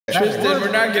Tristan,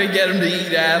 we're not going to get him to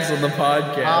eat ass on the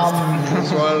podcast.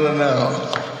 Just wanted to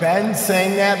know. Ben's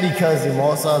saying that because the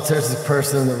most autistic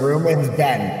person in the room is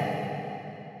Ben.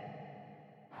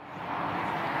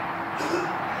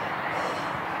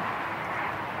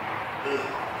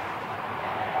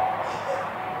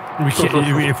 We can't,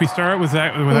 if we start with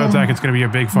Zach, without Zach, it's going to be a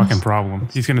big fucking problem.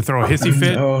 He's going to throw a hissy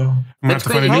fit. That's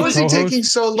crazy. How is he taking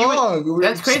so long?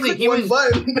 That's crazy. He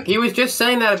was just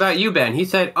saying that about you, Ben. He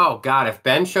said, "Oh God, if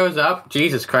Ben shows up,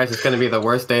 Jesus Christ, it's going to be the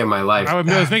worst day of my life." I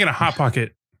was making a hot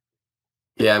pocket.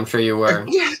 Yeah, I'm sure you were.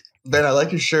 Ben, I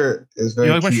like your shirt. It's very.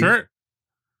 You like cute. my shirt?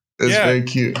 It's very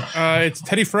cute. It's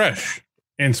Teddy Fresh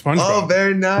and SpongeBob. Oh,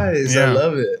 very nice. Yeah. I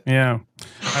love it. Yeah,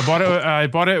 I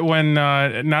bought it when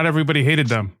not everybody hated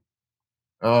them.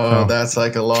 Oh, that's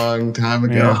like a long time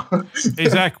ago. Yeah. Hey,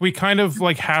 Zach, we kind of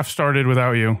like half started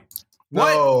without you.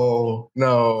 No.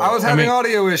 I was having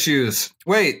audio issues.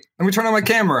 Wait, let me turn on my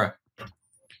camera.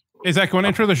 Hey, Zach, want to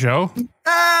intro the show?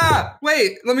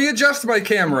 Wait, let me adjust my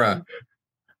camera.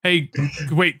 Hey,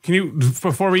 wait, can you,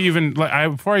 before I even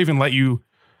let you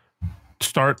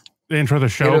start the intro of the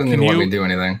show, He doesn't want me to do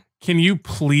anything. Can you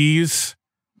please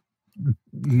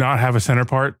not have a center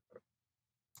part?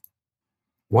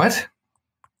 What?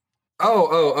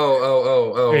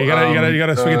 Oh. Hey, you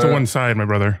gotta swing it to one side, my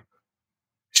brother.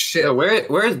 Shit. So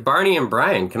where's Barney and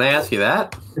Brian? Can I ask you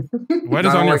that? What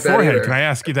is on your forehead? Can I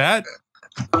ask you that?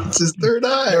 It's his third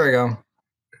eye. There we go.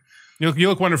 You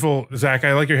look wonderful, Zach.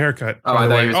 I like your haircut. Oh, I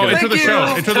thought you was into the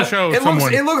show. Into the show.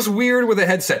 It looks weird with a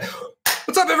headset.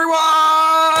 What's up,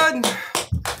 everyone?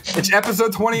 It's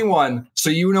episode 21, so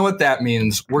you know what that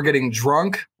means. We're getting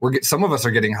drunk. Some of us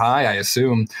are getting high, I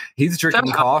assume. He's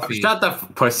drinking coffee. Shut the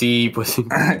pussy. It's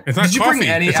not Did coffee. you bring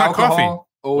any it's alcohol? Not coffee.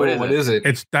 Oh, what is it?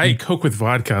 It's Diet Coke with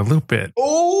vodka, a little bit.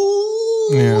 Oh,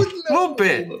 yeah. A little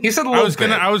bit. He said a little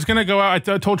bit. I was gonna go out.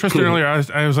 I told Tristan earlier. I was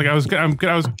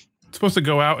supposed to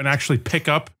go out and actually pick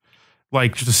up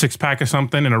like just a 6-pack of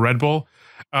something in a Red Bull.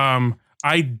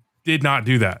 I did not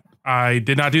do that.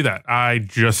 I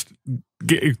just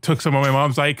took some of my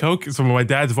mom's Diet Coke, some of my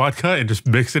dad's vodka, and just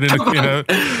mixed it in a vodka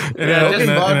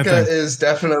is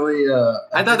definitely.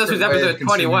 I thought this was episode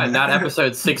 21, not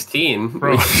episode 16.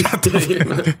 Bro,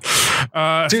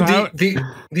 dude,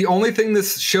 the only thing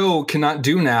this show cannot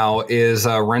do now is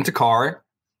rent a car,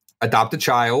 adopt a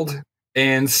child,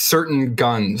 and certain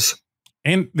guns.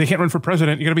 And they can't run for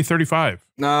president. You got to be 35.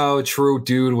 No, true,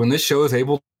 dude. When this show is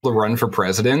able to run for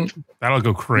president, that'll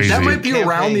go crazy. That might be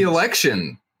around the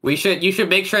election. You should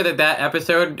make sure that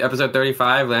episode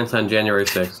 35, lands on January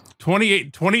 6th.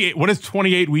 28. What is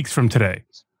 28 weeks from today?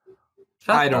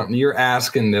 You're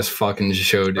asking this fucking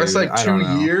show, dude. That's like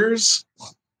 2 years.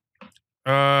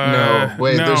 No,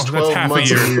 wait. There's 12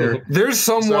 months a year. There's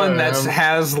someone that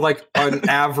has like an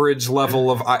average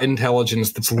level of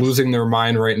intelligence that's losing their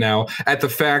mind right now at the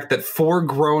fact that 4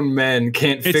 grown men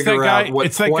can't figure out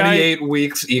what 28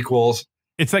 weeks equals.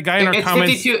 It's that guy in our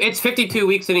comments. It's 52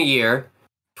 weeks in a year.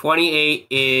 28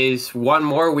 is one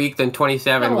more week than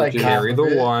 27, which is carry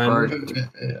the one.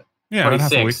 Yeah,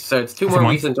 26. So it's 2 more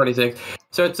weeks than 26.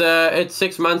 So it's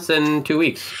 6 months and 2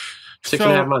 weeks.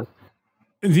 6.5 months.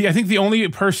 I think the only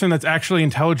person that's actually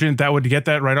intelligent that would get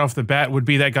that right off the bat would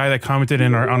be that guy that commented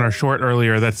on our short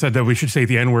earlier that said that we should say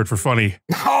the N-word for funny.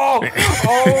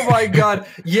 Oh my God.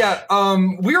 Yeah.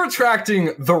 We're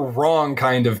attracting the wrong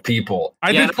kind of people.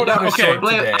 I did put out a short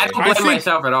today. I don't blame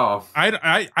myself at all.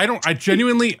 I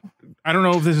genuinely, I don't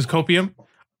know if this is copium.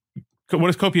 What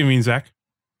does copium mean, Zach?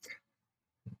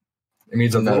 It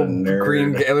means a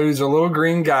little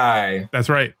green guy. That's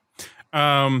right.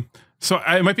 So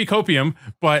it might be copium,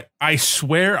 but I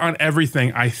swear on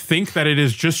everything, I think that it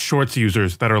is just shorts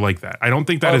users that are like that. I don't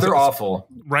think that is. They're awful.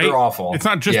 Right? They're awful. It's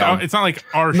not just. Yeah. It's not like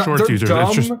our shorts users. Dumb,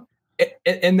 it's just.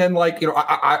 And then, like,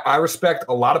 I respect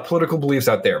a lot of political beliefs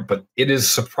out there, but it is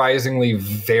surprisingly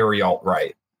very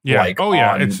alt-right. Yeah. Like, oh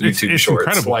yeah. It's shorts.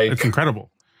 incredible. Like, it's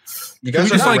incredible. You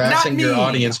guys are harassing your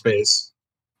audience base.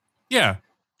 Yeah.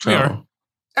 We are.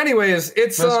 Anyways,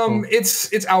 it's cool.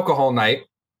 It's alcohol night.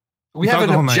 We have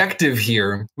an objective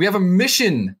here. We have a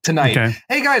mission tonight. Okay.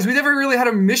 Hey guys, we never really had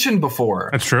a mission before.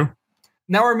 That's true.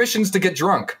 Now our mission's to get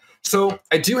drunk. So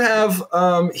I do have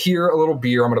here a little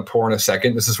beer I'm going to pour in a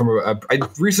second. This is from I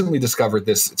recently discovered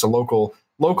this. It's a local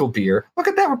beer. Look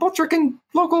at that. We're both drinking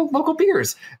local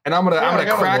beers. And I'm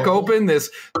gonna crack open this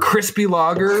crispy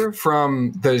lager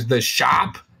from the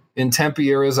shop in Tempe,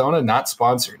 Arizona. Not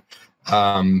sponsored.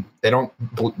 They don't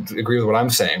agree with what I'm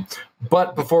saying.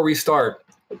 But before we start,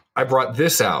 I brought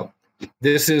this out.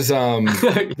 This is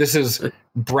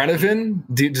Brennivin.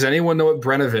 Does anyone know what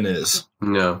Brennivin is?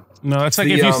 No. That's like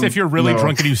if you're really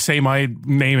drunk and you say my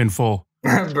name in full.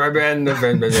 This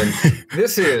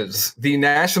is the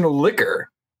national liquor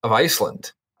of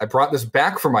Iceland. I brought this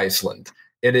back from Iceland.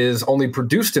 It is only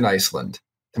produced in Iceland,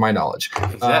 to my knowledge.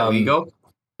 Is that legal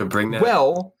to bring that?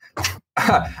 Well,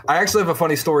 I actually have a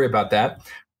funny story about that.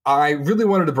 I really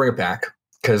wanted to bring it back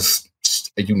because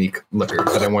it's a unique liquor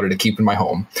that I wanted to keep in my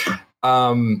home.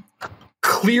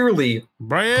 Clearly,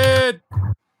 Brian.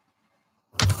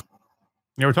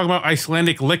 Yeah, we're talking about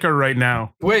Icelandic liquor right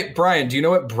now. Wait, Brian, do you know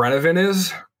what Brennivin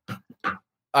is?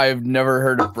 I've never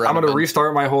heard of Brennivin. I'm going to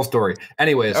restart my whole story.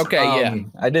 Anyways. Okay, yeah.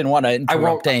 I didn't want to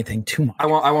interrupt anything too much. I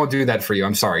won't do that for you.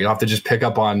 I'm sorry. You'll have to just pick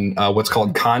up on what's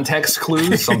called context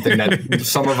clues, something that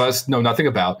some of us know nothing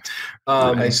about.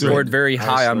 I scored very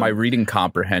high on my reading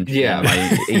comprehension. Yeah.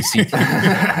 My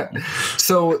ACT.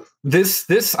 So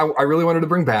this I really wanted to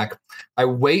bring back. I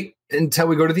wait until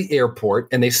we go to the airport,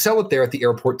 and they sell it there at the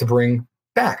airport to bring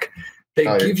back. They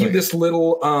give you this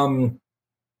little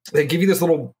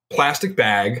plastic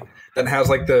bag that has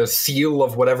like the seal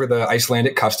of whatever the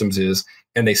Icelandic customs is,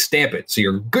 and they stamp it. So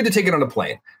you're good to take it on a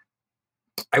plane.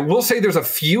 I will say there's a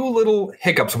few little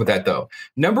hiccups with that though.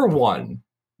 Number one,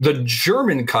 the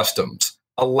German customs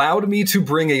allowed me to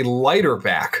bring a lighter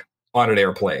back on an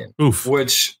airplane,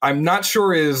 which I'm not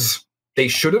sure they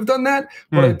should have done that,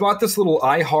 but I bought this little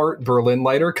I Heart Berlin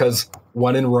lighter because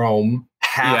one in Rome,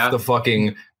 half the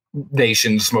fucking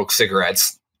nation smokes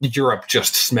cigarettes. Europe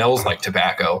just smells like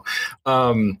tobacco.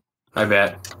 I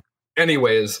bet.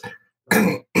 Anyways,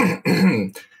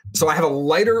 so I have a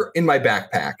lighter in my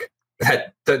backpack.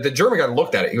 The German guy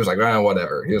looked at it. He was like, oh,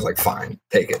 whatever. He was like, fine,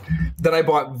 take it. Then I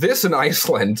bought this in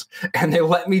Iceland, and they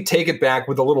let me take it back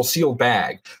with a little sealed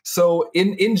bag. So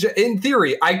in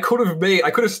theory, I could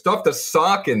have stuffed a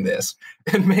sock in this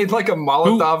and made like a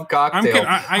Molotov cocktail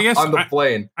on the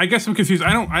plane. I guess I'm confused.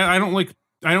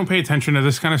 I don't pay attention to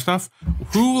this kind of stuff.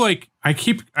 Who I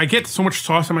get so much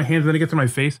sauce on my hands, then it gets to my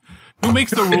face. Who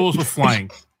makes the rules with flying?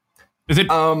 Is it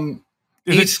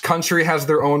each country has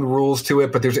their own rules to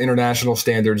it, but there's international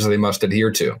standards they must adhere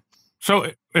to.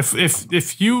 So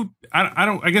if you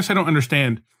I guess I don't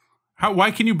understand.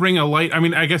 Why can you bring a light? I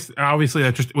mean, I guess obviously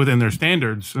that's just within their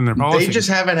standards and their policy. They just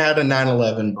haven't had a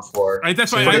 9/11 before.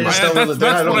 That's what I was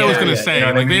going to say.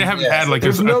 Yeah, like they haven't had like.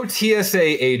 There's no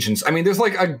TSA agents. I mean, there's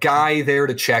like a guy there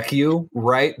to check you,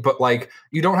 right? But like,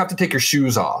 you don't have to take your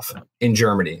shoes off in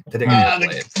Germany to take an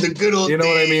airplane. The good old days. What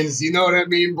I mean? You know what I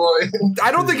mean, boy?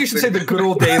 I don't think you should say the good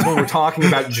old days when we're talking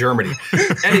about Germany.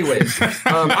 Anyways,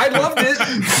 I loved it,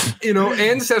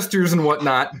 ancestors and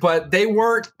whatnot, but they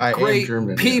weren't great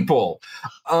people.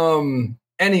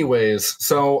 Anyways,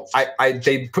 so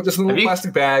they put this in a little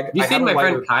plastic bag. You seen my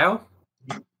friend Kyle?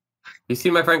 You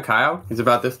seen my friend Kyle? He's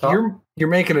about this talk. You're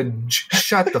making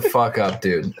shut the fuck up,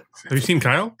 dude. Have you seen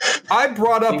Kyle? I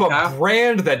brought up a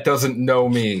brand that doesn't know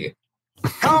me.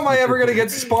 How am I ever going to get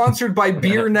sponsored by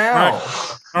beer now? All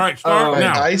right, start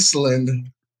now.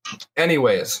 Iceland.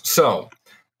 Anyways, so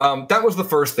that was the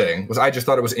first thing. I just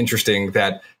thought it was interesting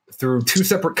that through two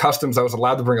separate customs, I was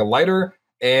allowed to bring a lighter.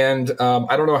 And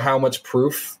I don't know how much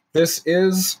proof this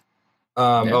is.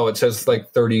 Oh, it says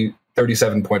like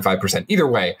 37.5%. Either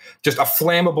way, just a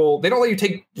flammable. They don't let you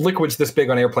take liquids this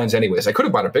big on airplanes anyways. I could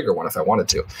have bought a bigger one if I wanted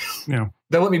to. Yeah.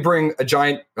 They let me bring a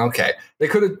giant. Okay. They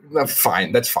could have.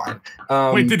 Fine. That's fine.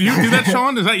 Wait, did you do that,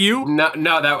 Sean? Is that you? No,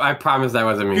 that I promise that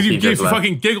wasn't me. Because you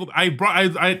fucking giggled.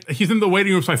 He's in the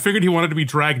waiting room, so I figured he wanted to be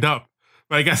dragged up.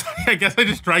 But I guess I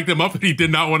just dragged him up, and he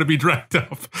did not want to be dragged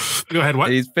up. Go ahead.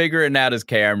 What? He's figuring out his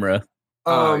camera.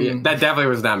 That definitely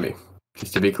was not me.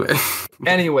 Just to be clear.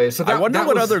 Anyway, so I wonder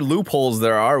what other loopholes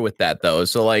there are with that, though.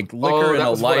 So like liquor and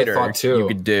a lighter, you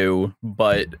could do,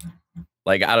 but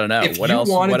like I don't know what else.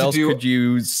 What else could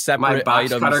you separate my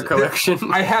box items? cutter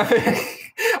collection?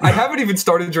 I haven't even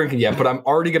started drinking yet, but I'm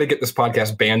already going to get this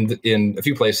podcast banned in a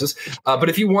few places. But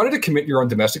if you wanted to commit your own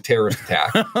domestic terrorist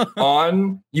attack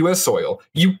on U.S. soil,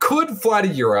 you could fly to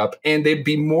Europe, and they'd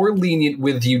be more lenient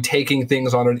with you taking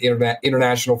things on an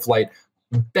international flight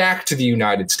back to the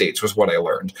United States, was what I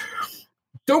learned.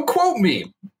 Don't quote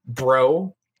me,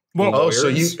 bro. Well,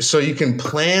 so you can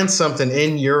plan something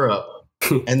in Europe,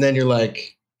 and then you're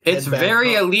like. It's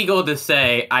very illegal to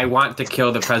say, I want to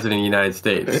kill the president of the United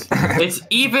States. It's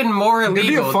even more illegal. It'd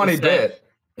be a funny bit.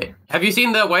 Have you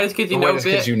seen the Whitest Kids You Know bit?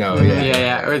 Kids You Know,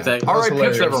 yeah. It's like, all right,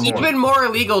 it's even more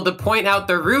illegal to point out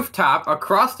the rooftop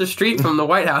across the street from the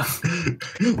White House.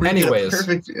 Anyways.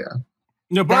 Perfect, yeah.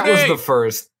 No, that was the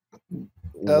first.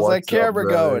 How's that camera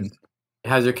going?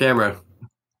 How's your camera?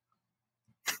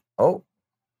 Oh.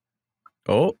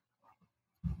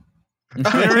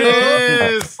 There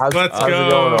it is. How's Let's it go.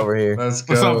 going over here? Let's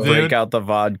go. What's up, dude? Break out the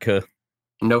vodka.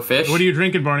 No fish? What are you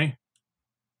drinking, Barney?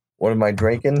 What am I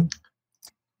drinking?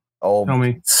 Oh, Tell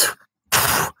me.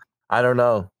 I don't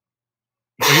know.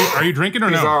 Are you drinking or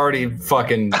He's no? already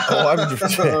fucking.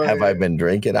 Have I been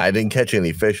drinking? I didn't catch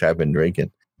any fish. I've been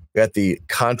drinking. Got the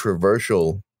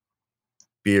controversial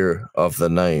beer of the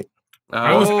night.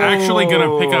 I was actually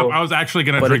gonna pick up. I was actually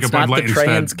gonna drink a Bud Light instead.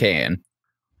 Trans can.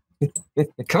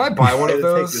 Can I buy one of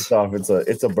those? Take this off.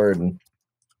 It's a burden.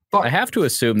 I have to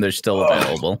assume they're still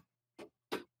available.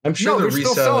 I'm sure they're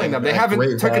still selling them. They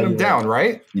haven't taken them down,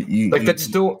 right? That's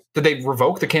still. Did they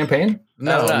revoke the campaign?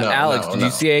 No, Alex, did you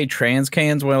see any trans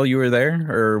cans while you were there,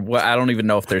 or what? I don't even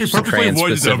know if there's trans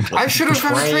specifically. I should have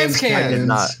found trans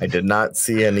cans. I did not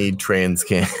see any trans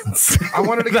cans. I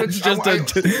wanted to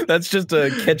get that's just a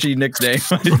catchy nickname.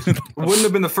 Wouldn't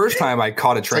have been the first time I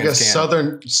caught a trans can.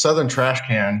 Like a southern trash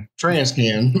can. Trans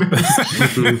can.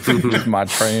 My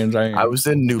trans. I was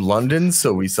in New London,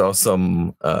 so we saw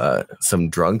some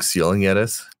drunks yelling at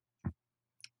us.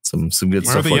 Some good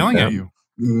stuff. Why are they yelling at you?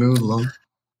 New London.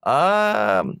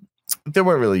 They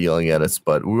weren't really yelling at us,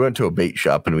 but we went to a bait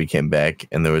shop and we came back,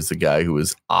 and there was a guy who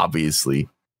was obviously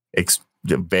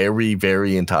very,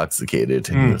 very intoxicated,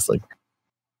 and he was like,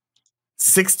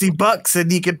 $60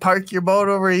 and you could park your boat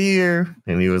over here.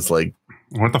 And he was like,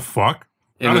 what the fuck?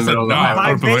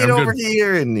 My bait over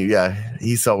here. And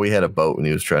he saw we had a boat and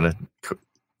he was trying to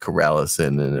corral us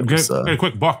in, and it was a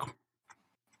quick buck.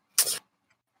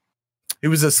 He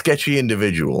was a sketchy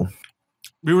individual.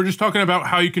 We were just talking about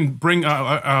how you can bring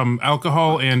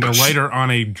alcohol and a lighter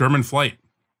on a German flight.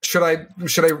 Should I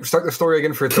start the story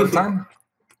again for a third time?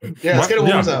 Yeah, let's get it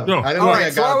one more time. I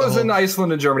didn't think I was in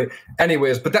Iceland and Germany.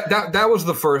 Anyways, but that was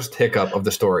the first hiccup of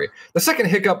the story. The second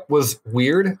hiccup was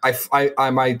weird.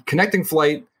 My connecting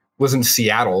flight was in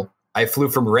Seattle. I flew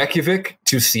from Reykjavik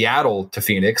to Seattle to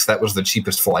Phoenix. That was the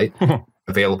cheapest flight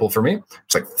available for me.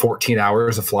 It's like 14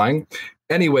 hours of flying.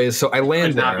 Anyways, so I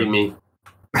landed there. Me.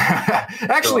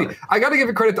 Actually, I got to give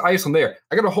it credit to Iceland there.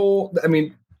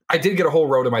 I did get a whole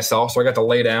row to myself, so I got to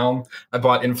lay down. I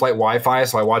bought in-flight Wi-Fi,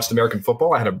 so I watched American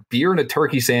football. I had a beer and a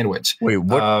turkey sandwich. Wait,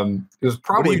 what? It was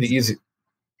probably the easy.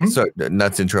 Sorry,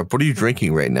 not to interrupt. What are you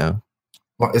drinking right now?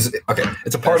 Well, okay,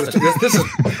 it's a part of this is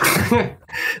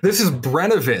this is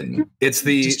Brennivin. It's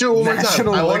the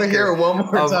national I want to hear it one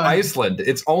more of time. Iceland.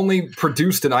 It's only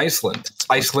produced in Iceland. It's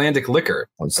Icelandic liquor.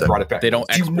 I brought it back. They don't.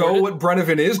 Do you know what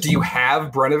Brennivin is? Do you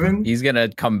have Brennivin? He's gonna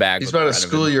come back. He's about to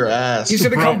school your ass. He's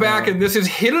gonna come back, and this is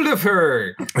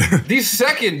Hildefur, the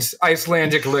second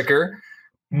Icelandic liquor.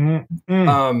 Should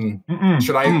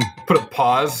I put a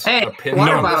pause? Hey, a pin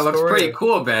water bottle looks pretty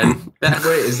cool, Ben. Wait,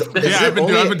 is I've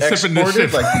been sipping this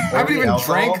shit. Like, I haven't even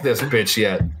drank this bitch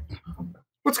yet.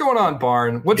 What's going on,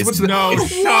 Barn? What's the no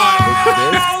shot?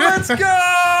 Wow, let's go!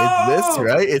 It's this,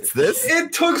 right? It's this.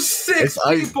 It took six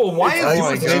It's people. Why is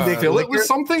yours? Did you fill it with liquor?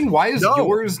 something? Why is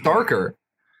yours darker?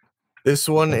 This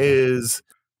one is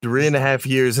 3.5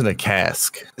 years in a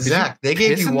cask. Zach, they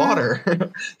gave you water.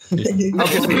 Okay,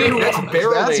 that's barrel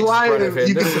That's aged why Brennivin.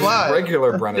 you This can is fly.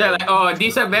 regular Brennivin. Yeah, like,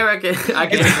 these American.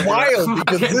 It's wild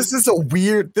because this is a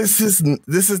weird. This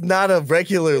is not a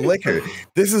regular liquor.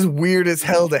 This is weird as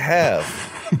hell to have.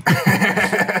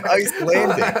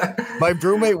 Icelandic. My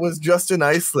roommate was just in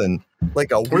Iceland.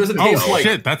 Like a. What does it taste like?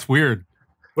 Shit, that's weird.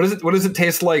 What does it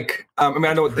taste like? I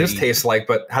know what this tastes like,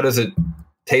 but how does it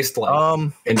taste like?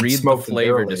 And read the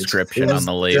flavor description on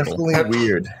the label. Definitely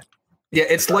weird. Yeah,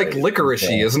 it's like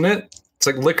licoricey, isn't it? It's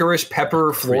like licorice,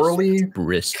 pepper, florally.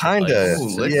 Kind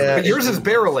of. Yeah. But yours is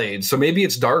barrel aged, so maybe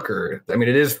it's darker. I mean,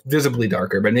 it is visibly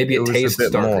darker, but maybe it tastes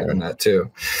darker than that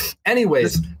too.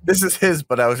 Anyways, this is his,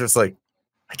 but I was just like,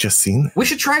 I just seen it. We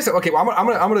should try some. Okay, well, I'm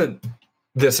gonna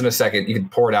this in a second. You can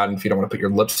pour it out if you don't want to put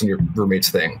your lips in your roommate's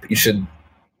thing. But you should.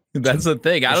 That's the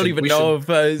thing. I don't even know if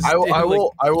I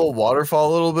will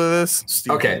waterfall a little bit of this.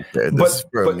 Steve, okay, but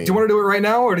do you want to do it right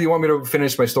now, or do you want me to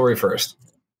finish my story first?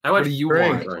 What do you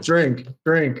want? Drink.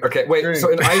 Okay, wait. Drink.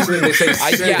 So in Iceland, they say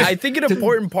I think an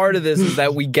important part of this is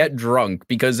that we get drunk,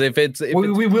 because if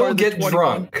we will get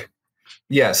drunk.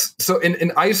 Yes. So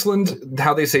in Iceland,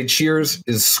 how they say cheers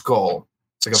is skull.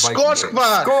 It's like a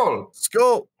Viking.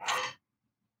 Skull.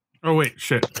 Oh wait,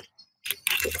 shit.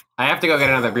 I have to go get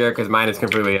another beer because mine is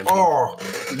completely empty. Oh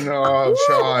no,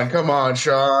 Sean! Come on,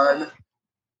 Sean.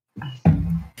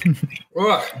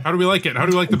 How do we like it? How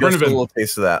do we like the Just Brennivin? a little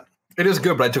taste of that. It is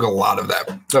good, but I took a lot of that.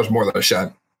 That was more than a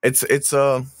shot. It's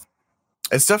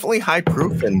definitely high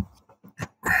proof, and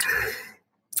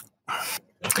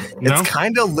it's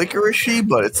kind of licoricey,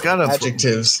 but it's got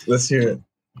adjectives. Let's hear it.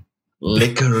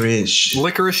 Licorice,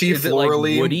 licoricey,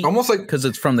 florally, like woody? Almost like because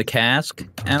it's from the cask.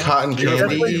 Cotton candy. It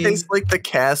definitely tastes like the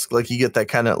cask. Like you get that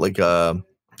kind of like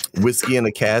whiskey in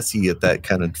a cask. You get that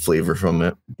kind of flavor from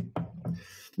it.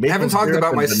 haven't talked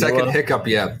about my second hiccup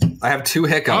yet. I have 2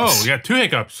 hiccups. Oh, you got 2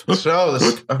 hiccups. So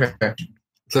okay.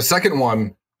 The second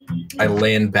one, I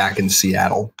land back in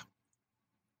Seattle.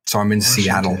 So I'm in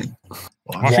Seattle,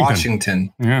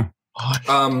 Washington. Yeah.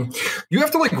 You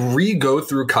have to like re-go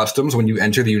through customs when you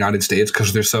enter the United States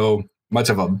because there's so much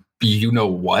of a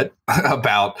you-know-what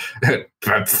about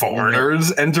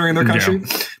foreigners entering their country.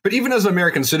 Yeah. But even as an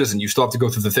American citizen, you still have to go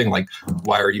through the thing like,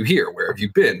 why are you here? Where have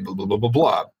you been? Blah, blah, blah, blah,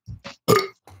 blah.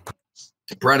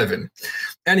 Brenovan.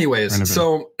 Anyways,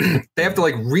 so they have to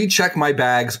like recheck my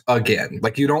bags again.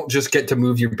 Like you don't just get to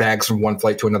move your bags from one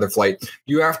flight to another flight.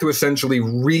 You have to essentially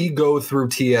re-go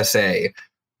through TSA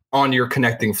on your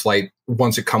connecting flight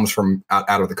once it comes from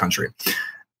out of the country.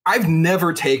 I've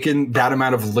never taken that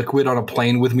amount of liquid on a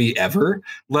plane with me ever,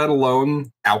 let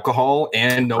alone alcohol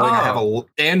and knowing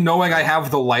I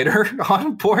have the lighter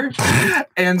on board.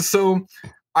 And so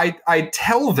I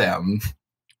tell them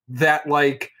that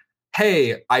like,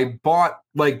 hey, I bought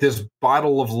like this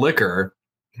bottle of liquor.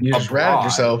 You just ratted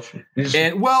yourself.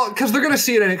 And well, because they're going to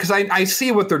see it in it, because I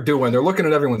see what they're doing. They're looking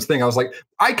at everyone's thing. I was like,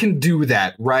 I can do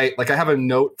that, right? Like I have a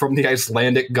note from the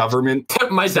Icelandic government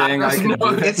saying I can do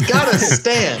it. It's got a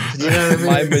stamp. You know what I mean?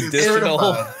 My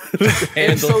medicinal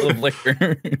handle of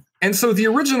liquor. And so the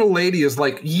original lady is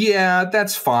like, yeah,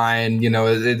 that's fine. You know,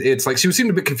 it's like she seemed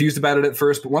a bit confused about it at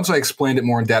first, but once I explained it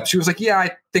more in depth, she was like, yeah,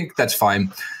 I think that's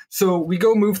fine. So we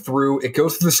move through, it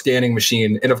goes to the scanning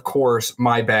machine, and of course,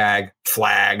 my bag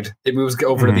flagged. It moves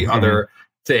over to the other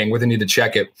thing where they need to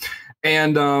check it.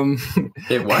 And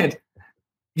it what? And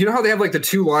you know how they have like the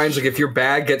 2 lines, like if your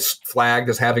bag gets flagged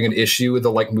as having an issue,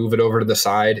 they'll like move it over to the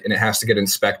side and it has to get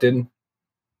inspected.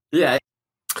 Yeah.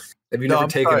 Have you never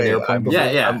taken an airplane before?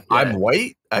 Yeah. I'm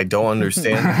white. I don't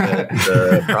understand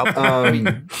the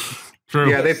problem. True.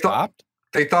 Yeah, they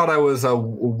thought I was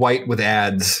white with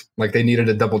ads. Like they needed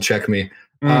to double check me.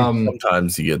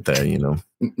 Sometimes you get that, you know.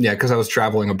 Yeah, because I was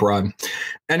traveling abroad.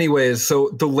 Anyways, so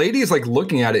the lady is like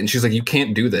looking at it and she's like, you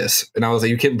can't do this. And I was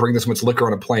like, you can't bring this much liquor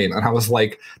on a plane. And I was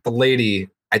like, the lady,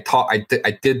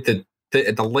 the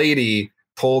lady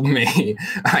told me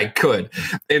I could.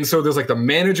 And so there's like the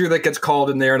manager that gets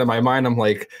called in there. And in my mind, I'm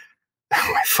like,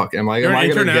 am I an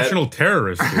international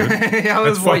terrorist, dude.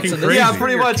 That's fucking crazy. Yeah,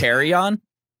 pretty much. Carry on?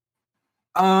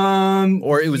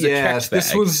 Or it was a checked bag?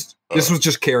 This was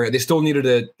just carry. They still needed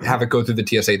to have it go through the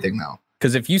TSA thing now.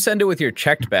 Because if you send it with your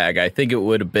checked bag, I think it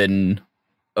would have been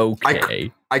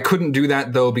okay. I couldn't do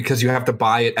that though because you have to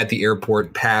buy it at the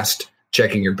airport past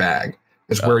checking your bag.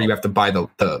 Is where you have to buy the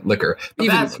liquor.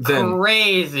 That's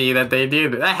crazy that they do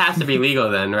that. That has to be legal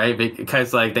then, right?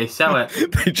 Because like they sell it.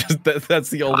 That's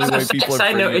the only way people.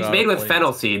 Side note: it's made with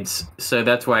fennel seeds, so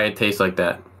that's why it tastes like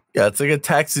that. Yeah, it's like a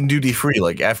tax and duty free.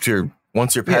 Like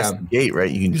once you're past the gate,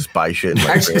 right? You can just buy shit. And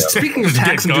actually, speaking of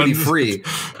tax and duty free,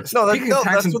 that's what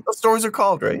the stores are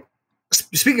called, right?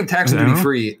 Speaking of tax and duty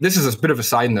free, this is a bit of a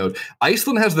side note.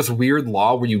 Iceland has this weird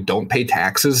law where you don't pay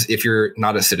taxes if you're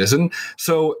not a citizen.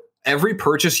 So every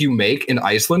purchase you make in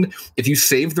Iceland, if you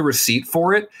save the receipt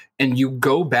for it and you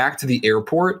go back to the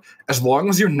airport, as long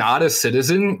as you're not a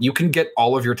citizen, you can get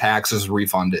all of your taxes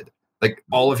refunded. Like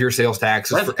all of your sales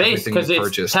taxes for everything you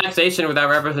purchased. It's taxation without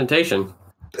representation.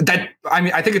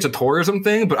 I think it's a tourism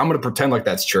thing, but I'm going to pretend like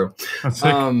that's true. That's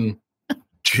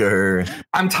sure.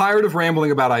 I'm tired of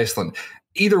rambling about Iceland.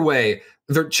 Either way,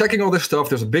 they're checking all this stuff.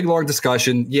 There's a big, long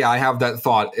discussion. Yeah, I have that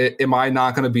thought. Am I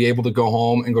not going to be able to go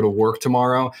home and go to work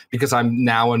tomorrow because I'm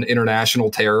now an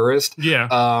international terrorist?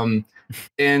 Yeah.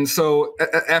 And so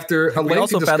after a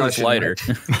lengthy discussion, found this lighter.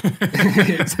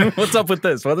 What's up with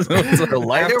this? What's the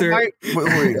lighter?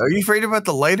 Wait, are you afraid about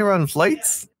the lighter on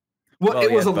flights? Well,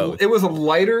 it was a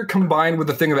lighter combined with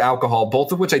a thing of alcohol,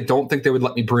 both of which I don't think they would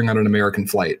let me bring on an American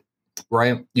flight.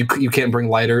 Right? You can't bring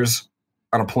lighters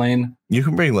on a plane. You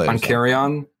can bring lighters on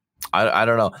carry-on. I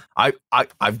don't know.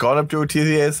 I've gone up to a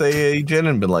TSA agent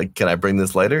and been like, "Can I bring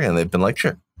this lighter?" And they've been like,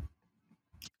 "Sure."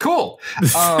 Cool.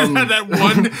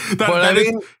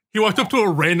 He walked up to a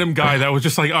random guy that was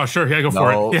just like, "Oh, sure, yeah, go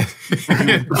for it."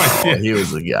 Yeah. He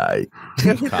was a guy.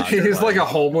 He's like a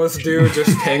homeless dude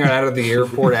just hanging out at the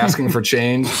airport asking for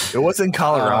change. It was in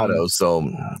Colorado, so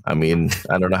I mean,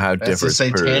 I don't know how different. It's a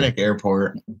satanic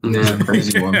airport. Yeah,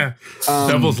 crazy one. Yeah.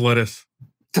 Devil's lettuce.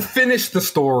 To finish the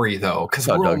story, though, because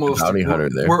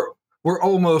we're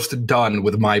almost done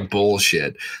with my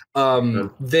bullshit.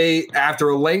 They, after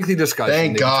a lengthy discussion,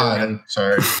 thank God.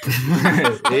 Sorry,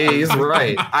 he's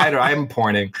right. I'm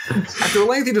pointing. After a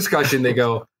lengthy discussion, they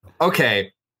go,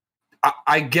 "Okay,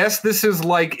 I guess this is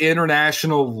like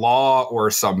international law or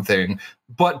something.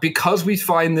 But because we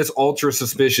find this ultra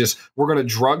suspicious, we're going to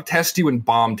drug test you and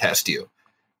bomb test you."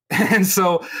 And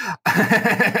so,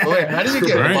 wait, how did you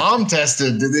get bomb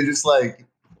tested? Did they just like?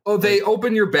 Oh, they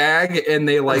open your bag and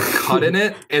they like cut in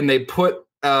it and they put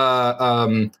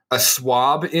a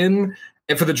swab in.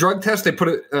 And for the drug test, they put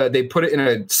it in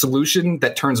a solution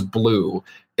that turns blue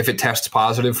if it tests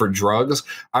positive for drugs.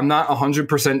 I'm not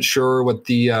 100% sure what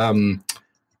the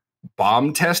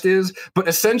bomb test is, but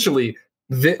essentially,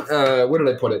 where did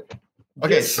I put it?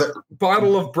 Okay, this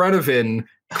bottle of Brenovan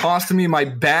cost me my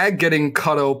bag getting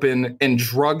cut open and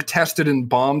drug tested and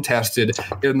bomb tested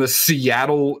in the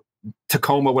Seattle,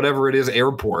 Tacoma, whatever it is,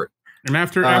 airport. And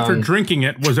after drinking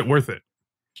it, was it worth it?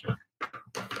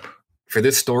 For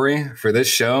this story, for this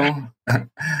show,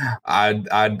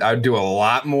 I'd do a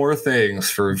lot more things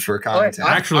for content.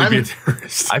 Actually, be a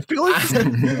terrorist. I feel like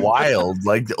it's wild.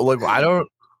 Like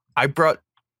I brought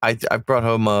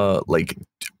home like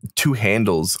 2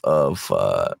 handles of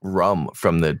rum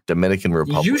from the Dominican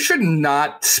Republic. You should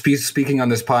not be speaking on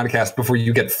this podcast before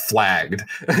you get flagged.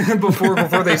 before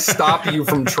they stop you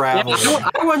from traveling.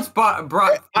 Yeah, I once brought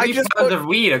 3 pounds of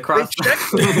weed across.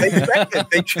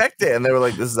 They checked it, and they were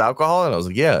like, "This is alcohol," and I was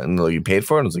like, "Yeah." And like, you paid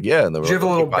for it, and I was like, "Yeah." And they were Did you have a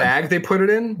little bag they put it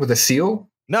in with a seal?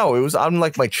 No, it was on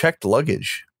like my checked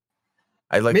luggage.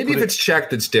 Maybe if it's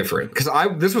checked, it's different because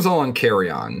this was all on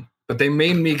carry-on. But they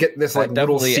made me get this like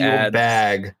little sealed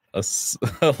bag. A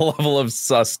level of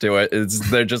sus to it.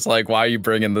 They're just like, why are you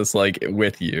bringing this like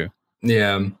with you?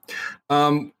 Yeah.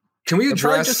 Can we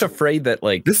address? I'm just afraid that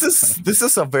like this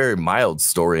is a very mild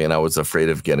story, and I was afraid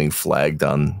of getting flagged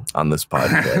on this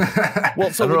podcast.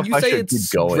 Well, so when you say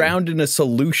it's drowned in a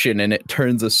solution and it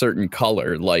turns a certain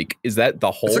color, like is that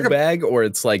the whole bag, or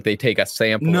it's like they take a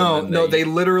sample? No, they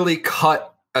literally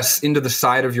cut us into the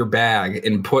side of your bag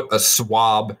and put a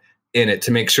swab in it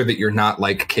to make sure that you're not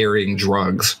like carrying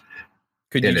drugs.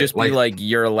 Could you just be like,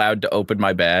 you're allowed to open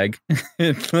my bag?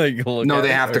 Like, no,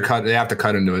 they have to cut. They have to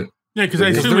cut into it. Yeah, because I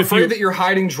assume they're afraid that you're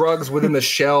hiding drugs within the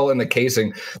shell and the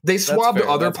casing. They swabbed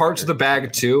other parts of the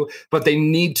bag too, but they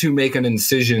need to make an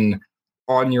incision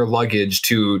on your luggage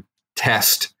to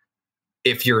test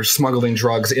if you're smuggling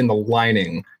drugs in the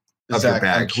lining of your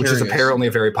bag, which is apparently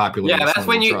a very popular. Yeah, that's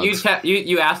when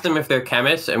you ask them if they're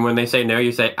chemists, and when they say no,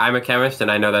 you say I'm a chemist,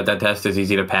 and I know that test is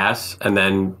easy to pass, and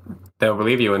then they'll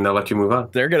believe you and they'll let you move on.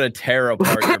 They're gonna tear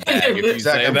apart your bag if you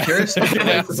say I'm that. curious.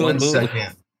 One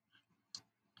second.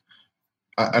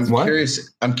 I'm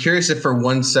curious if for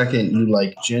 1 second you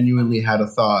like genuinely had a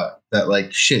thought that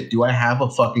like, shit, do I have a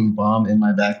fucking bomb in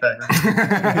my backpack?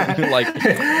 Like,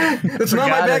 it's not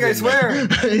my bag, I swear.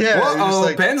 Yeah. Well,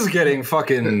 like, Ben's getting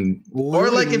fucking.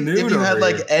 Or like if you had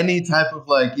like any type of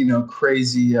like,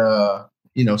 crazy,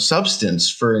 substance,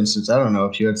 for instance. I don't know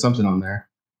if you had something on there.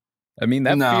 I mean,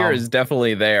 that fear is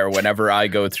definitely there whenever I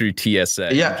go through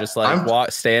TSA. Yeah, I'm just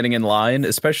like standing in line,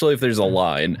 especially if there's a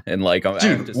line, and like,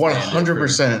 dude,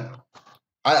 100%.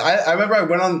 I remember I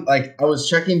went on, like, I was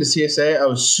checking the CSA. I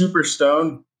was super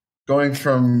stoned going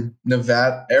from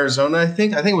Arizona, I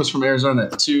think it was from Arizona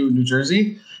to New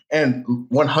Jersey, and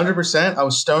 100%, I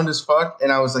was stoned as fuck,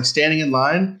 and I was like standing in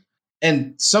line.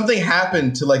 And something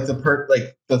happened to like the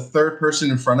third person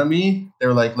in front of me. They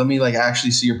were like, "Let me like actually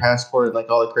see your passport," and like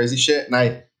all the crazy shit. And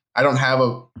I don't have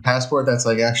a passport that's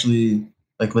like actually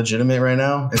like legitimate right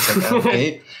now. It's like out of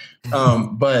date.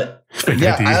 But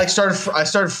yeah, I started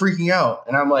freaking out,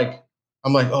 and I'm like,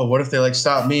 oh, what if they like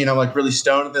stop me? And I'm like really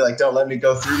stoned, and they like don't let me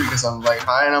go through because I'm like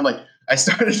high, and I'm like, I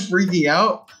started freaking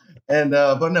out, and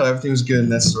but no, everything was good,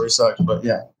 and that story sucked. But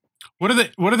yeah. What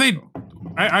are they?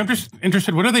 I'm just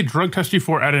interested. What do they drug test you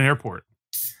for at an airport?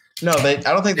 No, I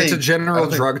don't think it's a general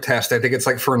drug test. I think it's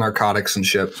like for narcotics and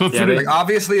shit. So like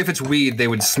obviously, if it's weed, they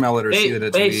would smell it or see that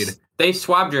it's weed. They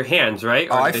swabbed your hands, right?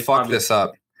 Oh, I fucked this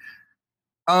up.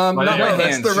 Not my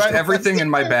hands, just everything in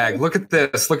my bag. Look at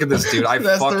this, dude. I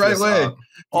fucked this up.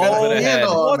 Oh,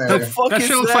 what the fuck that is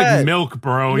shit looks that? like milk,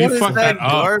 bro. You fucked that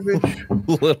up. Garbage?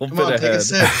 Little bit ahead.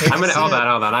 Hold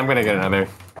on. I'm gonna get another.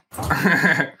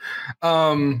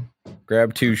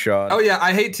 Grab 2 shots. Oh yeah,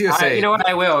 I hate TSA. You know what?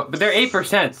 I will, but they're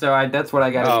 8%, so that's what I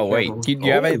got. Oh wait, do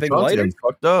you have anything lighter?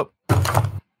 Fucked up.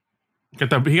 He got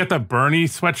the Bernie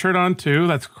sweatshirt on too.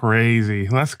 That's crazy.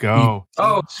 Let's go.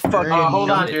 Oh,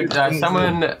 hold on, dude.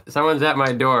 Someone's at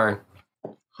my door.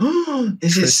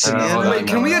 Is it Santa? Wait,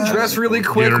 can we address really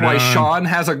quick why Sean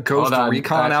has a Ghost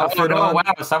Recon outfit on? Oh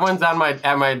wow, someone's at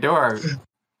my door.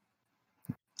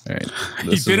 All right.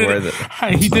 He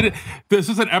did it. This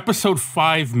is an episode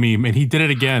 5 meme, and he did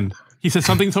it again. He said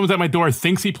someone's at my door,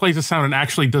 thinks he plays a sound, and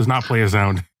actually does not play a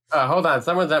sound. Hold on,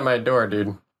 someone's at my door,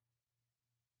 dude.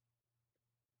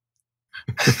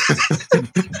 Fuck!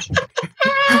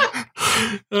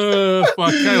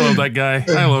 I love that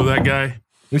guy.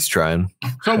 He's trying.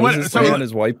 So what? So on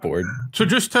his whiteboard. So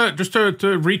just to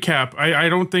recap, I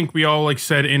don't think we all like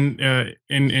said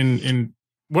in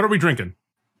what are we drinking?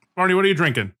 Barney, what are you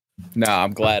drinking? No,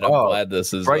 I'm glad. I'm glad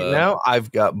this is right now.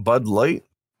 I've got Bud Light.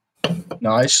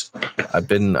 Nice. I've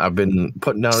been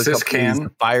putting out a couple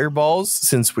of fireballs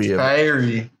since we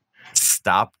have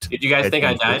stopped. Did you guys think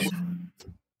I died?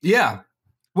 Yeah.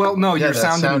 Well, no, your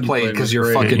sound didn't play because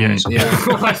you're fucking.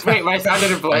 Yeah. Wait, my sound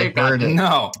didn't play.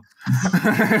 No.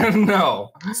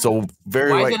 No. So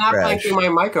very Why white is it not trash. playing through my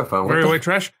microphone? Very white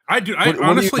trash. I honestly.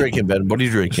 What are you drinking, Ben? What are you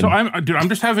drinking? So I'm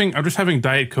just having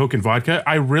Diet Coke and vodka.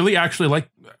 I really actually like.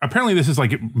 Apparently, this is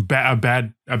like a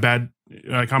bad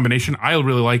combination. I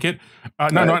really like it.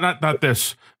 Not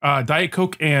this. Diet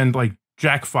Coke and like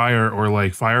Jack Fire or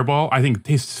like Fireball. I think it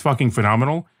tastes fucking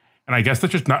phenomenal. And I guess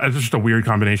that's just a weird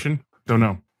combination. Don't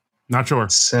know. Not sure.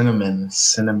 Cinnamon.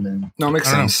 No, it makes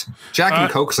sense. Jack and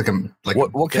Coke's like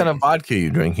what kind of vodka are you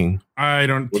drinking? I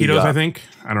don't. Tito's, I think.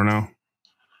 I don't know.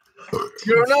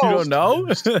 You don't know?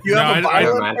 You have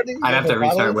I'd have to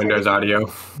restart Windows Audio.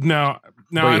 No,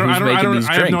 Wait, I don't.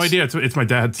 I have no drinks? idea. It's my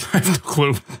dad's. I have no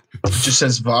clue. It just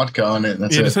says vodka on it.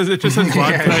 That's it. It just says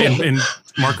vodka and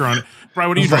marker on it. Brian,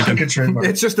 what are you drinking?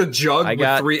 It's just a jug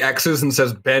with 3 X's and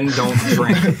says Ben don't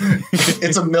drink.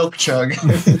 It's a milk chug.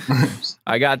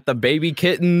 I got the Baby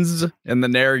Kittens and the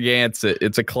Narragansett.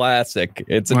 It's a classic.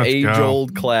 It's an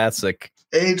age-old classic.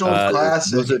 Age-old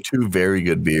classic. Those are 2 very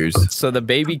good beers. So the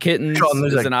Baby Kittens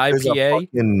is an IPA. There's a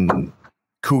fucking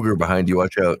cougar behind you.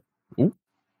 Watch out.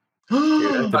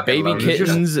 The Baby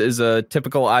Kittens is a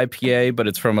typical IPA, but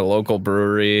it's from a local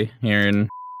brewery here in.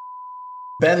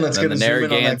 Ben, let's get the zoom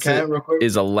in on that cat real quick.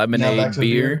 Is a lemonade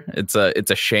beer. It's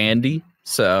a shandy,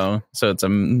 so it's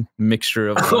a mixture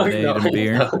of lemonade and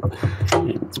beer.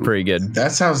 It's pretty good.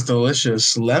 That sounds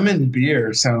delicious. Lemon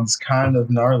beer sounds kind of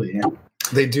gnarly.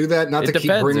 They do that not to keep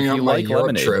bringing up my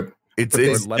Europe trip. It's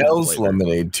Dell's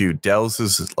lemonade too. Dell's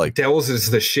is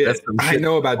the shit. I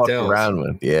know about Dell's. Around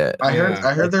with, yeah. I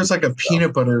heard there's like a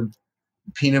peanut butter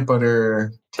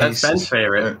That's Ben's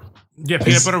favorite. Yeah,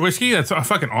 peanut butter whiskey. That's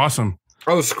fucking awesome.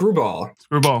 Oh, Screwball. It's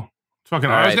fucking.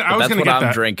 All right, I was gonna what get I'm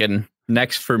that. drinking.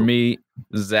 Next for me,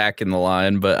 Zach in the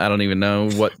line, but I don't even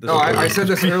know what. I said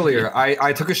this earlier.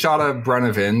 I took a shot of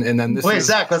Brennivin, and then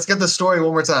Zach, let's get the story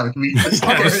one more time.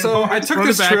 Okay, so I took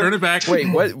this trip. Run it back.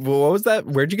 Wait, what was that?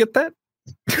 Where'd you get that?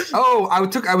 Oh, I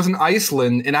was in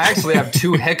Iceland, and I actually have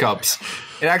 2 hiccups.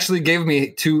 It actually gave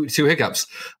me two hiccups.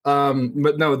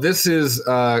 But no, this is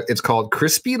it's called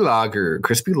Crispy Lager,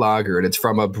 and it's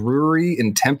from a brewery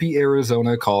in Tempe,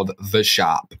 Arizona called The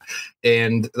Shop.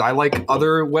 And I like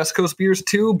other West Coast beers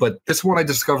too, but this one I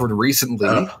discovered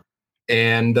recently,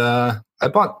 and I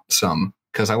bought some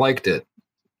because I liked it.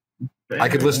 I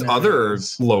could list other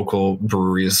local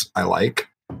breweries I like,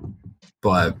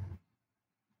 but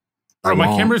bro,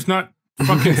 my camera's not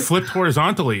fucking flipped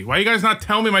horizontally. Why you guys not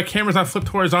tell me my camera's not flipped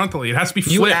horizontally? It has to be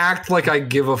flipped. You act like I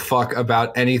give a fuck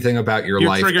about anything about your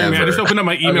life. You're triggering ever. me. I just opened up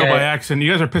my email by accident.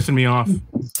 You guys are pissing me off.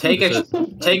 Take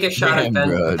a shot at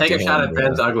Ben. Take a shot at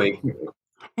Ben's ugly.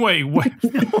 Wait, what?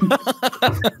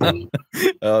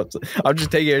 I'll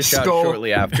just take a shot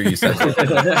shortly after you said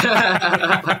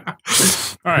that.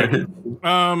 All right.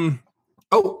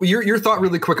 Oh, your thought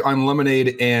really quick on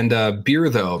lemonade and beer,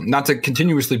 though. Not to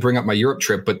continuously bring up my Europe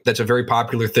trip, but that's a very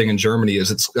popular thing in Germany.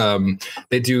 Is it's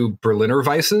they do Berliner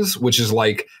Weisses, which is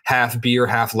like half beer,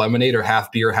 half lemonade, or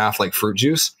half beer, half like fruit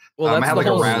juice. Well, that's the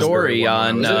whole story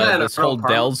on this whole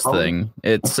Dell's thing.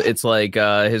 It's like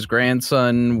his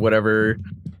grandson, whatever,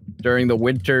 during the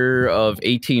winter of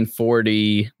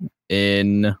 1840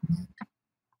 in.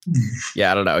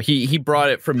 Yeah, I don't know. He brought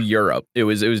it from Europe. It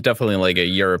was definitely like a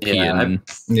European.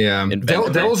 Yeah.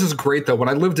 Dell's is great though. When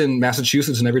I lived in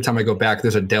Massachusetts, and every time I go back,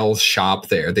 there's a Dell's shop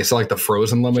there. They sell like the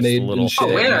frozen lemonade. And shit.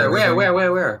 Oh, where?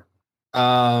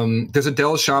 There's a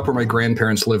Dell's shop where my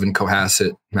grandparents live in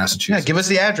Cohasset, Massachusetts. Yeah, give us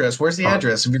the address. Where's the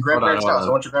address of your grandparents' house? I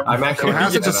want your grandparents' house.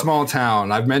 Cohasset's a small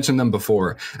town. I've mentioned them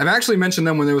before. I've actually mentioned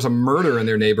them when there was a murder in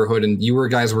their neighborhood, and you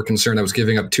guys were concerned I was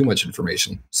giving up too much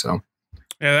information. So.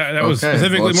 Yeah, that was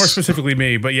more specifically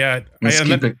me, but yeah, let's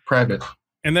keep it private.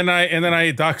 And then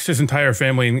I doxed his entire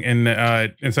family and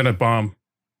sent a bomb.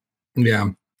 Yeah,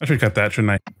 I should cut that,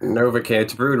 shouldn't I? Novocaine,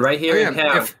 it's brewed right here in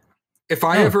town. If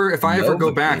I ever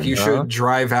go back, you should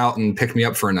drive out and pick me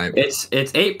up for a night. It's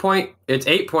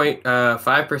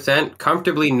 8.5%,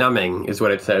 comfortably numbing is what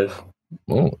it says.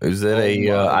 Oh, is it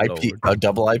a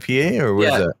double IPA or what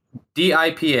is that?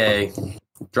 DIPA,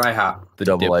 dry hop. The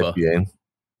double IPA.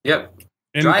 Yep.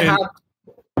 Dry hop,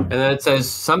 and then it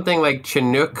says something like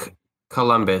Chinook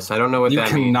Columbus. I don't know what that means.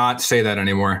 You cannot say that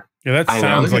anymore. Yeah, that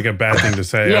sounds like a bad thing to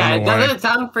say. Yeah, doesn't it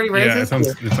sound pretty racist? Yeah,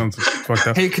 it sounds fucked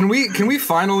up. Hey, can we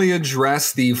finally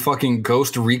address the fucking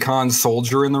Ghost Recon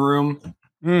soldier in the room?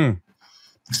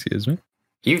 Excuse me.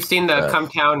 You've seen the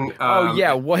Cumtown. Oh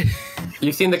yeah, what?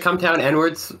 You've seen the Cumtown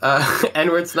N-word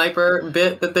sniper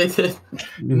bit that they did?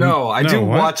 No, I do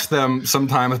watch them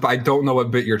sometimes, but I don't know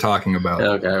what bit you're talking about.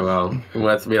 Okay, well,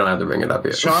 we don't have to bring it up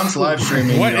yet. Sean's live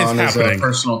streaming on his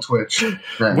personal Twitch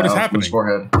right what now. Is happening? His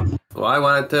forehead. Well, I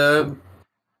wanted to.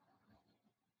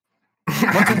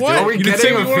 What? Are we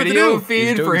getting a video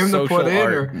feed for him to put in?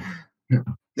 Or?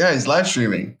 Yeah, he's live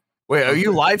streaming. Wait, are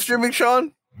you live streaming,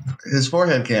 Sean? His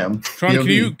forehead cam. Sean,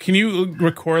 can you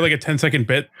record like a 10-second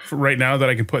bit right now that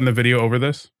I can put in the video over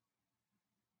this?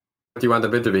 What do you want the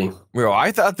bit to be? Bro,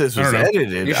 I thought this was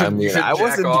edited. I mean, I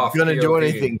wasn't going to do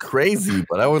anything crazy,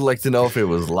 but I would like to know if it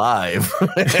was live.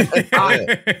 Eric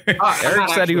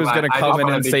said he was going to come in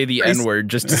and say the N-word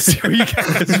just to see what you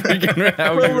guys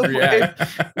how you would react.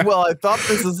 Well, I thought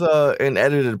this is an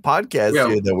edited podcast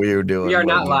here that we were doing. We are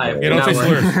not live. Yeah, don't say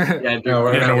slurs.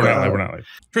 We're not live.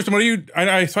 Tristan, what are you?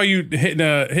 I saw you hitting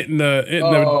the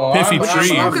piffy tree.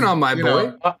 Smoking on my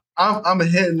boy. I'm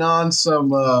hitting on some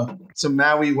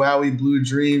Maui Wowie Blue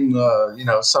Dream.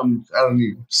 Some.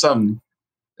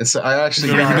 It's I actually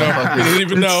don't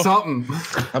even know something.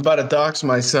 I'm about to dox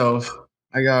myself.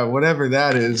 I got whatever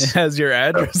that is. It has your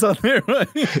address on there.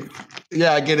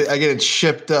 Yeah, I get it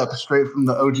shipped up straight from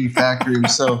the OG factory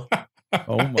himself.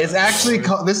 Oh my! It's actually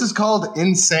called. This is called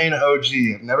Insane OG.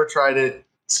 I've never tried it. It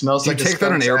smells like. Do you take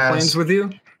that on airplanes with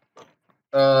you?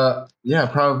 Yeah,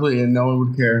 probably, and no one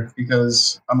would care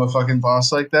because I'm a fucking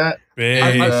boss like that.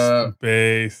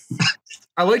 Base.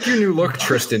 I like your new look,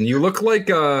 Tristan. You look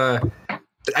like I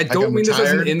don't mean this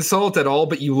as an insult at all,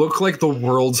 but you look like the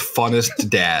world's funnest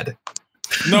dad.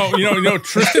 No,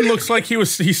 Tristan looks like he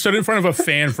stood in front of a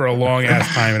fan for a long ass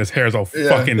time and his hair's all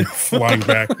fucking flying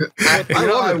back.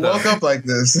 I woke up like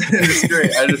this. It's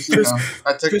great. I just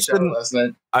I took a shower last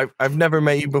night. I've never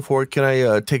met you before. Can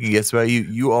I take a guess about you?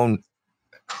 You own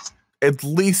at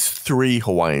least 3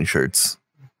 Hawaiian shirts.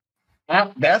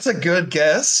 That's a good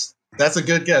guess.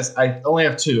 I only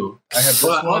have 2. I have this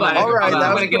one. All right,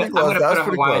 I'm gonna put a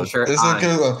Hawaiian shirt This is a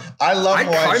good one. I love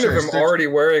Hawaiian shirts. I kind of am already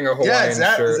wearing a Hawaiian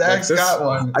shirt. Zach's got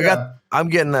one. I'm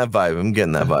getting that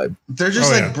vibe. They're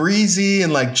just breezy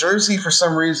and like Jersey for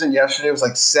some reason. Yesterday was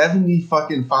like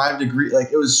 75 degrees.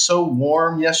 Like it was so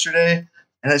warm yesterday.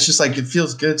 And it's just like it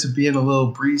feels good to be in a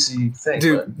little breezy thing.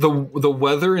 Dude, the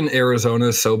weather in Arizona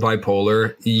is so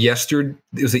bipolar.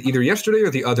 It was either yesterday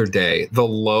or the other day. The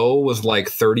low was like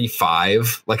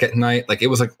 35, like at night. Like it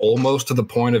was like almost to the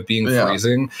point of being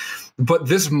freezing. But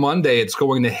this Monday, it's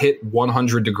going to hit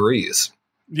 100 degrees.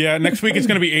 Yeah, next week it's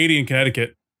going to be 80 in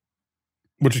Connecticut,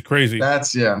 which is crazy.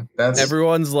 That's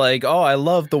everyone's like, oh, I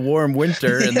love the warm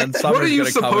winter, and then summer's going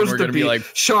to come and we're going to be like,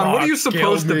 Sean, what are you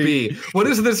supposed to be? What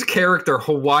is this character?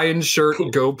 Hawaiian shirt,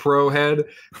 GoPro head,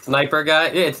 sniper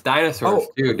guy? Yeah, it's dinosaurs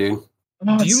too, dude.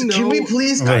 Do you know? Can we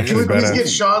please get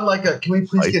Sean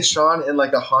get Sean in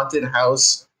like a haunted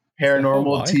house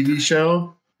paranormal TV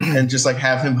show and just like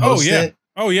have him host it?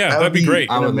 Oh yeah, that'd be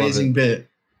great. An amazing bit.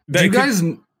 Do you guys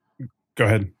go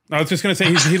ahead? I was just gonna say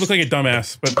he looks like a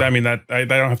dumbass, but I mean that I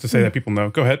don't have to say that. People know.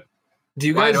 Go ahead. Do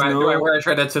you guys know? Do I wear a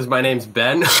shirt that says my name's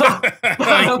Ben?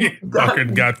 Fucking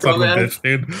got some bitch,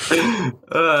 dude.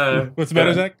 What's the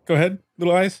matter, Zach? Go ahead,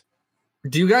 little eyes.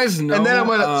 Do you guys know? And then I'm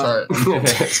gonna.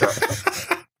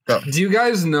 Sorry. Do you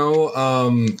guys know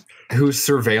who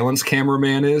surveillance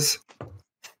cameraman is?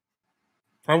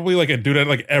 Probably like a dude at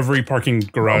like every parking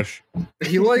garage.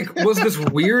 He like was this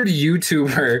weird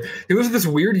YouTuber. He was this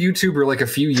weird YouTuber like a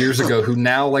few years ago who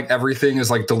now like everything is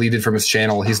like deleted from his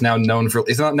channel. He's now known as like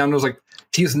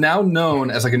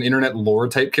an internet lore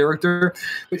type character.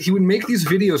 But he would make these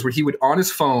videos where he would on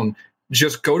his phone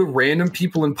just go to random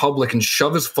people in public and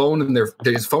shove his phone in their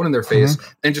face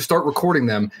and just start recording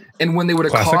them. And when they would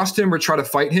accost him or try to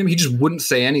fight him, he just wouldn't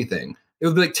say anything. It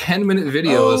would be like 10-minute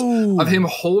videos of him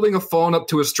holding a phone up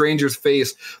to a stranger's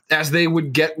face as they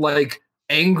would get like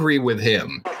angry with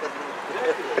him.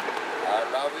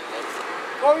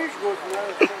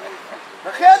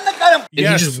 And he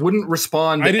just wouldn't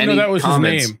respond to I didn't know that was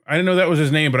comments. his name. I didn't know that was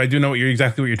his name, but I do know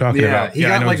exactly what you're talking about. He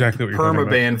got I know like exactly what you're talking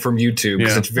about. permaban from YouTube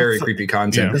because it's very creepy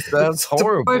content. That's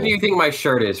horrible. What do you think my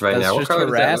shirt is right now? What color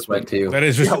does that look like to you? That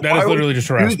is literally just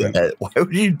harassment. Why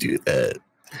would you do that?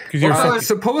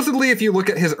 Supposedly, if you look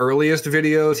at his earliest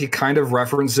videos, he kind of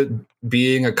referenced it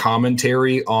being a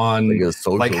commentary on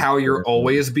like how you're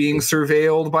always being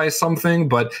surveilled by something,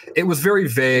 but it was very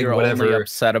vague. You're whatever. only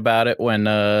upset about it when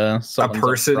a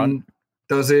person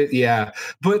Does it? Yeah.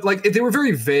 But like they were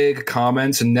very vague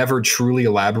comments and never truly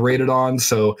elaborated on.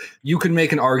 So you can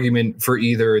make an argument for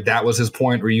either that was his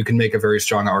point, or you can make a very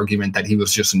strong argument that he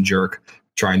was just a jerk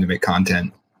trying to make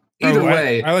content. Either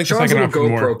way, I like the Sean's second little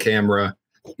option GoPro more. camera.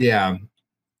 Yeah.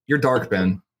 You're dark,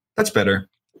 Ben. That's better.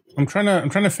 I'm trying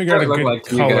to figure out a good like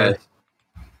to you color. guys?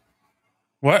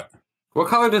 What? What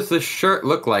color does this shirt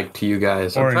look like to you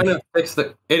guys? Orange. I'm trying to fix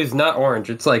the. It is not orange.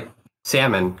 It's like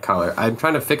salmon color. I'm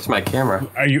trying to fix my camera.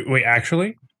 Are you wait?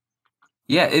 Actually,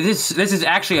 Yeah, this is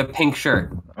actually a pink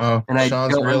shirt. Oh, And I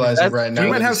Sean's don't- realizing right now. You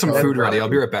might that have he's some color food ready. blind. I'll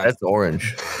be right back. That's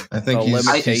orange. I think The he's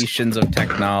limitations of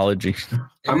technology.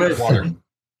 I'm gonna water.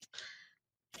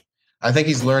 I think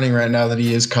he's learning right now that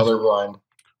he is colorblind.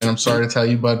 And I'm sorry to tell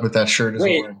you, bud, but that shirt is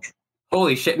Wait. orange.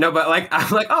 Holy shit! No, but like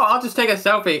I'm like, oh, I'll just take a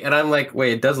selfie, and I'm like,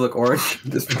 wait, it does look orange.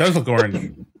 it does look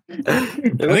orange. I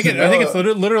think it's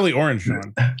literally orange,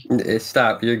 Sean.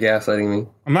 Stop! You're gaslighting me.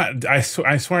 I'm not. I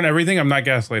swear on everything. I'm not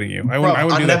gaslighting you. I Bro, wouldn't I'll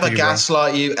do that never to you, bro.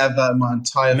 gaslight you ever in my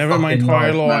entire Never in my fucking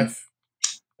entire man. life,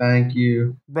 Thank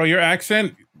you. bro. Your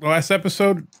accent last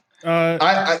episode,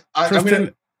 I Tristan,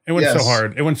 mean, it went so yes.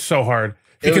 hard. It went so hard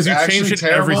it because was you actually changed it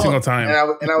every terrible, single time.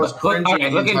 and I was Look, cringing. okay,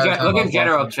 the look in, entire time look I in was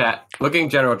general watching. chat. Look in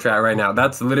general chat right now.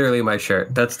 That's literally my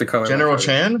shirt. That's the color. of my General shirt.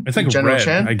 Chan? It's like General red,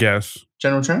 Chan? I guess.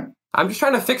 General Chan? I'm just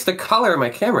trying to fix the color of my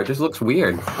camera. It just looks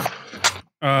weird.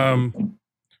 What I think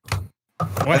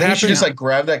you happened? should just like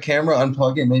grab that camera,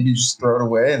 unplug it, maybe just throw it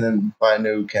away, and then buy a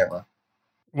new camera.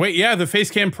 Wait, yeah, the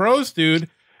Facecam Pros, dude.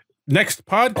 Next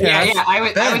podcast. Yeah.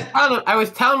 I was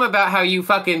telling him about how you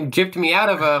fucking gypped me out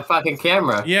of a fucking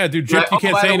camera. Yeah, dude, Jip, you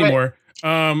can't by say the way- anymore.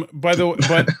 By the way,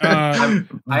 but I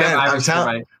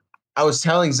was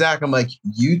telling Zach, I'm like,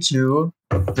 you two,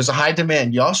 there's a high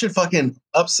demand. Y'all should fucking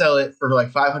upsell it for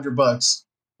like $500.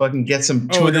 Fucking get some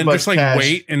 $200 and then just like cash.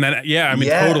 wait, and then yeah, I mean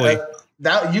totally.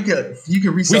 That you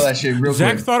could resell that shit real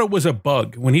Zach quick. thought it was a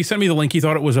bug when he sent me the link. He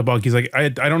thought it was a bug. He's like, I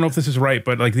don't know if this is right,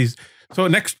 but like these. So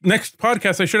next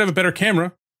podcast, I should have a better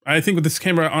camera. I think with this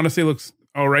camera, honestly, looks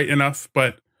all right enough.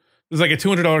 But it's like a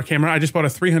 $200 camera. I just bought a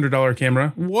 $300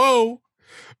 camera. Whoa!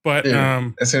 But Dude,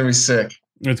 it's gonna be sick.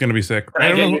 it's gonna be sick.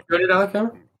 Can I get your $200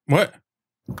 camera? What.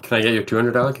 Can I get your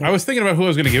 $200 camera? I was thinking about who I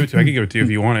was going to give it to. I could give it to you if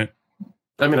you want it.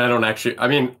 I mean, I don't actually. I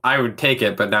mean, I would take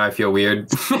it, but now I feel weird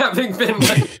having been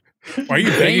like, Why are you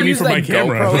begging me for my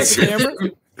camera?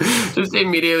 just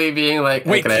immediately being like,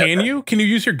 Wait, hey, can you? Can you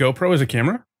use your GoPro as a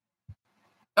camera?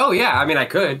 Oh yeah, I mean, I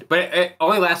could, but it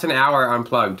only lasts an hour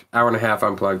unplugged, hour and a half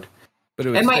unplugged. But it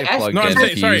would And my stay S- plugged No, I'm in saying-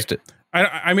 if you sorry. used it.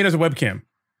 I mean as a webcam.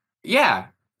 Yeah.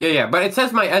 But it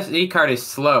says my SD card is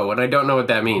slow, and I don't know what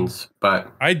that means.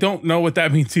 But I don't know what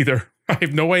that means either. I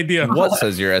have no idea. What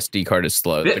says your SD card is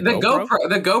slow? the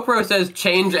GoPro says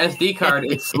change SD card.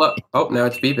 It's slow. Oh, now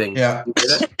it's beeping. Yeah. You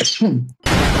hear that?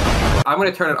 I'm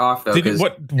gonna turn it off though because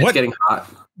it's getting hot.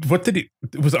 What did he?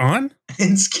 It was on?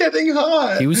 It's getting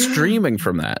hot. He was streaming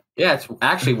from that. Yeah, it's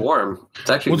actually warm. It's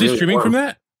actually Was he really streaming warm. from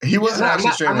that? He wasn't I'm actually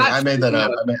not- streaming. I'm not I made that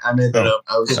up. I made that up.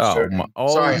 I was just joking.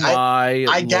 Sorry, my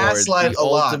I gaslight Lord, a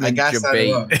lot. the I gaslight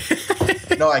a lot.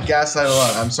 ultimate No, I gaslight a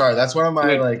lot. I'm sorry. That's one of my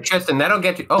Dude, like. Tristan, that'll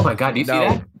get you. Oh my god, do you see No.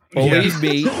 that? Believe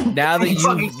me, now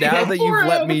that you've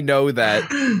let me know that,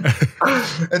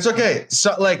 It's okay.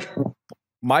 So like,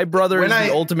 my brother When is I-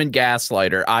 the ultimate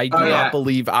gaslighter. I do Oh, yeah. not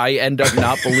believe. I end up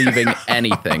not believing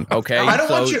anything. Okay, I don't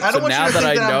want you- I don't want you now to that I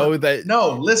think that know that,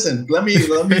 no. Listen. Let me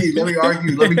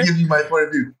argue. Let me give you my point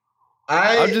of view.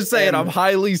 I'm just saying I'm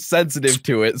highly sensitive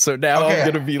to it. So now Okay,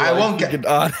 I'm gonna be I like won't freaking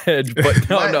on edge. But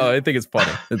no, I think it's funny.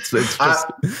 It's just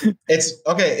It's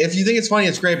okay. If you think it's funny,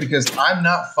 it's great because I'm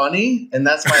not funny, and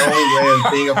that's my only way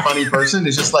of being a funny person.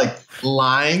 Is just like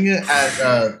lying at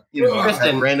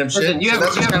Tristan, at random Tristan, shit. you So have-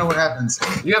 that's you just have- kind of what happens.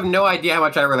 You have no idea how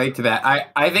much I relate to that.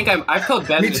 I think I've told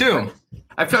Ben. Me this too. story.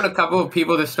 I've told a couple of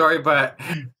people this story, but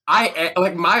I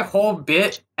like my whole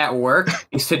bit at work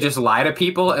is to just lie to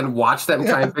people and watch them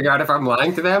try and figure out if I'm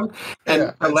lying to them. And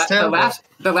Yeah, it's terrible.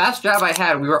 the last job I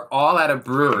had, we were all at a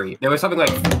brewery. There was something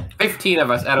like 15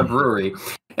 of us at a brewery.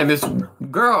 And this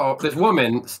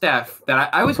woman, Steph,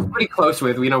 that I was pretty close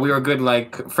with, we were good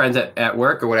like friends at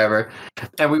work or whatever.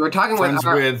 And we were talking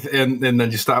and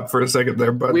then you stop for a second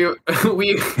there, but we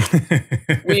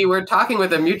were talking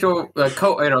with a mutual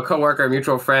coworker,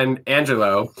 mutual friend,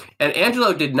 Angelo, and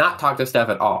Angelo did not talk to Steph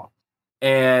at all.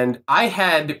 And I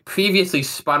had previously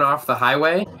spun off the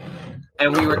highway,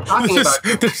 and we were talking about.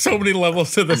 There's so many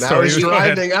levels to the Now story. he's Go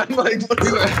ahead. grinding. I'm like,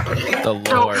 the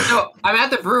lore. So I'm at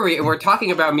the brewery, and we're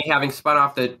talking about me having spun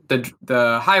off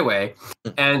the highway,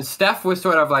 and Steph was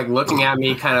sort of like looking at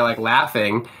me, kind of like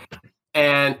laughing.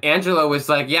 And Angelo was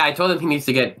like, yeah, I told him he needs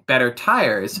to get better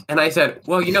tires. And I said,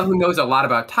 well, you know who knows a lot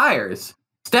about tires?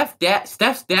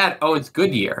 Steph's dad owns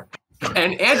Goodyear.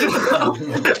 And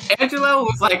Angelo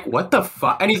was like, what the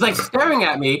fuck? And he's like staring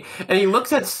at me, and he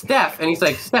looks at Steph, and he's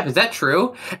like, Steph, is that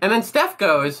true? And then Steph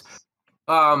goes,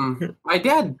 my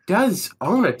dad does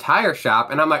own a tire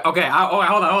shop. And I'm like, okay, hold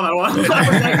on. Hold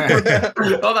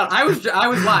on. I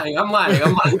was lying. I'm lying. I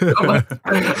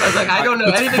was like, I don't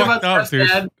know anything about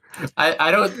Steph's dad.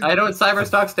 I don't cyber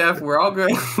stalk Steph. We're all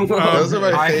good. Those are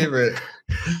my favorite.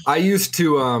 I used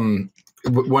to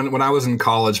when I was in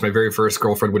college, my very first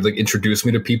girlfriend would like introduce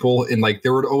me to people, and like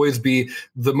there would always be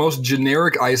the most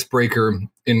generic icebreaker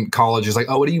in college is like,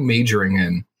 oh, what are you majoring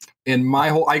in? And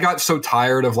I got so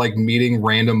tired of like meeting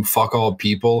random fuck all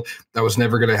people that I was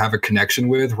never going to have a connection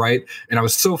with, right? And I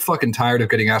was so fucking tired of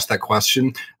getting asked that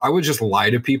question. I would just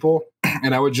lie to people,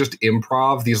 and I would just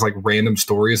improv these like random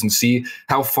stories and see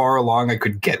how far along I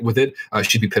could get with it.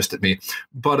 She'd be pissed at me,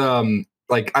 but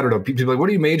like, I don't know, people like, what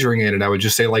are you majoring in? And I would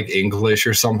just say like English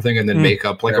or something, and then make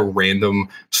up like a random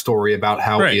story about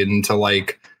how into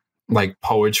like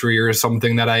poetry or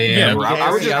something that I am.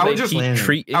 Yeah,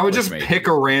 I would just pick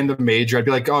a random major. I'd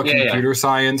be like, oh, computer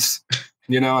science,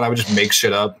 you know, and I would just make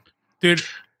shit up. Dude,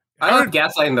 I love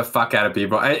gaslighting the fuck out of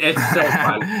people. It's so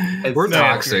fun. We're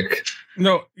toxic.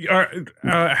 No,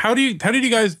 how did you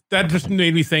guys? That just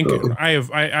made me think.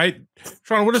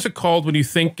 Sean, what is it called when you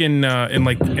think in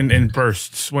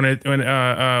bursts? When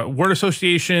word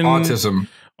association,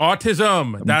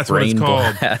 autism. That's what it's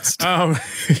called.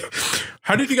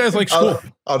 How did you guys like school?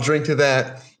 I'll drink to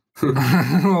that.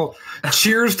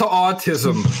 Cheers to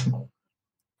autism.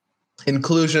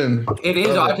 Inclusion. It is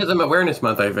Autism Awareness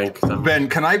Month, I think. So. Ben,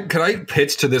 can I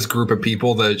pitch to this group of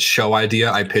people the show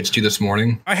idea I pitched you this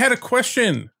morning? I had a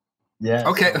question. Yeah.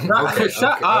 Okay.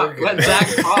 Shut up. Let Zach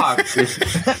talk.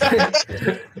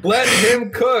 Let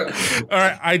him cook. All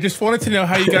right. I just wanted to know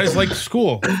how you guys liked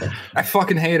school. I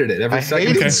fucking hated it every second.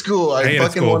 I hated school. I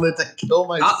fucking wanted to kill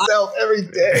myself every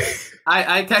day.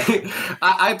 I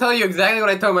tell you exactly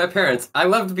what I told my parents. I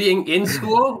loved being in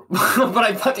school, but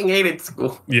I fucking hated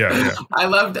school. Yeah. I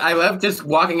loved just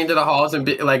walking into the halls and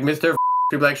be like, Mr.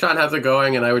 He'd be like, Sean, how's it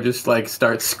going? And I would just like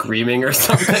start screaming or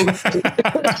something.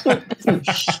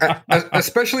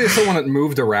 Especially as someone that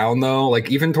moved around, though,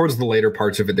 like even towards the later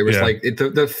parts of it, there was like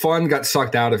the fun got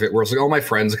sucked out of it. Where it's like all my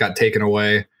friends got taken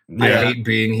away. Yeah. I hate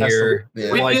being here.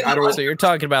 Like I don't. So you're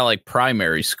talking about like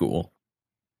primary school,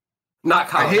 not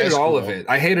college. I hated all of it.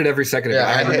 I hated every second of it.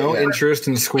 I had no interest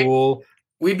in school.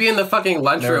 We'd be in the fucking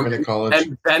lunchroom,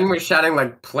 and Ben was shouting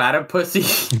like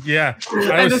platypussy. Yeah.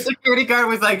 And the security guard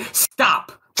was like,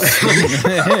 stop. I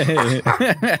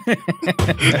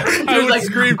would like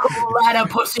scream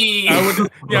platypussy.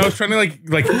 I was trying to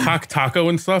like cock taco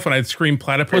and stuff, and I'd scream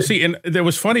platypussy, and it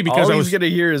was funny because I was gonna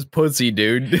hear is pussy,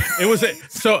 dude. It was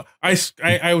so I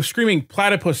was screaming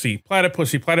platypussy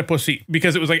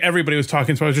because it was like everybody was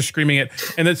talking, so I was just screaming it,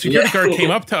 and the security guard came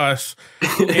up to us,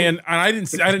 and I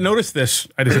didn't notice this.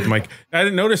 I just hit the mic. I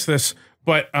didn't notice this,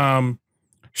 but the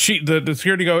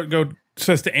security guard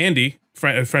says to Andy,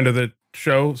 a friend of the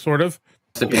show, sort of.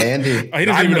 Andy. I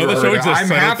didn't even know the show exists. I'm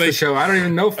half the show. I don't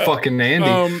even know fucking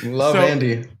Andy. Love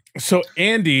Andy. So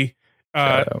Andy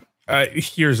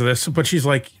hears this, but she's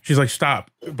like,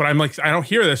 stop. But I'm like, I don't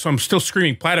hear this, so I'm still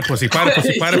screaming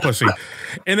platypussy.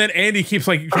 And then Andy keeps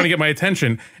like trying to get my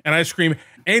attention, and I scream,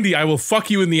 Andy, I will fuck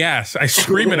you in the ass. I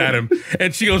scream it at him,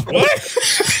 and she goes, what?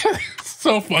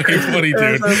 So fucking funny,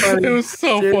 dude. It was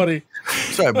so funny.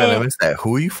 Sorry, Ben, I missed that.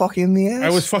 Who are you fucking in the ass?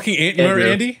 I was fucking remember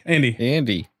Andy?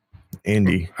 Andy.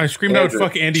 I screamed I would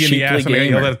fuck Andy in the ass, and I got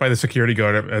yelled at by the security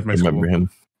guard at my school. Remember him?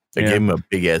 I gave him a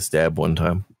big ass dab one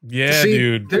time. Yeah,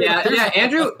 dude. Yeah.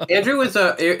 Andrew was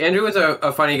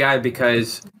a funny guy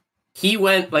because he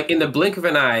went like in the blink of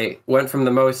an eye, went from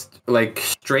the most like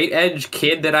straight edge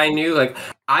kid that I knew. Like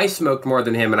I smoked more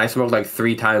than him, and I smoked like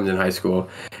 3 times in high school.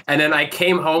 And then I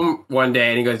came home one day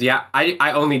and he goes, yeah,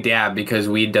 I only dab because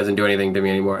weed doesn't do anything to me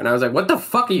anymore. And I was like, what the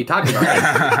fuck are you talking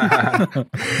about?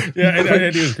 Yeah,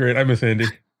 Andy was great. I miss Andy.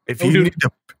 If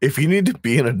you need to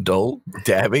be an adult,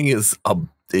 dabbing is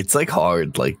it's like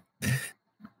hard. Like,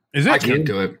 is it? I can't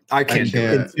do it. I can't do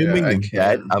it. Consuming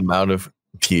that amount of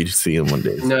THC in one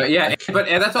day. No, yeah, but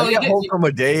that's all I get home from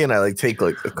a day, and I like take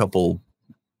like a couple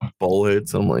bowl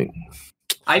hits. I'm like,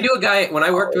 I knew a guy when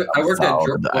I worked at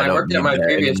my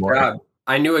previous job.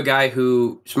 I knew a guy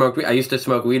who smoked weed. I used to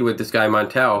smoke weed with this guy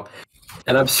Montel,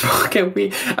 and I'm smoking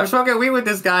weed with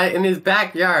this guy in his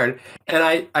backyard,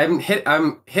 and I'm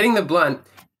hitting the blunt,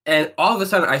 And all of a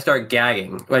sudden, I start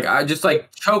gagging, like I just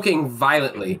like choking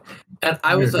violently, and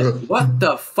I was like, "What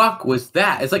the fuck was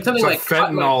that?" It's like something like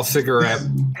fentanyl cigarette.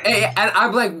 And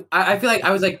I'm like, I feel like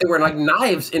I was like there were like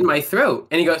knives in my throat,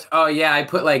 and he goes, "Oh yeah, I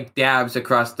put like dabs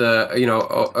across the,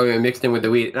 mixed in with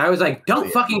the weed," and I was like,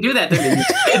 "Don't fucking do that to me,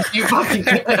 you fucking."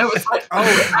 I was like,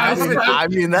 I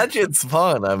mean that shit's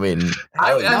fun. I mean,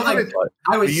 I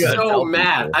was so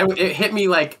mad. It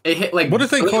hit like what is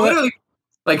they call it?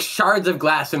 Like shards of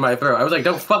glass in my throat. I was like,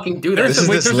 "Don't fucking do that."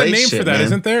 There's a name for that,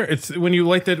 isn't there? It's when you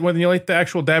light the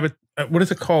actual dab. What is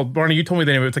it called, Barney? You told me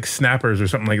the name. It's like snappers or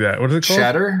something like that. What is it called?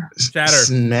 Shatter.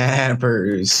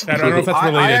 Snappers. I don't know if that's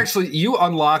related. I actually, you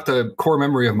unlocked a core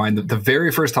memory of mine. The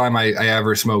very first time I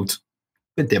ever smoked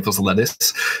the devil's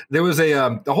lettuce, there was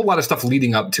a whole lot of stuff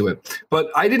leading up to it,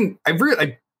 but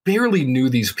I barely knew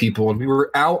these people, and we were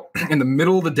out in the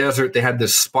middle of the desert. They had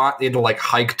this spot they had to like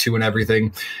hike to and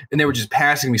everything, and they were just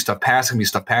passing me stuff.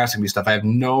 I have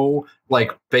no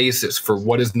like basis for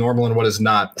what is normal and what is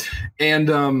not.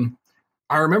 And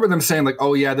I remember them saying like,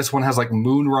 "Oh yeah, this one has like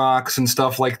moon rocks and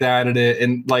stuff like that in it."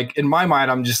 And like in my mind,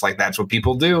 I'm just like, "That's what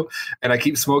people do," and I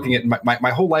keep smoking it.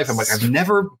 My whole life, I'm like, I've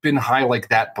never been high like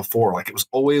that before. Like it was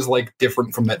always like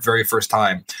different from that very first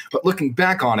time. But looking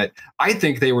back on it, I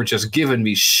think they were just giving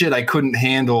me shit I couldn't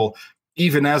handle,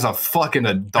 even as a fucking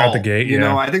adult. At the gate, you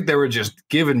know, I think they were just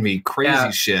giving me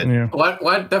crazy shit. Yeah.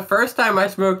 What? The first time I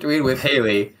smoked weed with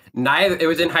Haley, it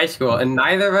was in high school, and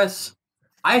neither of us.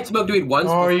 I had smoked weed once.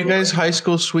 Oh, are you guys high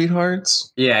school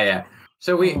sweethearts? Yeah.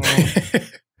 So we.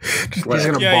 He's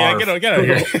gonna get out of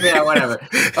here. Yeah, whatever.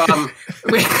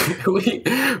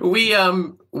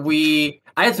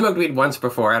 I had smoked weed once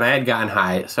before, and I had gotten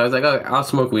high, so I was like, "Oh, I'll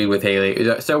smoke weed with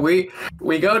Haley." So we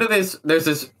go to this. There's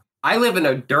this. I live in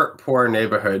a dirt poor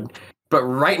neighborhood, but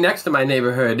right next to my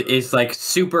neighborhood is like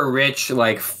super rich,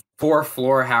 like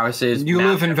 4-floor houses. You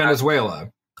live in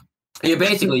Venezuela. Yeah,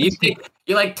 basically,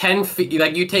 you like 10 feet,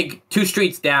 like you take 2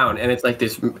 streets down, and it's like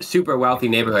this super wealthy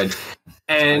neighborhood.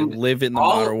 And I live in the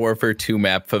Modern Warfare 2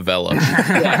 map favela.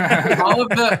 Yeah, all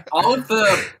of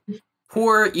the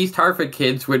poor East Hartford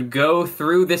kids would go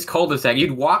through this cul-de-sac.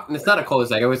 You'd walk, and it's not a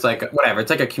cul-de-sac. It was like whatever. It's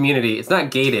like a community. It's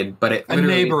not gated, but it a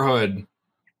neighborhood.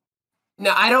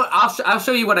 No, I don't. I'll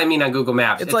show you what I mean on Google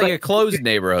Maps. It's like a closed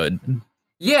neighborhood.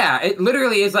 Yeah, it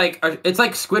literally is like it's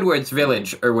like Squidward's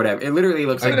village or whatever. It literally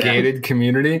looks like a gated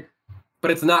community,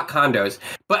 but it's not condos.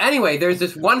 But anyway, there's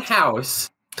this one house.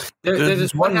 There's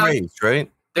this one house,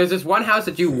 right? There's this one house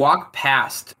that you walk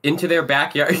past into their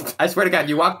backyard. I swear to God,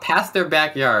 you walk past their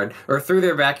backyard or through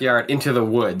their backyard into the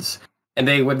woods, and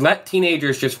they would let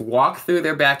teenagers just walk through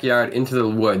their backyard into the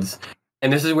woods.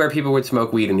 And this is where people would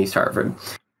smoke weed in East Hartford.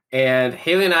 And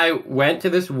Haley and I went to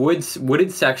this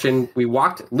wooded section. We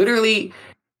walked literally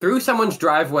through someone's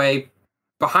driveway,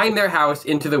 behind their house,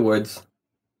 into the woods,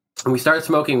 and we start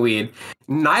smoking weed.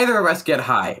 Neither of us get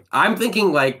high. I'm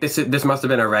thinking like this must have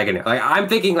been oregano. Like I'm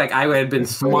thinking like I would have been.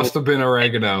 Must have been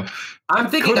oregano. I'm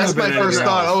thinking that's my first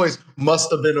thought. Always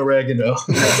must have been oregano.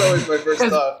 That's always my first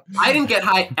thought. I didn't get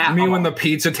high at all. When the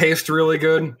pizza tastes really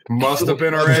good? Must have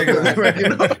been oregano.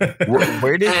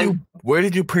 Where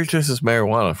did you purchase this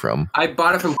marijuana from? I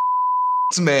bought it from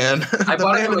man. I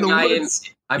bought it from a guy in.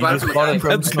 I bought it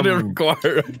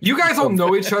from You guys all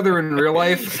know each other in real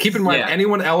life. Keep in mind,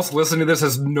 anyone else listening to this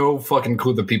has no fucking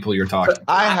clue the people you're talking.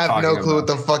 I have no clue what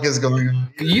the fuck is going on.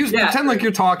 You pretend like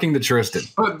you're talking to Tristan.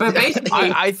 But basically,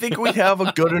 I think we have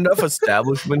a good enough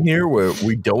establishment here where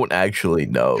we don't actually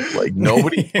know. Like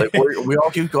nobody, like we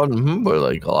all keep going. We're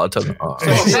like a lot of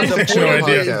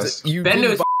times. You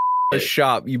didn't buy a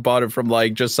shop. You bought it from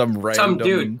like just some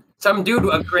random Some dude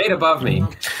a grade above me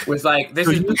was like, "This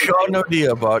is." You saw no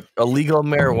idea about illegal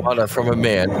marijuana from a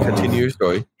man. Continue your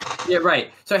story. Yeah,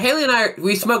 right. So Haley and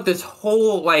we smoked this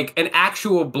whole like an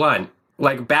actual blunt,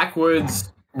 like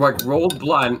backwoods, like rolled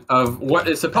blunt of what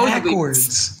is supposedly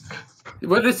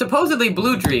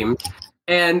Blue Dream,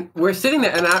 and we're sitting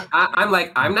there, and I'm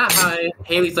like, I'm not high.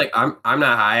 Haley's like, I'm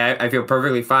not high. I feel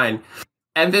perfectly fine.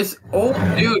 And this old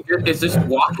dude is just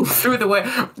walking through the way.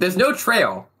 There's no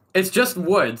trail. It's just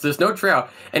woods. There's no trail.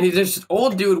 And he's this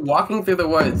old dude walking through the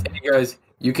woods. And he goes,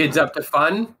 "You kids up to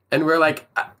fun?" And we're like,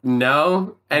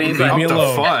 "No." And he's like, "Up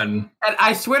to fun?" And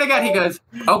I swear to God, he goes,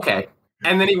 "Okay."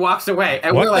 And then he walks away.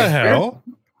 And what we're like, the hell?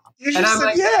 You just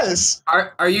said yes.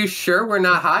 Are you sure we're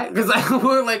not high? Because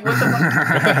we're like, what the fuck?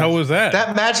 What the hell was that?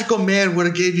 That magical man would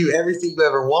have gave you everything you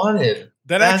ever wanted.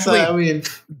 That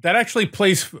actually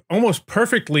plays almost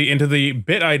perfectly into the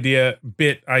bit idea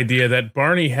that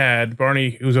Barney had.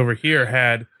 Barney, who's over here,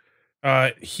 had.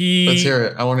 Let's hear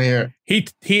it. I want to hear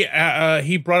it.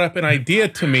 He brought up an idea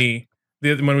to me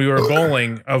when we were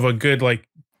bowling of a good like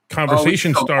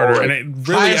conversation starter, and it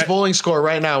really highest bowling score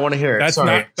right now. I want to hear it. That's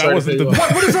Sorry. not that wasn't the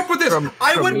What is up with this?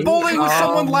 I went bowling with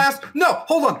someone last. No,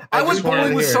 hold on. I went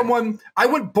bowling with someone. I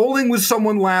went bowling with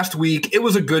someone last week. It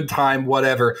was a good time.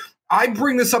 Whatever. I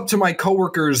bring this up to my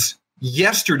coworkers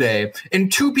yesterday,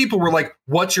 and 2 people were like,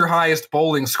 "What's your highest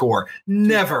bowling score?"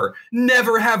 Never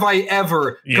have I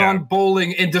ever gone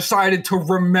bowling and decided to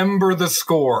remember the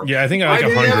score. Yeah, I think I like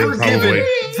I've 100 never probably. given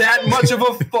that much of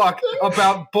a fuck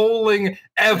about bowling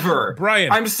ever.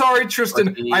 Brian, I'm sorry,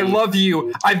 Tristan. I love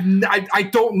you. I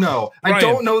don't know. Brian. I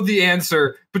don't know the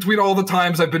answer between all the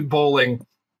times I've been bowling.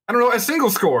 I don't know a single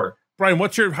score. Brian,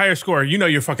 what's your highest score? You know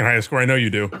your fucking highest score. I know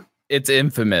you do. It's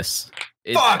infamous.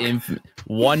 It's Fuck.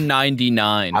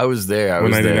 199. I was there. I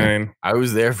was there. I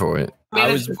was there for it.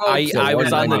 I was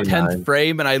on the 10th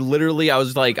frame, and I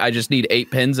was like, I just need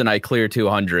 8 pins, and I clear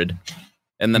 200.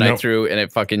 And then I threw, and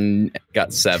it fucking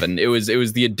got 7. It was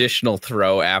the additional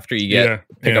throw after you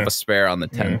pick up a spare on the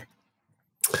 10th.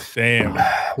 Damn.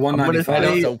 195.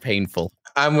 That's so painful.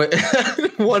 I'm with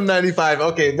 195.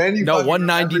 Okay, then you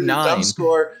 199. Dumb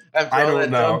score. I don't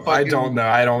know. I don't know.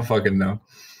 I don't fucking know.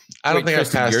 I don't think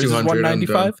I've passed 200.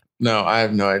 195. No, I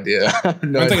have no idea. I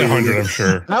think 100. I'm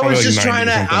sure. I was just trying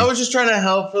to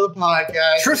help for the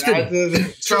podcast.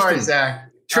 Tristan, sorry,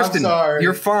 Zach. Tristan,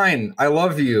 you're fine. I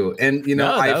love you, and you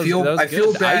know I feel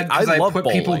bad because I put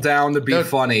people down to be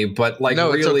funny, but like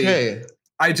really,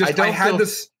 it's okay. I had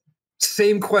this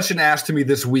same question asked to me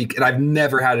this week, and I've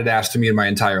never had it asked to me in my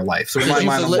entire life. So in my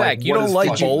mind, I'm like, you don't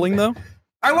like bowling though?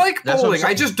 I like bowling.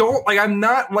 I just don't like. I'm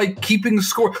not like keeping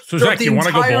score. So Zach, you want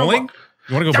to go bowling?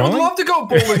 You want to go bowling? I would love to go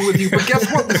bowling with you, but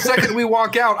guess what? The second we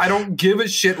walk out, I don't give a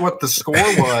shit what the score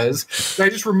was. I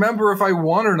just remember if I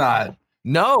won or not.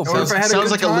 No,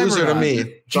 sounds like a loser to me.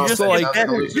 You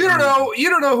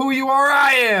don't know who you are.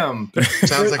 I am.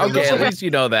 Sounds like a loser. At least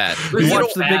you know that. You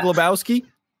watched The Big Lebowski?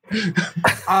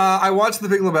 I watched The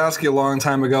Big Lebowski a long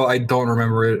time ago. I don't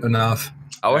remember it enough.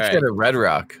 I watched it at Red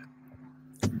Rock.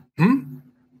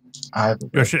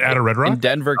 You should add a Red Rock? In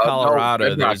Denver,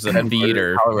 Colorado, there's a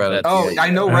theater. I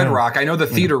know Red Rock. I know the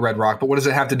theater Red Rock, but what does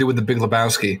it have to do with The Big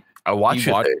Lebowski? I watched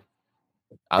it on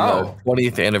the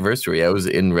 20th anniversary. I was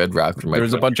in Red Rock for my There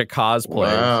was a bunch of cosplayers.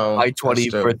 Wow, my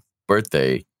 21st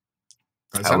birthday.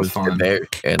 I was fun. there,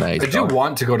 and I do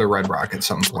want to go to Red Rock at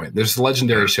some point. There's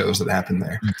legendary shows that happen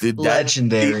there.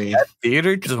 Legendary that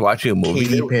theater, just watching a movie.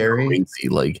 Katy Perry. Crazy,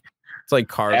 like it's like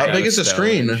car. How big is the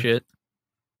screen? Shit.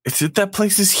 That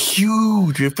place is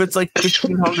huge. If it's like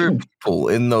 1,500 people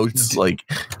in those, like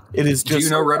it is. Just do you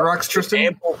know Red Rocks,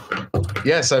 Tristan?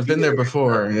 Yes, I've been there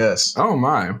before. Yes. Oh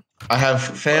my! I have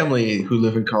family who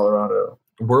live in Colorado.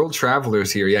 World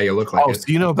travelers here. Yeah, you look like it. So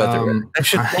you know about that? That's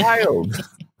just wild.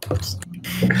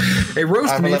 Hey,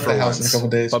 roast me left for the house once. in a couple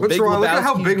days. What's wrong? Look at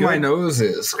how big my nose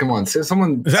is. Come on,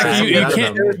 someone. Zach, you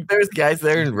can't. There's guys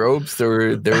there in robes. They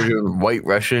were doing White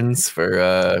Russians for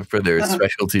their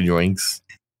specialty drinks.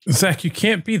 Zach, you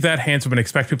can't be that handsome and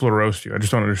expect people to roast you. I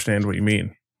just don't understand what you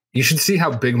mean. You should see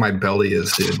how big my belly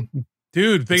is, dude.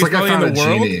 Dude, biggest belly in the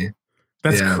world. Genie.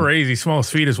 That's crazy.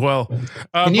 Smallest feet as well.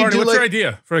 Barney, what's your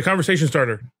idea for a conversation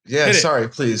starter? Yeah, sorry,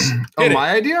 please.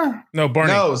 My idea? No,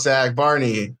 Barney. No, Zach,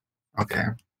 Barney. Okay.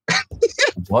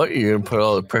 What? You're gonna put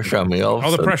all the pressure on me?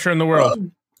 All the pressure in the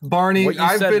world. Barney,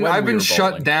 I've been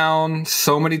shut down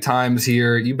so many times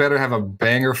here. You better have a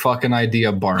banger fucking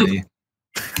idea, Barney.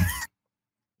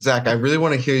 Zach, I really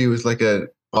want to hear you with like a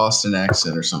Boston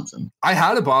accent or something. I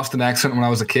had a Boston accent when I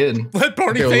was a kid. Let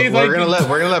Barney Okay, say we're gonna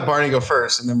let Barney go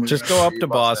first, and then we're just go up to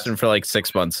Boston for like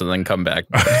 6 months and then come back.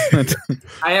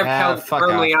 I have held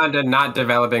firmly on to not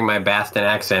developing my Boston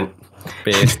accent.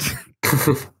 Based.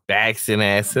 Boston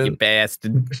accent, you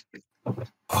bastard. All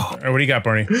right, what do you got,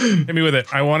 Barney? Hit me with it.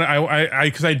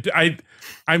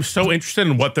 I'm so interested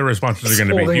in what the responses are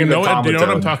going to be. Do you know what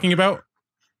I'm talking about?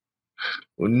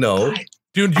 No.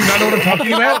 Dude, do you not know what I'm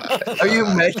talking about? Are you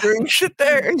measuring shit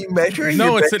there? Are you measuring?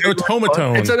 No, it's an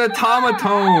automaton. It's an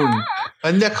automaton.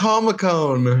 A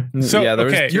necomicone. So,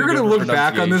 okay. You're going to look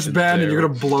back on this, Ben, and you're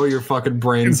going to blow your fucking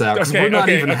brains out. Because we're not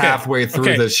even halfway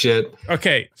through this shit.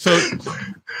 Okay, so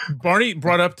Barney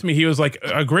brought up to me, he was like,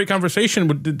 a great conversation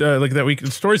like that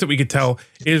stories that we could tell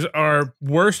is our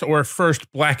worst or first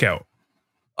blackout.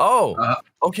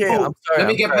 Okay. I'm sorry. Let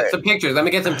me get some pictures. Let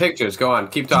me get some pictures. Go on.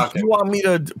 Keep talking. You want me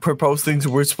to propose things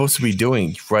we're supposed to be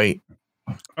doing, right?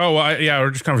 Oh,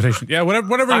 or just conversation. Yeah, whatever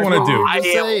you want to do.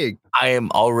 I am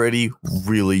already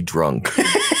really drunk.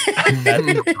 That's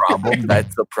the problem.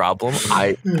 That's the problem.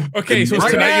 Okay, so is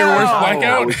tonight your worst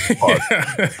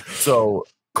blackout? So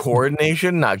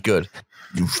coordination, not good.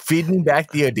 you feed me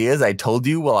back the ideas I told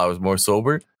you while I was more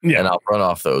sober, and I'll run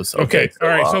off those. Okay. All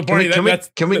right. So Barney, can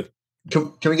we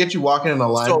get you walking in a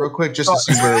line real quick just to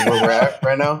see where we're at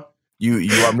right now? You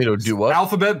want me to do what?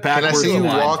 Alphabet backwards. Can I see you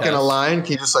walk in a line?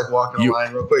 Can you just like walk in a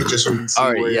line real quick just so we can see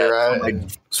where you're at?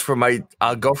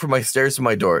 I'll go from my stairs to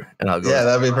my door, and I'll go. Yeah,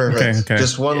 that'd be perfect. Okay.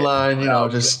 Just one line,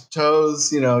 just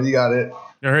toes. You got it.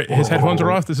 All right, his headphones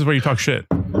are off. This is where you talk shit.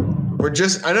 We're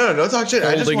just. I know. Don't talk shit.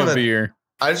 I just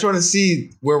want to see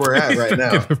where we're at right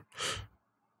now.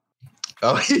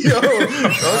 Oh, okay.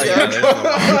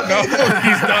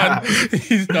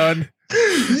 He's done.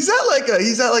 He's at like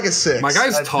a 6. My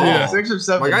guy's tall. Yeah. 6 or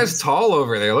 7. My guy's tall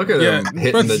over there. Look at him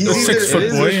hitting the door. He's 6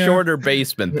 foot boy. A shorter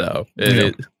basement though.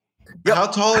 How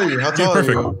tall are you? How tall are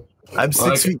you? I'm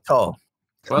 6 feet tall.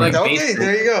 Okay,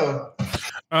 there you go.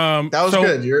 That was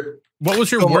good. What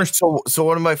was your worst? So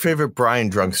one of my favorite Brian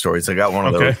drunk stories. I got one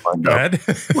of those. Go ahead.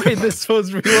 Wait, this is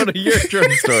supposed to be one of your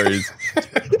drunk stories.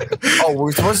 Oh,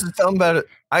 we're supposed to tell them about it.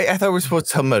 I thought we were supposed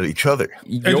to tell them about each other.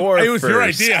 It was your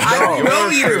idea. I don't know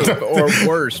you. Or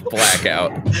worst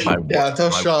blackout.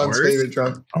 Tell Sean's favorite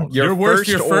drunk. Your worst,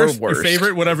 your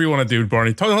favorite, whatever you want to do,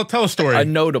 Barney. Tell a story. A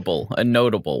notable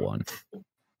one.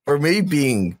 For me,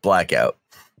 being blackout.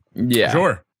 Yeah.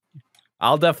 Sure.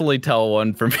 I'll definitely tell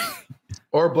one for me.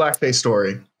 Or blackface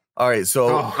story. All right,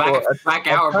 so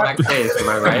blackout or blackface, am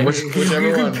I right? Whichever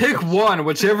you can pick one,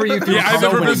 whichever you feel I've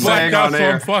never been blacked out, so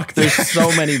I'm fucked. There's so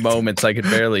many moments I could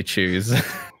barely choose.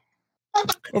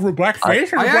 Over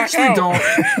blackface? I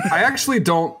actually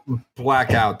don't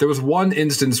black out. There was one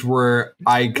instance where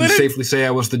I can safely say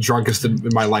I was the drunkest in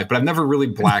my life, but I've never really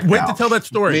blacked out. Wait to tell that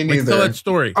story.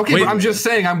 Okay, but I'm just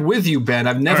saying I'm with you, Ben.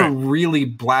 I've never really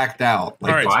blacked out.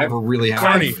 Like, I never really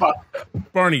have.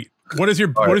 Barney, what is your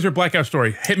blackout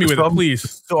story? Hit me with it,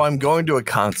 please. So I'm going to a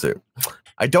concert.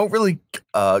 I don't really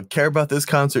care about this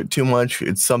concert too much.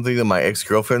 It's something that my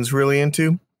ex-girlfriend's really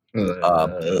into.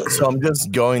 So I'm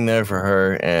just going there for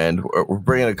her, and we're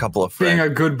bringing a couple of friends. Being a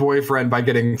good boyfriend by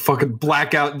getting fucking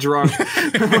blackout drunk.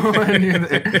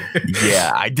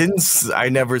 Yeah, I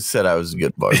never said I was a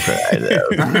good boyfriend.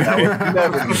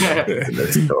 That was never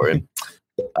the story.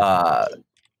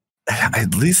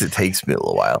 At least it takes me a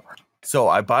little while. So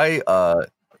I buy a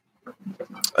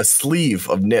sleeve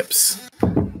of Nips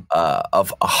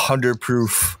of 100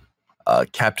 proof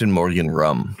Captain Morgan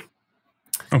rum.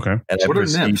 Okay. And what are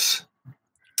Nips?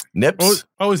 Nips?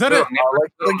 Oh, is that it?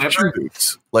 Like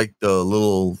tributes, like the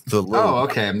little. Oh,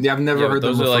 okay. Yeah, I've never heard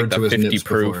them referred to as 50 Nips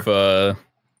proof. Before.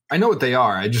 I know what they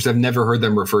are. I just have never heard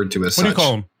them referred to as. What do you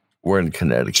call them? We're in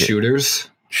Connecticut.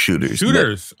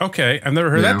 Shooters. Okay, I've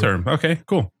never heard that term. Okay,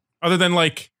 cool. Other than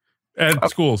like at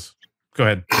schools. Go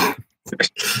ahead.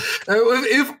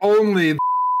 If only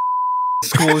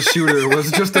school shooter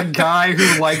was just a guy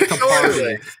who liked to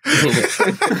party.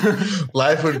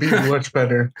 Life would be much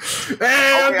better.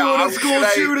 Hey, I'm doing a school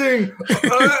shooting.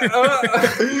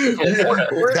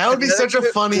 That would be such a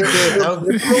funny bit.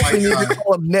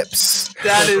 Nips.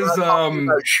 That is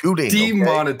shooting.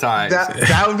 Demonetized.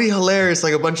 That would be hilarious.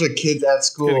 Like a bunch of kids at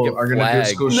school are going to do a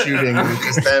school shooting, and it's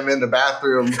just them in the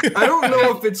bathroom. I don't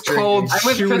know if it's called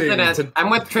shooting. I'm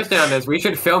with Tristan on this. We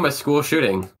should film a school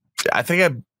shooting. I think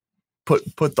I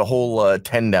put the whole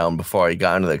 10 down before I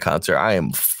got into the concert. I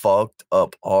am fucked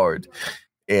up hard,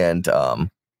 and I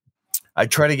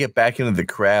try to get back into the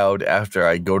crowd after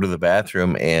I go to the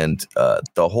bathroom, and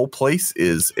the whole place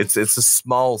it's a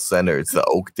small center. It's the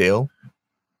Oakdale.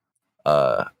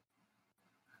 Probably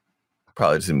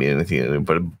doesn't mean anything,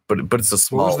 but it's a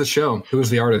small. What was the show? Who was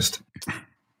the artist?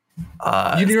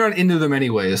 You're not into them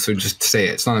anyway, so just say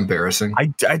it. It's not embarrassing. I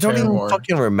don't even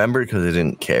fucking remember because I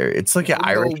didn't care. It's like an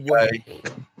Irish guy.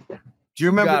 Do you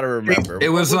remember? Gotta remember. It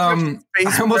was I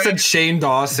almost said Shane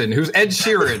Dawson, who's Ed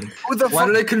Sheeran. Why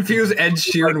did I confuse Ed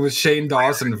Sheeran with Shane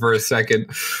Dawson for a second?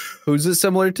 Who's it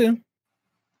similar to?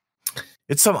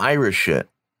 It's some Irish shit.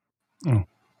 Oh,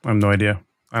 I have no idea.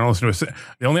 I don't listen to it.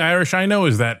 The only Irish I know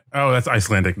is that. Oh, that's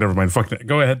Icelandic. Never mind. Fuck it.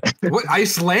 Go ahead. What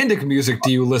Icelandic music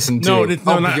do you listen to?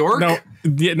 Bjork? No, the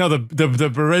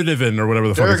Berediven or whatever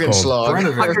the fuck it's called.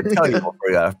 I can tell you.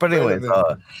 But anyways,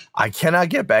 I cannot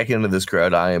get back into this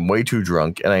crowd. I am way too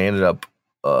drunk, and I ended up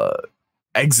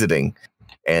exiting.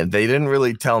 And they didn't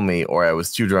really tell me, or I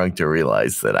was too drunk to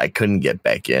realize that I couldn't get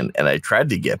back in. And I tried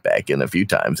to get back in a few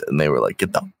times, and they were like,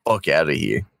 "Get the fuck out of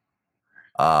here."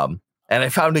 And I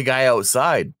found a guy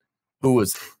outside who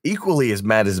was equally as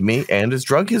mad as me and as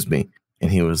drunk as me.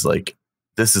 And he was like,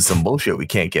 "This is some bullshit. We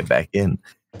can't get back in."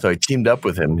 So I teamed up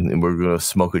with him, and we're going to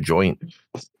smoke a joint.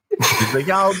 He's like,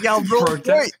 "I'll roll a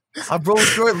joint. I'll roll a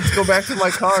joint. Let's go back to my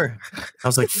car." I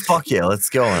was like, "Fuck yeah, let's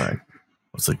go." And I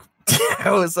was like,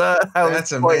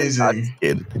 That's amazing.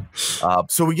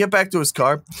 So we get back to his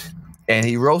car, and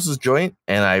he rolls his joint,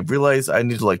 and I realize I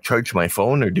need to like charge my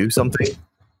phone or do something.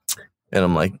 And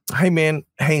I'm like, "Hey man,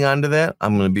 hang on to that.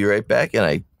 I'm gonna be right back." And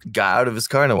I got out of his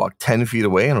car and I walked 10 feet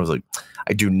away, and I was like,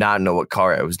 I do not know what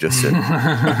car I was just in.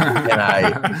 And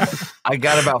I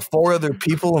got about 4 other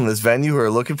people in this venue who are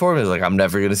looking for me. I was like, I'm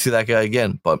never gonna see that guy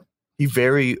again. But he was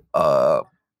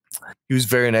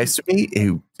very nice to me.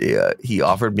 He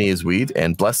offered me his weed,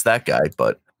 and bless that guy.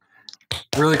 But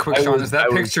really quick, Sean, is that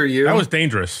picture you? That was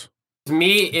dangerous.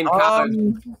 Me in college,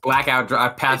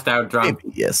 blackout, passed out drunk.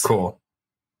 Maybe, yes, cool.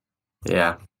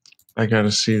 Yeah, I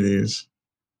gotta see these.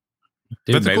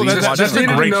 Dude, that's cool. That's Just a need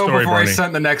to great know story, before I Bernie.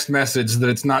 sent the next message that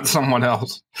it's not someone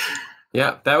else.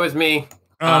 Yeah, that was me.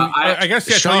 I guess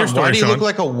tell your Sean, story, why do you Sean. look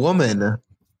like a woman?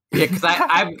 Yeah, because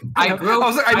I grew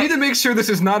up. I need to make sure this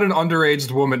is not an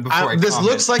underage woman before This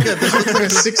looks like a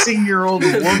 16-year-old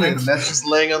woman that's just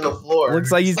laying on the floor.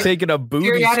 Looks like he's taking a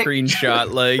booty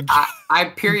screenshot. Like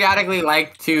I periodically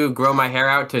like to grow my hair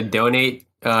out to donate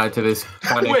to this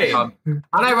foundation.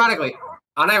 Unironically,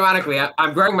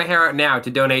 I'm growing my hair out now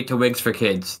to donate to Wigs for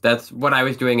Kids. That's what I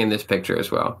was doing in this picture as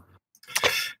well.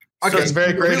 Okay, So it's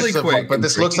very really quick, but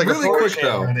this looks like really a quick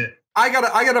though. I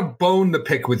got a bone to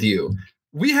pick with you.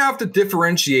 We have to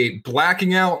differentiate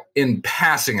blacking out and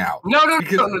passing out. No.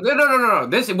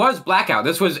 This was blackout.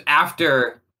 This was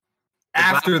after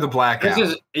the blackout.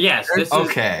 This is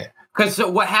okay. Because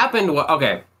what happened was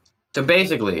So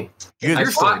basically, you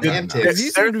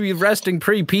seem to be resting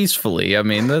pretty peacefully. I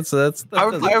mean, that's I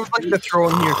would like to throw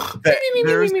in here that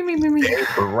there's a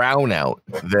brownout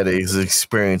that is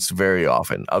experienced very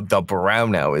often. The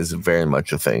brownout is very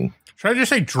much a thing. Should I just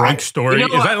say drunk story?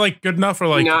 Is that like good enough or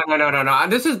like? No.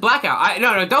 This is blackout.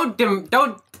 Don't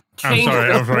change.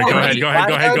 I'm sorry. Go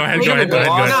ahead.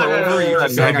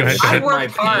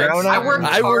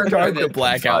 I worked hard to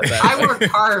black out that. I worked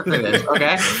hard for this.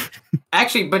 Okay.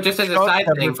 Actually, but just as a side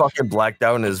thing, fucking blacked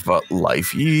out in his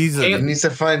life. He needs to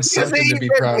find something to be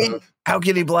proud of. How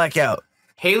can he black out?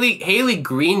 Haley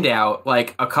greened out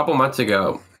like a couple months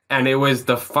ago, and it was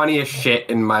the funniest shit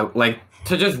in my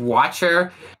to just watch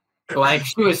her. Like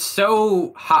she was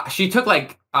so hot. She took I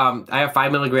have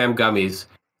 5 milligram gummies.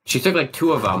 She took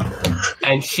 2 of them,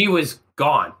 and she was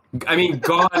gone. I mean,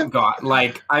 gone.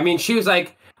 She was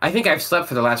like, I think I've slept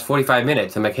for the last 45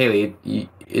 minutes. I'm like, Haley,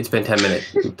 it's been 10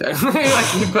 minutes.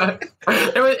 But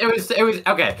it was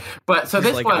okay. But so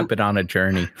this one, I've been on a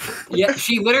journey. Yeah,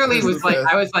 she literally was like,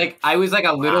 I was like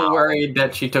a little worried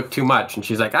that she took too much, and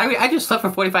she's like, I just slept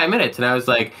for 45 minutes, and I was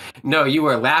like, no, you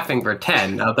were laughing for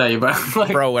 10. I'll tell you, but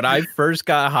bro, when I first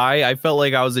got high, I felt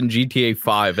like I was in GTA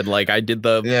 5, and I did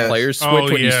the player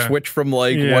switch when you switch from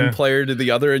one player to the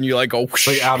other, and you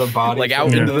whoosh, out of body,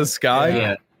 out into the sky.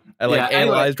 Yeah. I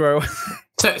analyzed where I was.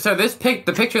 So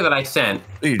the picture that I sent,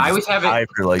 I was having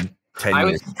for 10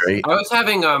 years straight. I was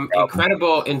having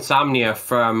incredible insomnia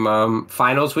from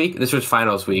finals week. This was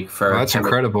finals week for that's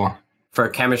incredible for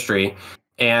chemistry,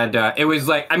 and it was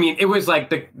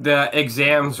the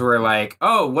exams were like,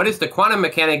 oh, what is the quantum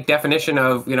mechanic definition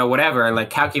of whatever, and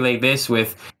calculate this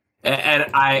with, and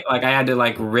I had to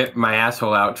rip my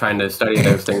asshole out trying to study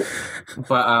those things,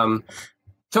 but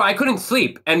so I couldn't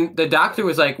sleep, and the doctor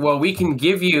was like, well, we can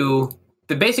give you.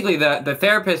 Basically, the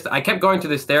therapist, I kept going to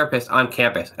this therapist on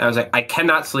campus. And I was like, I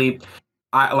cannot sleep.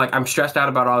 I'm stressed out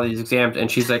about all these exams. And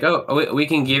she's like, oh, we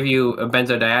can give you a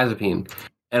benzodiazepine.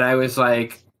 And I was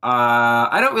like,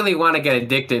 I don't really want to get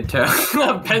addicted to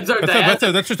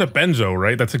benzodiazepine. That's just a benzo,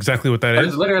 right? That's exactly what that is.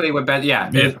 It's literally what I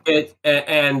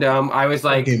was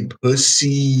like,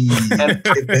 pussy.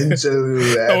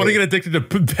 Benzo. I want to get addicted to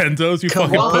benzos. You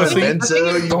fucking pussy.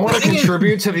 Benzo. Don't want to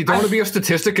contribute to the. Don't want to be a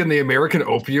statistic in the American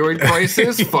opioid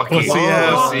crisis. Fucking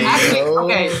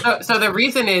okay. So the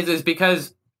reason is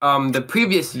because the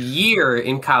previous year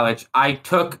in college, I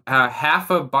took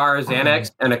half a bar Xanax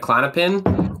and a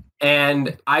Klonopin.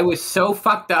 And I was so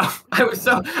fucked up. I was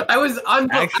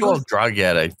drug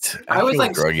addict. I was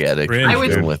drug addict. I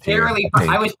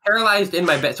was paralyzed in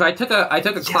my bed. So I took a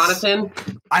Klonopin.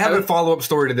 I have a follow-up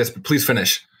story to this, but please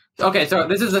finish. Okay, so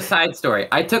this is a side story.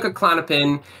 I took a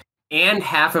Klonopin and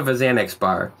half of a Xanax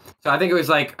bar. So I think it was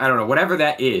I don't know, whatever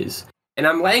that is. And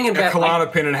I'm laying in bed. A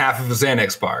Klonopin and half of a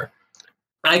Xanax bar.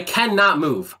 I cannot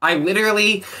move. I'm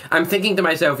thinking to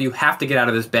myself, you have to get out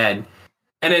of this bed.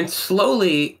 And then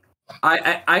slowly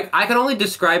I can only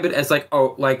describe it as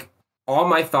all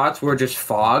my thoughts were just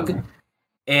fog,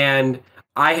 and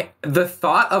the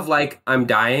thought of I'm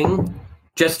dying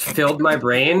just filled my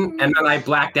brain, and then I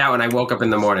blacked out and I woke up in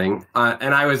the morning.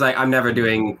 And I was like, I'm never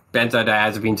doing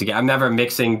benzodiazepines again. I'm never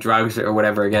mixing drugs or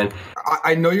whatever again.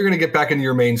 I know you're going to get back into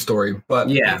your main story, but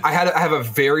yeah, I have a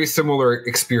very similar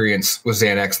experience with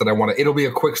Xanax that I want to. It'll be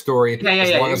a quick story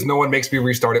as long as no one makes me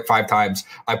restart it 5 times.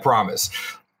 I promise.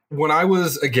 When I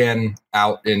was again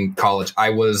out in college,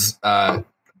 I was I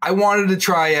wanted to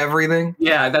try everything.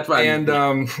 Yeah, that's why.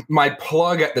 And my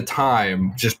plug at the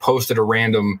time just posted a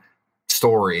random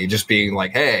story, just being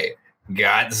like, "Hey,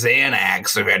 got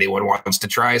Xanax if anyone wants to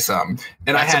try some."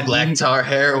 And That's I had black tar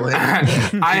heroin.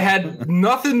 I had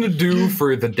nothing to do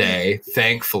for the day,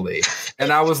 thankfully,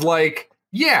 and I was like,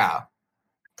 "Yeah,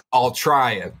 I'll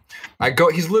try it."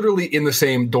 He's literally in the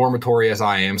same dormitory as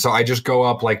I am, so I just go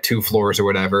up like 2 floors or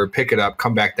whatever, pick it up,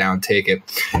 come back down, take it,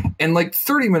 and like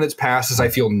 30 minutes passes, I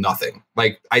feel nothing.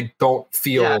 Like I don't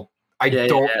feel. I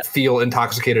don't feel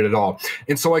intoxicated at all.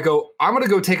 And so I go, I'm going to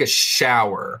go take a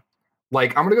shower.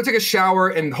 Like, I'm going to go take a shower,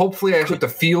 and hopefully I have to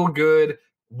feel good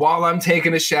while I'm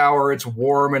taking a shower. It's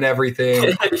warm and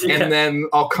everything. And then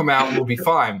I'll come out and we'll be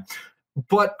fine.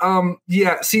 But,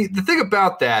 see, the thing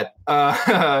about that,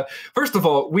 first of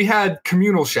all, we had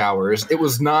communal showers. It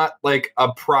was not like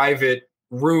a private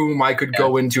room I could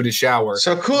go into to shower.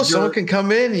 So cool. Someone can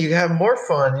come in and you have more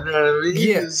fun. You know what I mean?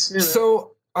 Yeah. So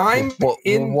what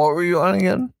were you on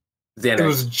again? Xanax. It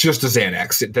was just a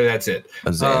Xanax. That's it.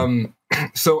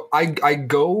 So I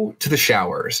go to the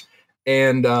showers,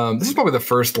 and this is probably the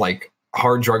first like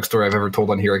hard drug story I've ever told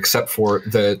on here, except for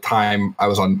the time I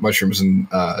was on mushrooms in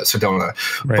Sedona.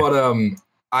 Right. But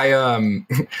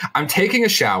I'm taking a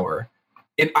shower,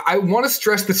 and I want to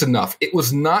stress this enough. It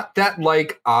was not that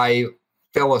like I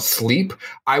fell asleep.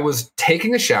 I was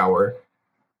taking a shower,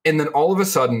 and then all of a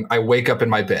sudden I wake up in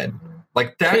my bed.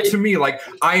 Like that to me, like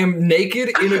I am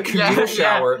naked in a communal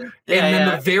shower, and then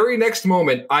the very next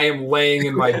moment I am laying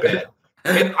in my bed,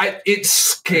 and it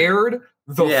scared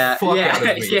the fuck out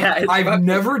of me. I've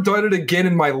never done it again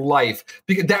in my life,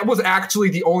 because that was actually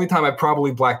the only time I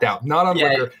probably blacked out. Not on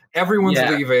liquor. Everyone's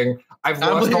leaving. I've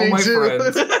lost all my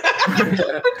friends.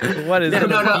 What is it?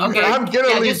 No. Okay. I'm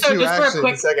gonna leave too.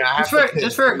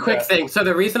 Just for a quick thing. So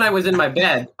the reason I was in my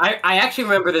bed, I actually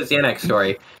remember the Xanax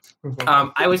story.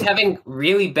 I was having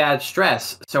really bad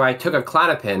stress, so I took a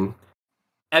Klonopin,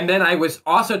 and then I was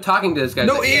also talking to this guy.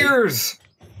 No ears.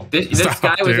 This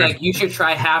guy was like, "You should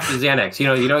try half the Xanax.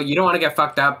 You don't want to get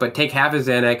fucked up, but take half the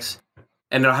Xanax,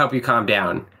 and it'll help you calm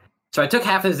down." So I took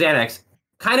half the Xanax,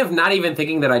 kind of not even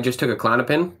thinking that I just took a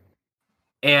Klonopin,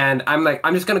 and I'm like,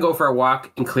 I'm just gonna go for a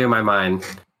walk and clear my mind.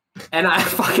 And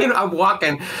I'm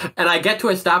walking, and I get to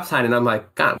a stop sign, and I'm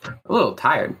like, God, I'm a little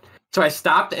tired. So I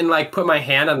stopped and like put my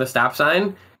hand on the stop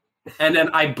sign, and then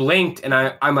I blinked, and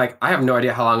I'm like, I have no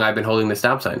idea how long I've been holding the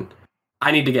stop sign.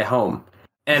 I need to get home.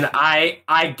 And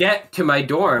I get to my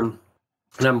dorm,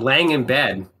 and I'm laying in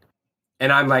bed,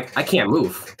 and I'm like, I can't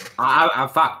move. I'm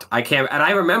fucked. I can't. And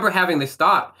I remember having this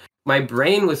thought. My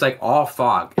brain was like all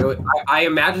fog. I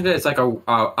imagined it as like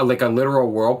a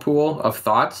literal whirlpool of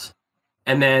thoughts,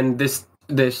 and then this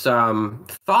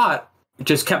thought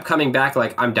just kept coming back,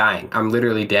 like, I'm dying. I'm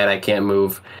literally dead. I can't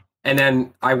move. And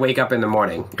then I wake up in the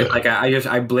morning. Like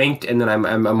I blinked, and then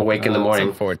I'm awake in the morning.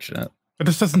 That's unfortunate. But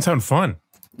this doesn't sound fun.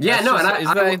 Yeah, that's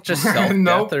is that just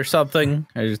self-death or something?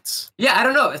 Yeah, I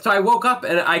don't know. So I woke up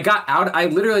and I got out. I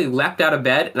literally leapt out of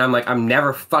bed, and I'm like, I'm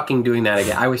never fucking doing that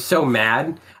again. I was so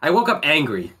mad. I woke up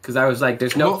angry because I was like,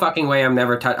 there's no fucking way I'm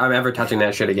ever touching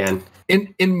that shit again.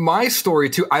 In my story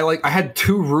too, I had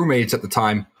 2 roommates at the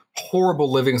time. Horrible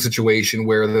living situation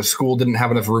where the school didn't have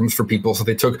enough rooms for people, so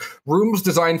they took rooms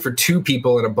designed for 2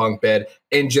 people in a bunk bed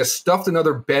and just stuffed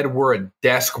another bed where a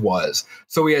desk was.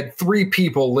 So we had 3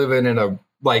 people living in a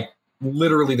like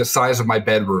literally the size of my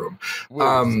bedroom.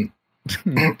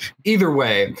 Either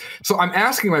way, so I'm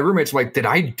asking my roommates, like, did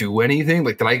I do anything?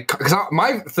 Like, because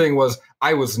my thing was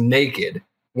I was naked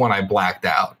when I blacked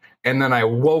out. And then I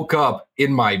woke up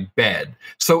in my bed.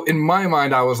 So in my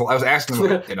mind, I was asking them,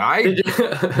 like, did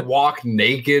I walk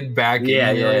naked back in?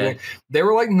 Yeah. They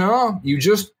were like, no, you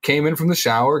just came in from the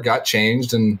shower, got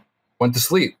changed, and went to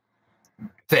sleep.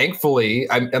 Thankfully,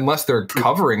 unless they're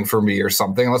covering for me or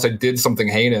something, unless I did something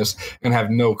heinous and have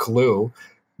no clue.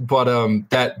 But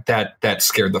that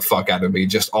scared the fuck out of me.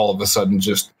 Just all of a sudden,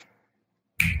 just.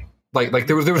 Like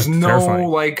there was no terrifying.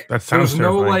 Like that there was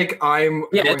terrifying. no like I'm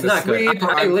going it's to not sleep. good.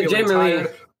 I I'm legitimately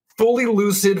tired, fully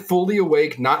lucid, fully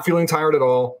awake, not feeling tired at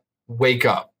all. Wake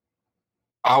up.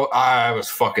 I was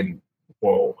fucking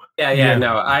whoa. Yeah.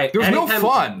 No, there was no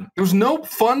fun. There was no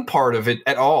fun part of it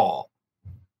at all.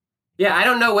 Yeah, I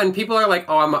don't know when people are like,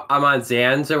 "Oh, I'm on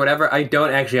Xans or whatever." I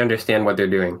don't actually understand what they're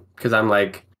doing because I'm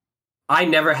like, I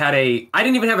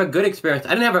didn't even have a good experience. I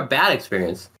didn't have a bad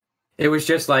experience. It was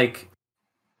just like,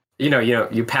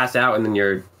 you pass out and then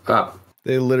you're up.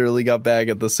 They literally got back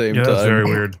at the same time. That's very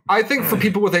weird. I think for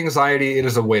people with anxiety, it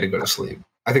is a way to go to sleep.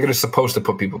 I think it is supposed to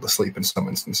put people to sleep in some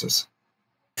instances.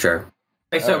 Sure.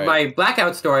 So my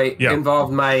blackout story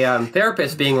involved my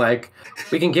therapist being like,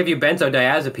 we can give you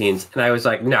benzodiazepines. And I was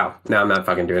like, no, I'm not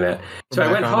fucking doing that. So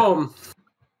I went home.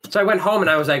 And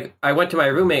I was like, I went to my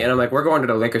roommate and I'm like, we're going to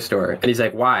the liquor store. And he's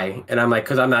like, why? And I'm like,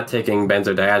 because I'm not taking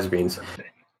benzodiazepines.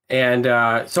 And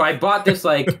so I bought this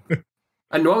like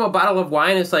a normal bottle of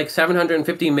wine is like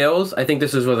 750 mils. I think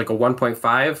this was like a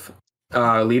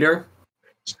 1.5 liter.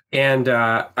 And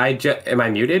am I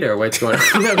muted or what's going on?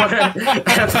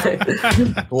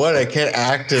 What? I can't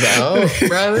act it out,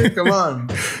 Bradley. Come on.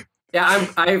 Yeah,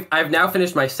 I've now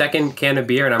finished my second can of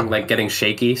beer and I'm like getting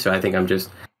shaky. So I think I'm just.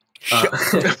 I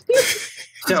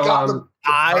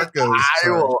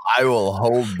will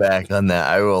hold back on that.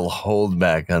 I will hold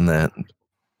back on that.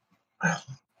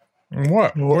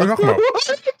 What? What are you talking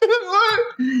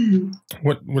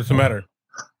about? What's the matter?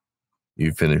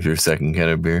 You finish your second can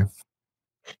of beer?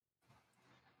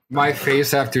 My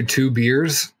face after 2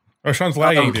 beers. Oh, Sean's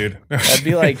lagging, dude. That'd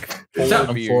be like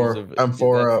 4 beers. I'm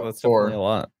four. That's definitely a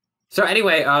lot. So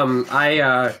anyway,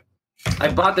 I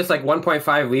bought this like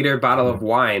 1.5 liter bottle of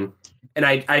wine, and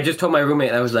I just told my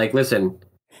roommate, I was like, listen,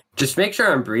 just make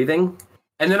sure I'm breathing.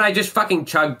 And then I just fucking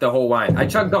chugged the whole wine. I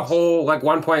chugged the whole like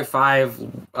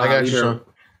 1.5 I got liter.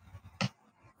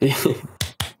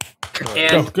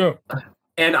 you. Go.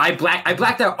 And I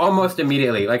blacked out almost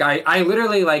immediately. Like I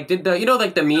literally like did the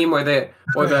like the meme or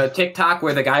the TikTok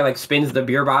where the guy like spins the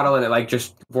beer bottle and it like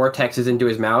just vortexes into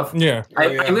his mouth. Yeah.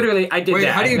 I literally did Wait,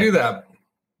 that. how do you do that?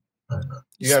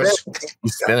 You gotta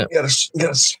spin it. You gotta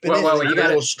spin it. Well, You got a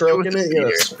little stroke in it. You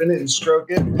gotta spin it and stroke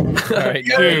it. All right,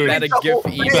 Dude, that a GIF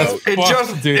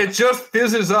emote. It just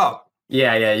fizzes up.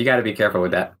 Yeah, you got to be careful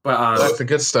with that. But That's the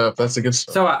good stuff.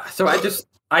 So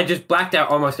I just blacked out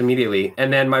almost immediately,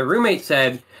 and then my roommate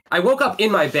said I woke up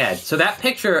in my bed. So that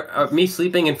picture of me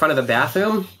sleeping in front of the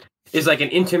bathroom is like an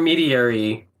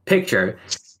intermediary picture.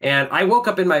 And I woke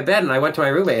up in my bed and I went to my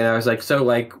roommate and I was like, so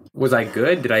like, was I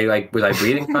good? Was I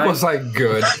breathing fine? Was I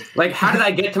good? Like, how did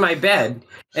I get to my bed?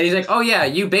 And he's like, oh yeah,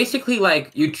 you basically like,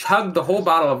 you chugged the whole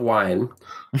bottle of wine.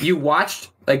 You watched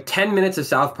like 10 minutes of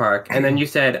South Park and then you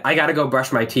said, I got to go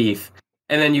brush my teeth.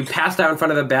 And then you passed out in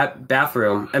front of the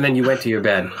bathroom and then you went to your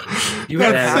bed. You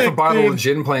had half a bottle of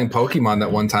gin playing Pokemon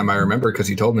that one time I remember because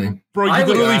you told me. Bro, you I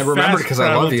literally remember because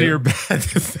I love you. to your bed.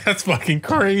 That's fucking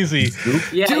crazy.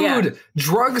 Yeah, Dude,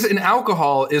 drugs and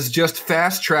alcohol is just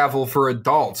fast travel for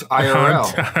adults,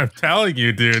 IRL. I'm telling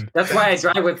you, dude. That's why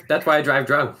I drive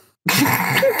drunk.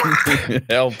 It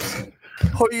helps.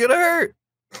 Oh, you're gonna hurt.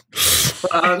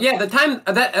 Yeah, the time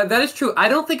that is true. I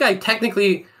don't think I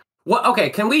technically. What? Okay,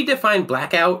 can we define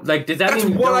blackout? Like, does that That's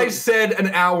mean what I said an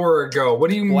hour ago. What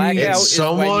do you Blackout mean? is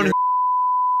Someone.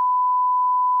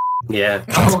 Yeah.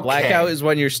 Okay. Blackout is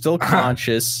when you're still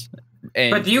conscious.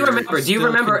 And But do you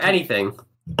remember anything?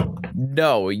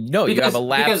 No, you have a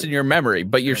lapse in your memory,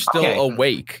 but you're still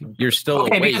awake. You're still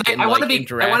awake. Because And, I want to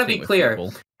interacting be with clear.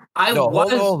 people.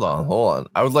 Hold on.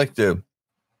 I would like to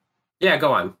Yeah,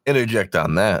 go on. interject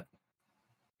on that.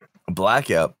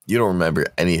 Blackout, you don't remember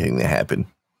anything that happened.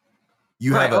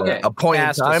 You Right, have okay. a point in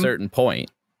Past a time. certain point.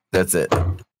 That's it.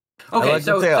 Okay, I'd like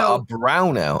so to say a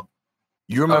brownout.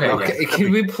 You remember? Okay,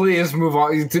 can we please move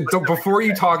on? Before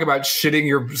you talk about shitting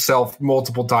yourself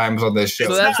multiple times on this show,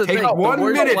 So that's the take thing. The 1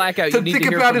 word minute blackout, to you need think to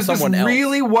hear about from is this someone else.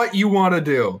 really what you want to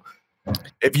do?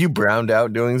 If you browned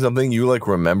out doing something, you like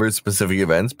remembered specific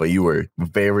events, but you were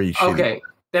very shitty. Okay.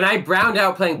 Then I browned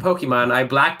out playing Pokemon. I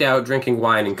blacked out drinking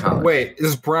wine in college. Wait,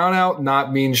 does brownout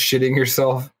not mean shitting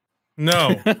yourself? No.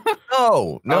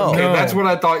 No. Okay, No. that's what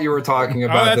I thought you were talking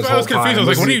about. That's this why I was whole confused. I time. was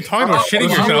like, what are you talking about? Shitting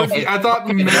yourself? I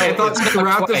thought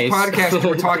throughout this podcast we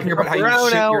were talking about how you shit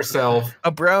Brownout. yourself.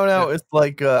 A brownout is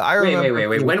like I remember.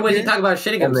 Wait. When was he talking about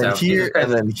shitting And then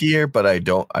himself? here, but I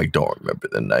don't remember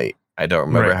the night. I don't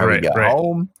remember how we got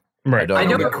home. Right. I don't I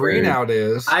know remember The green out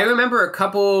is. I remember a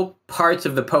couple parts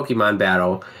of the Pokemon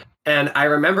battle, and I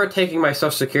remember taking my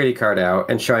Social Security card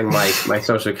out and showing Mike my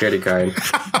Social Security card.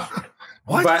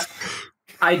 What? But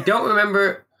I don't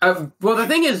remember. Well, the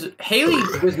thing is, Haley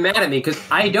was mad at me because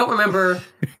I don't remember.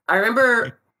 I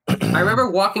remember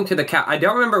walking to the couch. I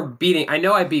don't remember beating. I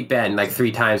know I beat Ben like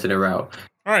 3 times in a row.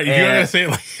 All right, you gotta say it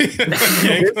like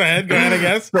okay, go ahead, I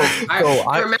guess.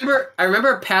 I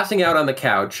remember passing out on the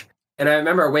couch, and I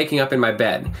remember waking up in my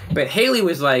bed. But Haley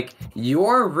was like,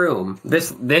 "Your room,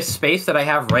 this space that I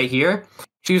have right here,"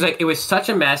 she was like, "It was such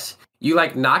a mess. you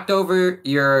like knocked over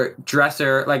your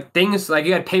dresser, like things like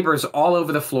you had papers all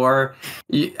over the floor.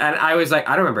 And I was like,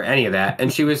 I don't remember any of that.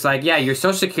 And she was like, yeah, your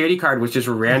social security card was just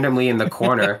randomly in the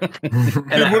corner.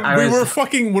 And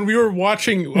when we were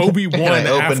watching Obi-Wan, I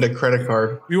opened a credit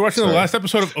card. We were watching the last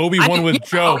episode of Obi-Wan with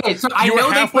Joe. Okay, so you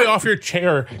were halfway off your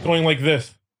chair going like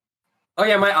this. Oh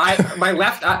yeah, my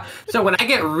left eye. So when I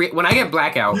get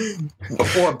blackout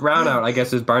or brownout, I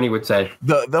guess as Barney would say,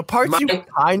 the parts you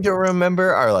kind of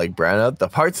remember are like brownout. The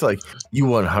parts like you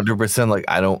 100% like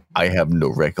I have no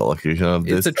recollection of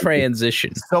this. It's a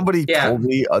transition. Somebody told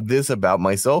me this about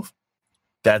myself.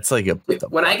 That's like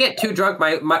when I get too drunk,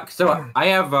 so I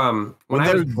have when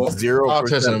there's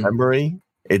 0% memory,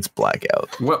 it's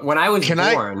blackout. When I was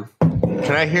born.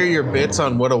 Can I hear your bits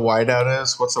on what a whiteout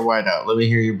is? What's a whiteout? Let me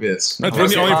hear your bits. That's when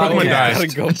the only Pokemon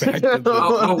dies. Go back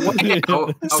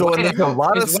So when there's a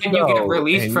lot of when you get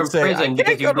released from prison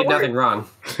because you did nothing wrong.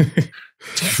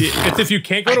 It's if you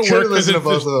can't go to work.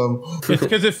 It's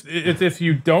because if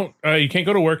you don't, you can't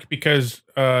go to work because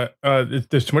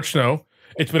there's too much snow.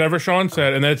 It's whatever Sean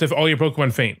said, and then it's if all your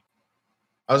Pokemon faint.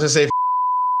 I was gonna say.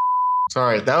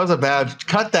 Sorry, that was a bad.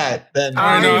 Cut that. Then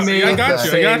I got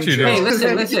you. Dude. Hey,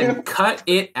 listen. Cut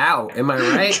it out. Am I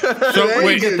right? So where do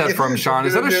you get that from, Sean?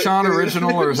 Is that a Sean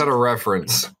original or is that a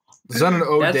reference? Is that an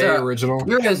O'Day original?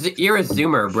 You're a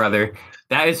Zoomer, brother.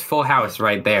 That is Full House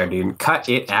right there, dude. Cut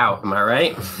it out. Am I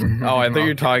right? Oh, I thought you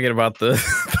were talking about the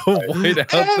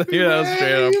whiteout thing. That was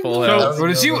straight up Full House. So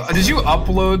did you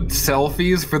upload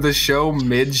selfies for the show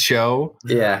mid-show?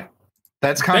 Yeah.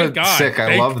 That's kind of sick.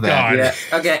 I love that. Yeah.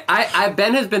 Okay.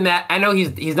 Ben has been mad. I know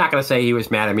he's not gonna say he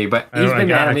was mad at me, but he's been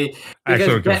mad at me. I actually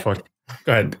don't give a fuck.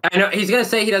 Go ahead. I know he's gonna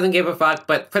say he doesn't give a fuck,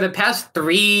 but for the past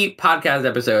 3 podcast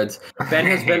episodes, Ben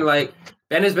has been like,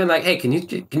 hey, can you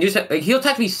like, he'll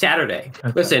text me Saturday.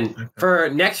 Listen, for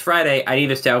next Friday, I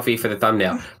need a selfie for the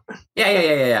thumbnail.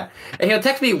 Yeah. And he'll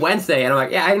text me Wednesday, and I'm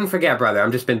like, yeah, I didn't forget, brother.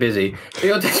 I'm just been busy. And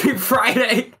he'll text me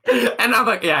Friday, and I'm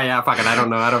like, yeah, fucking, I don't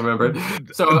know, I don't remember.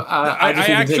 So I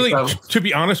actually, to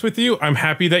be honest with you, I'm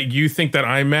happy that you think that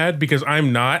I'm mad because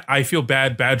I'm not. I feel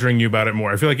bad badgering you about it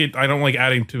more. I feel like I don't like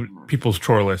adding to people's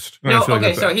chore list. No,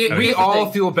 okay, so we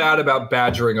all feel bad about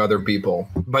badgering other people,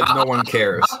 but no one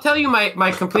cares. I'll tell you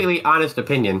my completely honest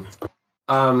opinion.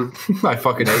 I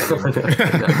fucking hate them.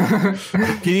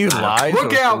 Can you lie?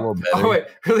 Look out! Oh wait,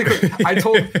 really quick. I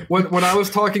told when I was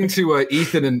talking to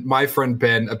Ethan and my friend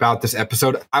Ben about this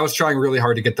episode, I was trying really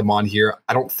hard to get them on here.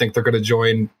 I don't think they're going to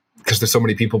join because there's so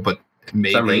many people, but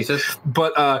maybe. Some racist.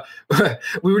 But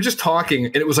we were just talking,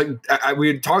 and it was like we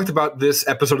had talked about this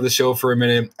episode of the show for a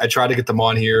minute. I tried to get them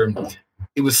on here.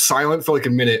 It was silent for like a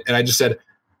minute, and I just said,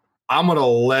 "I'm gonna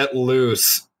let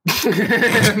loose." And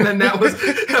then that was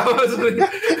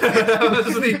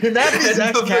that's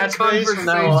Zach's catchphrase from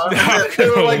now on. They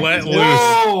were like,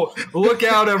 whoa, look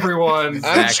out, everyone.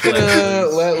 I'm just gonna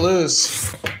let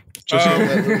loose.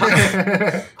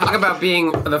 Talk about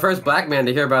being the first black man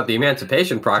to hear about the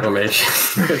Emancipation Proclamation.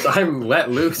 Because I'm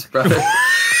let loose, brother.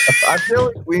 I feel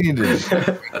like we need to.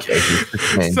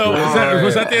 So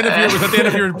was that the end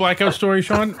of your blackout story,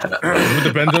 Sean? With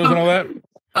the benzos and all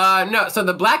that? No. So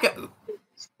the blackout.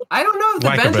 I don't know if the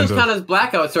benzos count as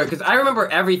blackout story because I remember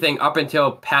everything up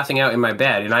until passing out in my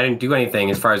bed, and I didn't do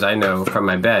anything as far as I know from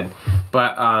my bed.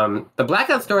 But the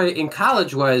blackout story in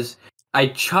college was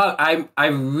I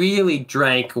really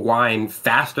drank wine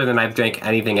faster than I've drank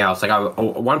anything else. Like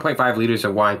 1.5 liters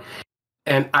of wine,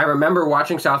 and I remember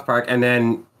watching South Park, and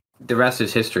then the rest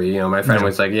is history. You know, my friend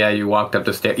was like, "Yeah, you walked up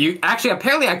the stairs.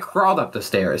 Apparently I crawled up the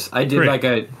stairs. I did like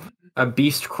a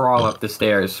beast crawl up the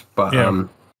stairs, but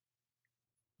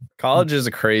College is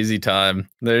a crazy time.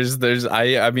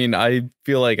 I mean, I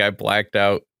feel like I blacked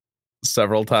out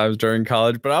several times during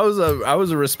college, but I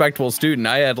was a respectable student.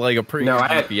 I had like a pretty good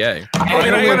GPA.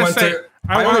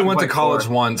 I only went to college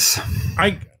once.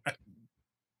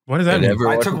 What does that mean?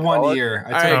 I took 1 year.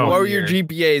 All right, what were your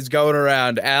GPAs going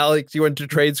around? Alex, you went to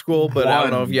trade school, but I don't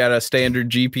know if you had a standard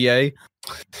GPA.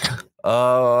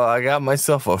 I got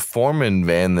myself a Foreman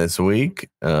van this week.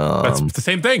 That's the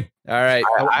same thing. All right.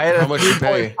 I had a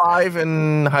 3.5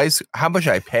 in high school. How much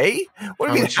I pay? What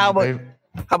do you mean? How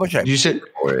much I pay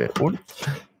for it?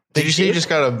 Did you say you just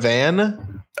got a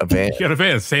van? A van. You got a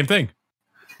van. Same thing.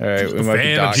 All right. We might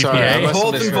be GPA.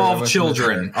 Both involve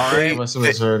children. All right. I must have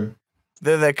misheard.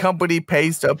 The company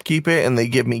pays to upkeep it, and they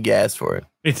give me gas for it.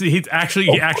 He actually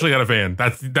got a van.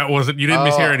 That wasn't. You didn't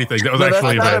mishear anything. That was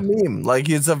actually that's a van. Not a meme. Like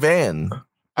it's a van.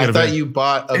 I thought you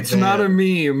bought a van. It's not a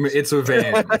meme. It's a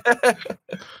van.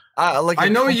 I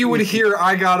know you would hear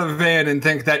 "I got a van" and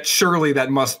think that surely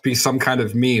that must be some kind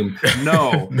of meme.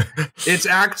 No, it's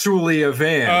actually a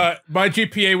van. My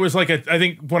GPA was like I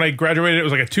think when I graduated, it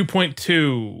was like a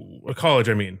 2.2. College,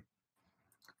 I mean.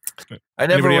 I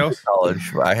never went to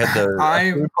college. I had the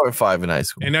 3.5 in high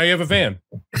school. And now you have a van.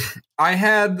 I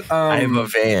had. I have a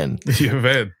van. You have a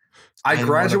van.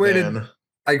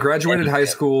 I graduated high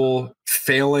school,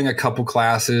 failing a couple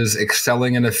classes,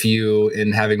 excelling in a few,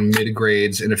 and having mid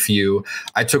grades in a few.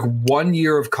 I took 1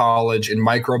 year of college in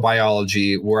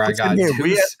microbiology, where I got we had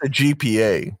the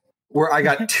GPA, where I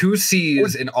got 2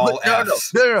 C's in all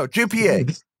F's. No,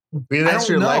 GPA. I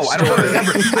don't know. I don't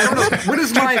remember. I don't know. What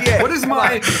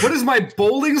is my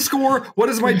bowling score? What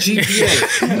is my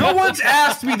GPA? No one's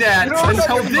asked me that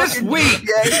until this week.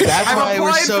 I've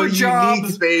applied for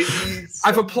jobs.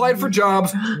 I've applied for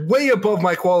jobs way above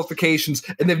my qualifications,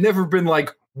 and they've never been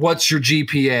like, "What's your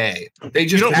GPA?" They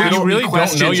just ask me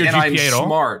questions, and I'm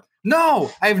smart.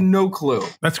 No, I have no clue.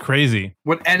 That's crazy.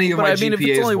 What any of my GPAs if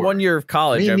it's only 1 year of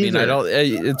college, I mean, I don't.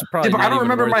 It's probably. Yeah, but I don't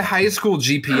remember my high school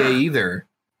GPA either.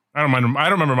 I don't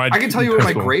remember my. I can tell you what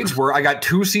my grades were. I got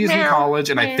 2 C's in college,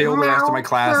 and I failed the rest of my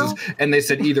classes. And they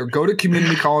said either go to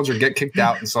community college or get kicked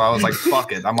out. And so I was like,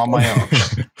 "Fuck it, I'm on my own."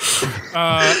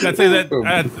 That's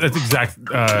exact.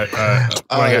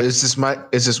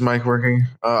 Is this mic working?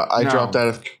 I dropped out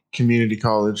of community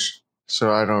college,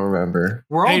 so I don't remember.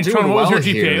 We're all doing what well was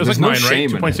your GPA? here. It was like 9, right?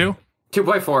 2.2.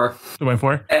 2.4.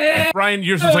 2.4. Brian,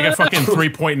 yours was like a fucking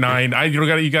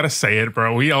 3.9. You gotta say it,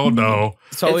 bro. We all know.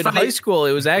 So in high school,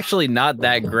 it was actually not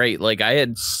that great. Like I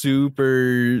had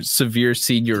super severe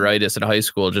senioritis in high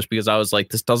school just because I was like,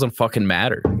 this doesn't fucking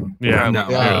matter. Yeah, You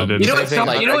know what's so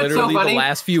funny? The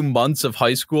last few months of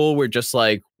high school were just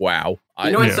like, wow.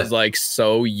 This is like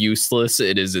so useless.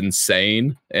 It is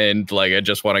insane. And like, I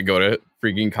just want to go to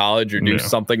freaking college or do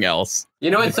something else. You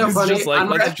know what's so funny? Just like,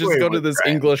 let's just go to this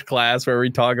English class where we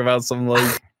talk about some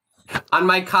like. On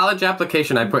my college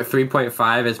application, I put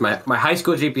 3.5 as my high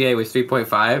school GPA was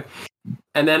 3.5.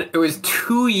 And then it was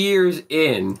 2 years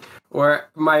in where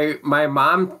my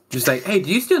mom just like, hey,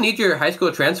 do you still need your high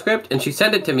school transcript? And she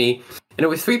sent it to me and it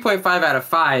was 3.5 out of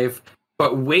 5.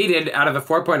 But weighted out of the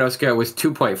 4.0 scale was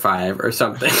 2.5 or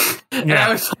something. And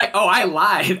I was like, oh, I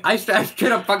lied. I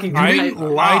straight up fucking didn't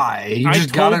lie. You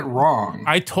just got it wrong.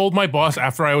 I told my boss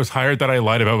after I was hired that I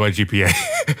lied about my GPA.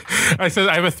 I said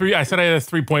I had a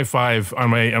 3.5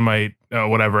 on my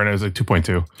whatever, and it was like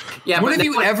 2.2. Yeah. When have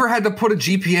you ever had to put a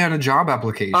GPA on a job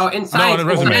application? Oh, in science. No, on a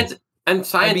resume. And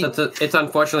science, it's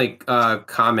unfortunately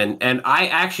common. And I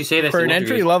actually say this for an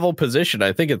entry level position.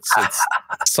 I think it's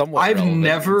somewhat. I've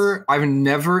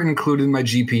never included my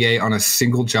GPA on a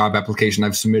single job application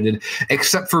I've submitted,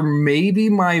 except for maybe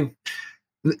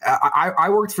I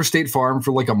worked for State Farm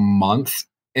for like a month,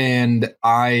 and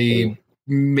that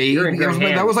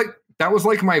was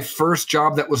like my first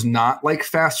job that was not like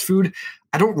fast food.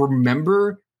 I don't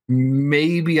remember.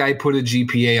 Maybe I put a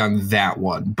GPA on that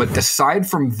one, but aside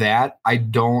from that, I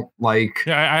don't like.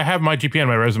 Yeah, I have my GPA on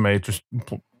my resume.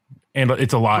 And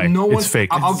it's a lie. It's fake.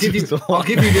 I'll give you.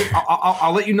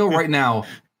 I'll let you know right now,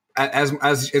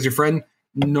 as your friend.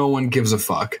 No one gives a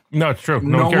fuck. No, it's true.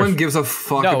 No one gives a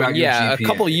fuck about your GPA. A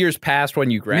couple years past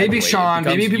when you graduated. Maybe Sean.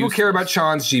 Maybe people care about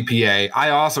Sean's GPA.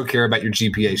 I also care about your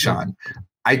GPA, Sean.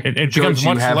 It becomes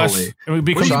much less. It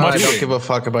becomes much. I don't give a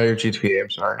fuck about your GPA. I'm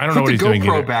sorry. I don't know what he's doing. Put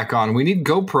the GoPro back on. We need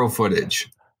GoPro footage.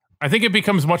 I think it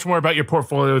becomes much more about your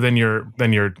portfolio than your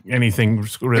anything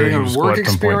really. Your work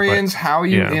experience, how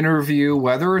you interview,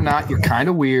 whether or not you're kind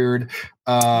of weird.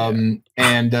 And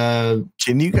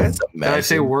can you guys imagine? Did I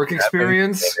say work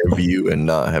experience? Interview and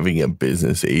not having a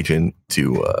business agent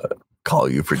to call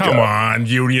you for Come on,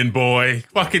 union boy,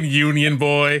 fucking union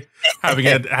boy, having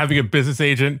a business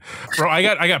agent, bro. I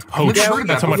got poached.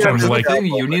 That's how much I'm like.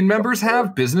 Union members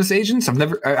have business agents.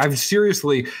 I've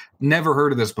seriously never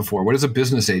heard of this before. What is a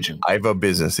business agent? I have a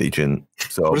business agent.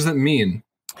 So what does that mean?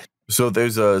 So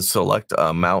there's a select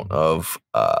amount of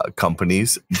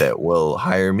companies that will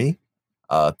hire me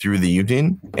through the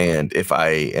union, and if I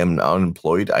am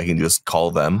unemployed, I can just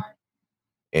call them.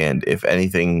 And if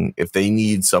they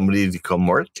need somebody to come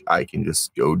work, I can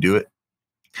just go do it.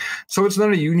 So it's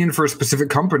not a union for a specific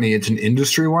company. It's an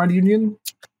industry-wide union?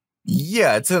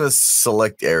 Yeah, it's in a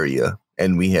select area.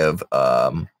 And we have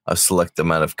a select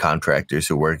amount of contractors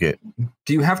who work it.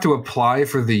 Do you have to apply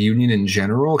for the union in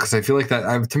general? Because I feel like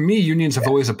that, to me, unions have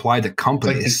always applied to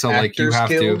companies. Like you have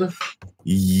to.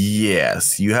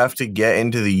 Yes, you have to get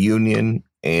into the union.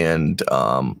 And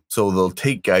so they'll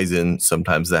take guys in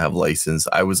sometimes that have license.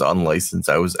 I was unlicensed.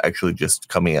 I was actually just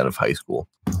coming out of high school.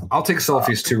 I'll take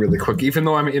selfies too really quick, even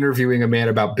though I'm interviewing a man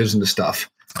about business stuff.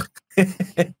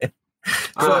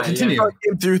 So continue. I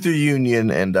came through the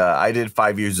union, and I did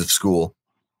 5 years of school,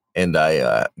 and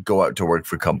I go out to work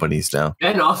for companies now.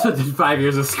 And also did 5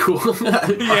 years of school.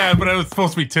 Yeah, but it was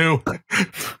supposed to be 2.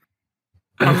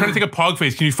 I'm trying to take a pog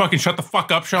face. Can you fucking shut the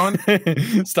fuck up, Sean?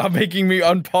 Stop making me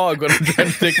unpog when I'm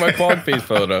trying to take my pog face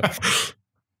photo.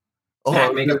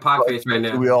 Yeah, make a pog face right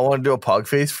now. Do we all want to do a pog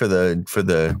face for the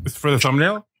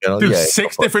thumbnail? Dude, yeah,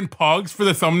 6 different pogs for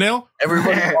the thumbnail?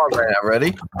 Everybody pog right now.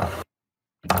 Ready?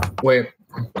 Wait.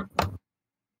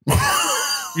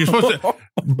 You're supposed to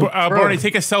Barney,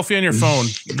 take a selfie on your phone.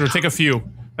 Or take a few.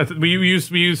 We use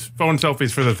phone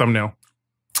selfies for the thumbnail.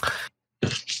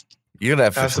 You're gonna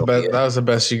have That's the best. That was the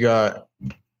best you got.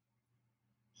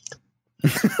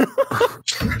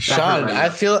 Sean, I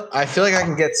feel like I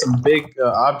can get some big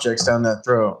objects down that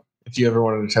throat. If you ever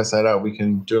wanted to test that out, we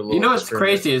can do a little. You know what's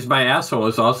crazy is my asshole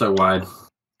is also wide.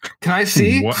 Can I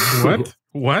see?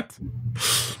 What?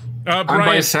 I'm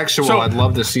Brian, bisexual. So I'd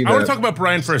love to see that. I want to talk about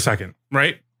Brian for a second,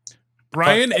 right?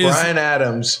 Brian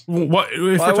Adams. What?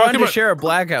 If we're talking about share a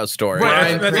blackout story.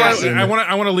 Right, that's why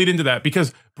I want to lead into that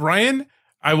because Brian.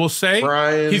 I will say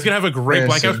he's gonna have a great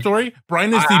blackout story.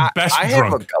 Brian is the best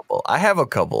drunk. I have a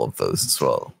couple of those as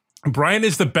well. Brian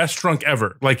is the best drunk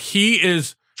ever. Like he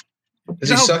is.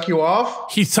 Does he suck you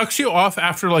off? He sucks you off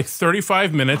after like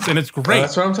 35 minutes, and it's great.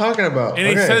 That's what I'm talking about. And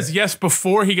he says yes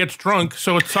before he gets drunk,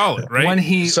 so it's solid, right? When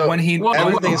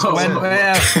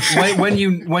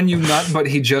you nut, but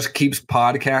he just keeps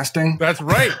podcasting. That's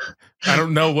right. I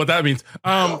don't know what that means.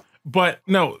 But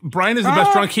no, Brian is the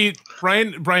best drunk.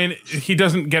 Brian, he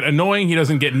doesn't get annoying. He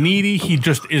doesn't get needy. He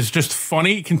just is just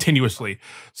funny continuously.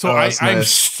 So I'm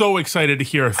so excited to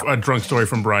hear a drunk story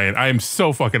from Brian. I am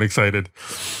so fucking excited.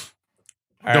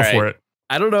 Go for it.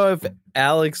 I don't know if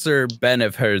Alex or Ben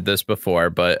have heard this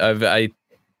before, but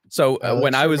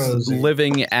when I was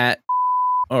living at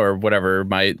or whatever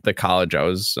the college I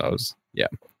was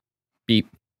beep.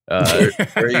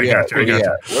 Where you at?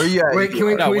 Wait, can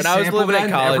we when I was living in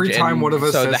college, every time one of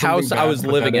us so the house I was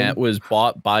living at was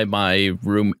bought by my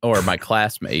room or my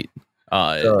classmate.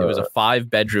 It was a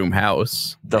 5-bedroom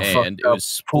house, and it was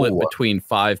split between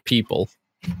 5 people.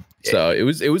 So it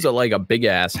was like a big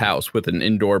ass house with an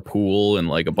indoor pool and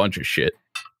like a bunch of shit,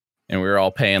 and we were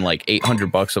all paying like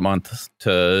 $800 a month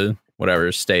to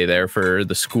stay there for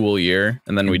the school year,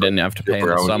 and then we didn't have to pay in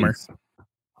the summer.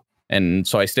 And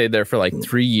so I stayed there for like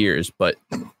 3 years, but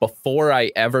before I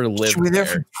ever lived there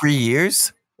for 3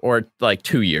 years or like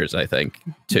 2 years, I think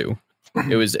 2.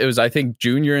 It was I think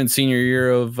junior and senior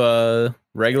year of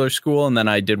regular school, and then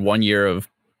I did 1 year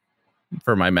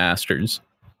for my master's.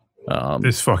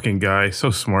 This fucking guy, so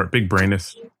smart, big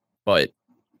brainist. But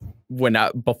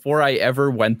before I ever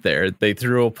went there, they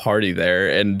threw a party there,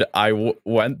 and I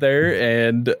went there,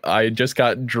 and I just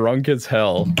got drunk as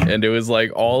hell, and it was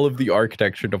like all of the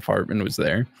architecture department was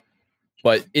there.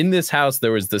 But in this house,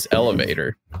 there was this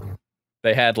elevator.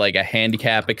 They had like a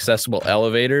handicap accessible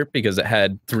elevator because it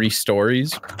had 3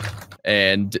 stories,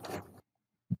 and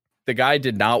the guy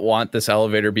did not want this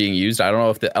elevator being used. I don't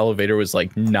know if the elevator was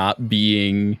like not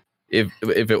being if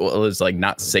it was like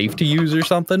not safe to use or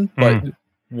something, but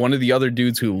one of the other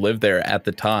dudes who lived there at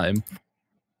the time,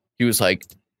 he was like,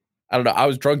 I don't know, I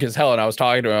was drunk as hell and I was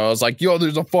talking to him. I was like, yo,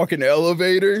 there's a fucking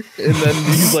elevator. And then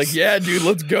he's like, yeah, dude,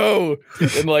 let's go.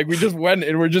 And like, we just went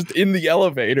and we're just in the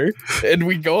elevator and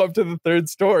we go up to the 3rd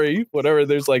story, whatever.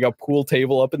 There's like a pool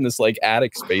table up in this like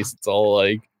attic space. It's all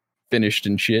like finished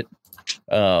and shit.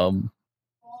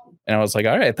 And I was like,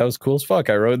 all right, that was cool as fuck.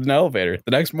 I rode an elevator.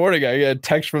 The next morning, I got a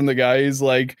text from the guy. He's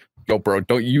like, yo, bro,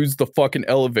 don't use the fucking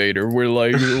elevator. We're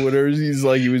like, whatever. He's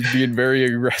like, he was being very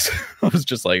aggressive. I was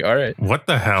just like, all right. What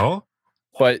the hell?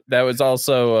 But that was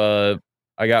also,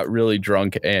 I got really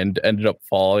drunk and ended up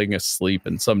falling asleep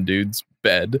in some dude's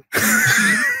bed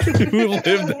who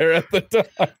lived there at the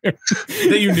time.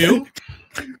 That you knew?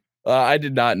 I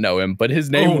did not know him, but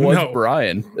his name was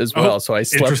Brian as well. So I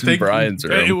slept in Brian's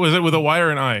room. Was it with a Y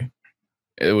or an I?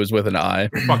 It was with an I.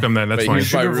 Fuck him then. That's fine. He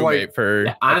was my roommate for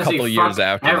a couple years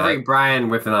after every that. Brian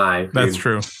with an I. Dude. That's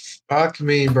true. Fuck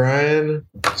me, Brian.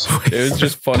 It was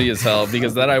just funny as hell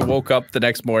because then I woke up the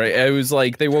next morning. It was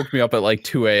like they woke me up at like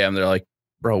 2 a.m. They're like,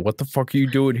 bro, what the fuck are you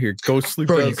doing here? Go sleep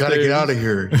downstairs. You gotta get out of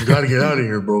here. You gotta get out of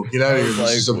here, bro. Get out of here.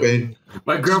 This is a bed.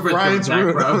 My girlfriend's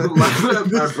coming back, bro. My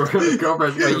girlfriend's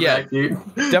coming back, dude.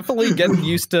 Definitely getting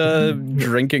used to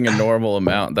drinking a normal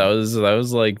amount. That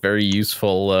was like very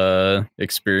useful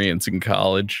experience in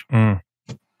college.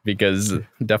 Because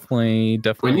definitely.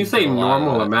 When you say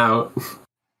normal amount.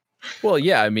 Well,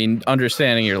 yeah, I mean,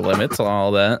 understanding your limits and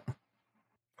all that.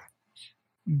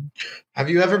 Have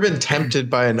you ever been tempted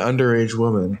by an underage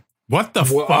woman? What the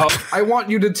fuck? I want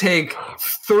you to take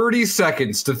 30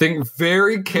 seconds to think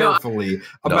very carefully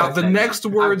about the next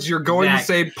words you're going to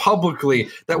say publicly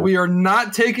that we are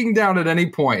not taking down at any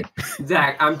point.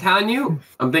 Zach, I'm telling you,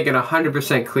 I'm thinking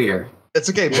 100% clear. It's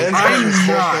okay. Ben's getting this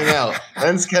whole thing out.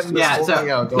 Ben's getting this whole thing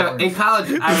out. So in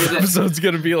college, I was episode's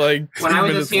gonna be like when I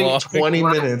was a senior, 20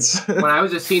 minutes. When I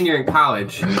was a senior in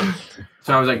college,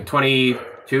 so I was like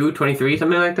 22, 23,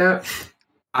 something like that.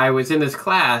 I was in this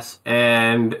class,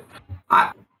 and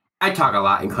I talk a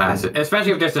lot in class,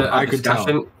 especially if there's a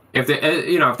discussion. If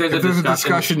there's a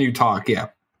discussion, you talk. Yeah,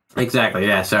 exactly.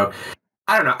 Yeah. So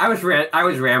I don't know. I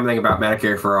was rambling about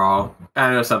Medicare for All. I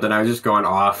don't know something. I was just going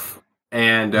off.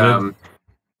 And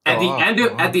at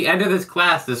the end of this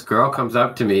class, this girl comes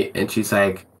up to me and she's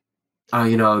like,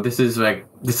 "Oh, this is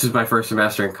my first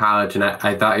semester in college, and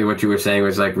I thought what you were saying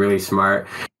was like really smart."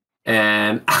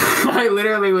 And I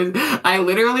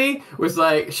literally was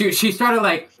like, she started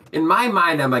like, in my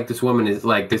mind, I'm like, this woman is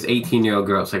like, this 18-year-old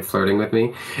girl is like flirting with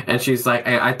me, and she's like,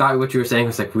 I thought what you were saying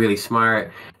was like really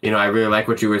smart. I really like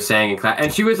what you were saying in class.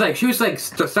 And she was like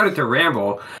started to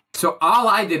ramble. So all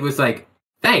I did was like,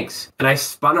 thanks. And I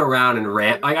spun around and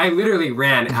ran. Like I literally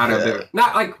ran out of the,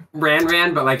 not like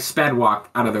ran, but like sped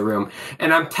walked out of the room.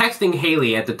 And I'm texting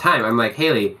Haley at the time. I'm like,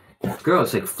 Haley, this girl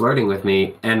is like flirting with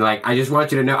me. And like, I just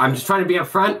want you to know, I'm just trying to be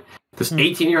upfront. This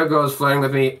 18-year-old girl is flirting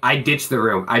with me. I ditched the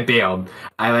room. I bailed.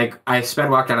 I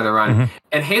sped walked out of the run. Mm-hmm.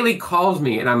 And Haley calls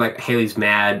me and I'm like, Haley's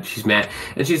mad. She's mad.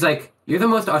 And she's like, you're the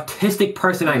most autistic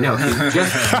person I know.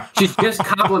 She's just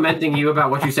complimenting you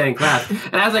about what you said in class.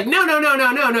 And I was like,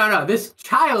 no. This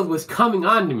child was coming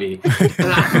on to me.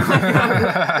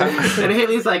 And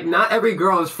Haley's like, not every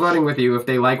girl is flirting with you if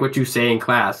they like what you say in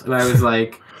class. And I was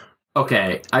like,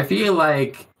 okay, I feel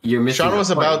like you're missing. Sean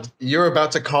was you're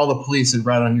about to call the police and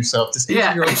rat on yourself. This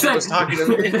 18-year-old kid was talking to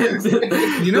me.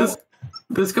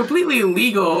 This completely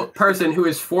legal person who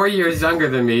is 4 years younger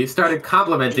than me started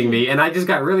complimenting me, and I just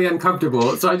got really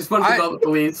uncomfortable. So I just wanted to call the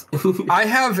police. I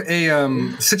have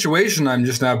a situation I'm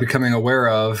just now becoming aware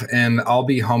of, and I'll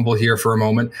be humble here for a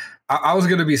moment. I was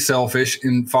going to be selfish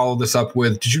and follow this up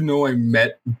with, did you know I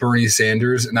met Bernie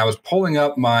Sanders? And I was pulling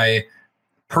up my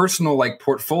personal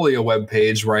portfolio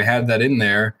webpage where I had that in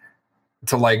there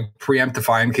to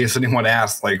preemptify in case anyone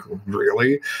asked,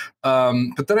 really?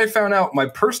 But then I found out my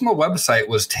personal website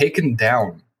was taken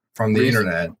down from the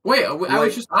internet. Wait, I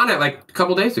was just on it a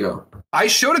couple days ago. I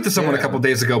showed it to someone a couple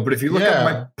days ago, but if you look at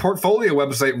my portfolio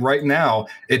website right now,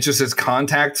 it just says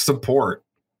contact support.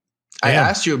 I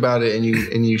asked you about it and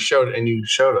you showed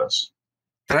us.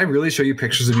 Did I really show you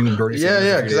pictures of you and Bernie Sanders?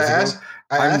 Yeah, because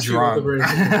I'm drunk.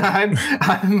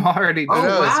 I'm already. Oh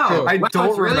wow! Cool. I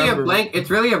don't remember. It's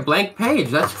really a blank page.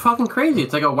 That's fucking crazy.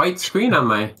 It's like a white screen on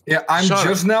my. Yeah, I'm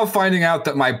just now finding out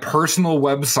that my personal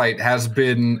website has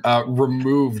been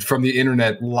removed from the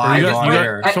internet live on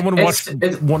air. Someone watched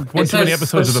one too many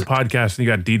episodes of the podcast and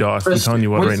you got DDoS. I'm telling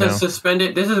you what right now.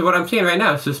 Suspended. This is what I'm seeing right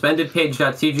now. Suspended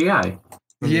page.cgi.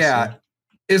 Yeah.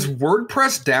 Is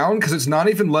WordPress down? Because it's not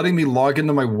even letting me log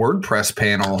into my WordPress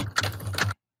panel.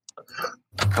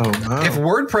 Oh, wow. If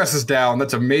WordPress is down,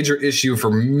 that's a major issue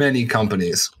for many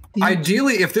companies.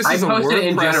 Ideally, if this is a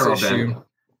WordPress issue,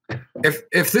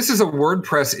 if this is a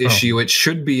WordPress issue, it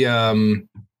should be well,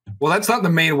 that's not the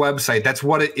main website. That's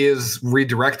what it is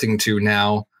redirecting to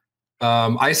now.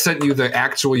 I sent you the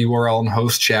actual URL in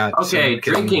host chat. Okay,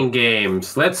 drinking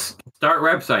games. Let's start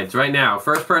websites right now.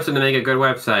 First person to make a good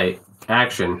website.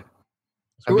 Action.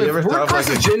 So if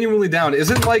WordPress is genuinely down,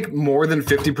 isn't more than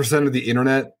 50% of the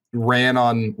internet ran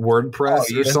on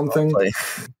WordPress or something?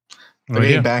 They're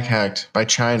getting backhacked by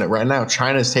China. Right now,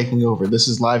 China's taking over. This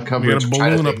is live coverage. They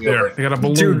got a balloon up there. They got a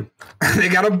balloon. Dude, they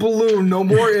got a balloon. No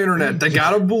more internet. They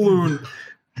got a balloon.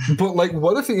 But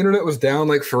what if the internet was down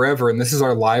forever and this is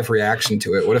our live reaction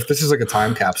to it? What if this is a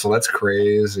time capsule? That's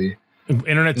crazy.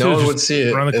 Internet no one would see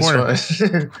it around the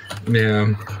corner. Yeah.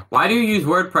 Why do you use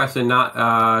WordPress and not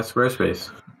Squarespace?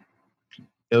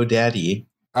 Oh, daddy.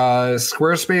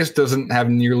 Squarespace doesn't have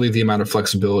nearly the amount of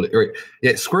flexibility.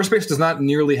 Squarespace does not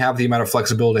nearly have the amount of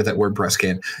flexibility that WordPress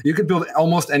can. You could build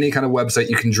almost any kind of website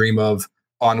you can dream of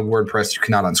on WordPress. You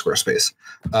cannot on Squarespace.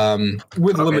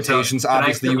 With limitations,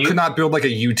 obviously. You could not build a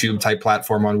YouTube type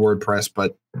platform on WordPress,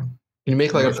 but can you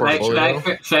make a portfolio?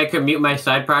 Should I commute my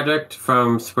side project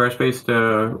from Squarespace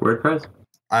to WordPress?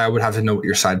 I would have to know what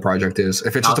your side project is.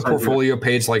 If it's just a portfolio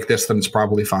page like this, then it's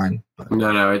probably fine.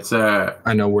 No, it's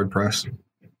I know WordPress.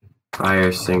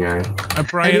 Fire Singer.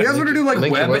 Brian, you guys want to do web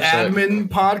admin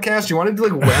podcast? You want to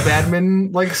do web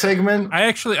admin segment? I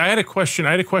had a question.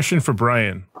 I had a question for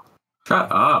Brian.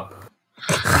 Shut up.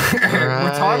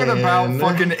 We're talking about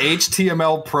fucking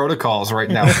HTML protocols right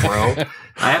now, bro.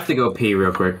 I have to go pee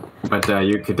real quick, but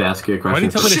you could ask your question. Why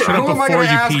didn't you tell me to shut up Who am I before going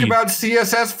to you ask pee? about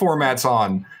CSS formats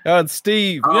on? Oh, it's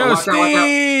Steve. Oh, Yo, watch out, watch out.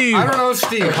 Steve. I don't know,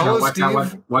 Steve. Hello, Watch Steve. out,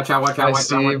 watch out, Hi,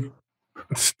 watch out.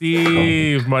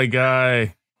 Steve, my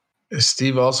guy. Is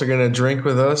Steve also gonna drink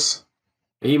with us?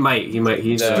 He might.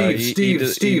 He's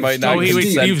Steve, might not Oh, consent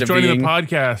Steve's to joining being- the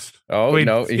podcast. Oh, Wait,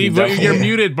 no. he Steve, definitely- you're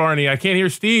muted, Barney. I can't hear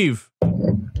Steve.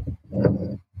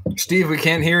 Steve, we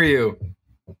can't hear you.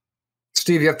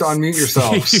 Steve, you have to unmute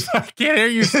yourself. Steve, I can't hear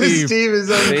you, Steve. Steve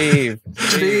is on.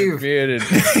 Steve. muted.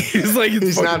 He's like,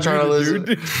 He's not trying to listen.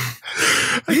 dude.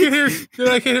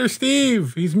 I can't hear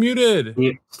Steve. He's muted.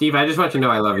 Steve, I just want you to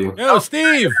know I love you. Yo,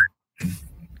 Steve.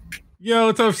 Yo,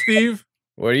 what's up, Steve?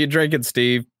 What are you drinking,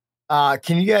 Steve?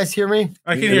 Can you guys hear me?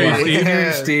 I can hear you, We can Steve. hear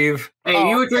you, Steve. Hey,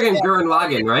 you were drinking Gurren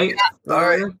Lagann, right? All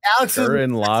right. Alex is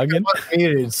Gurren Lagann?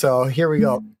 muted, so here we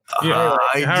go. Yeah.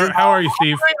 How are you,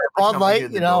 Steve? Bud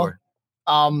Light, you know.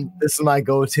 This is my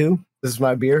go-to. This is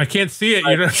my beer. I can't see it.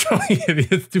 You're not showing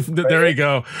it. It's there we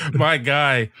go. My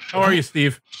guy. How are you,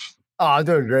 Steve? Oh, I'm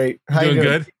doing great. How Doing you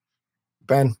doing, good?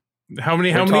 Ben? How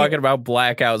many? We're talking about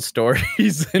blackout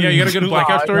stories. Yeah, you got a good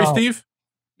blackout story, no. Steve?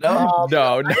 No,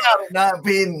 No, Not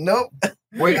being nope.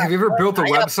 Wait, have you ever built a I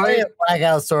got plenty website? of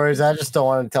blackout stories. I just don't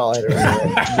want to tell it.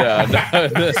 no,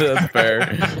 that's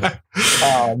fair.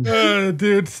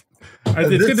 Dude. It's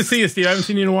good to see you, Steve. I haven't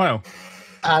seen you in a while.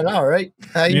 I know, right?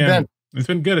 How you Yeah. been? It's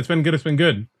been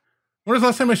good. When was the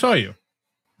last time I saw you?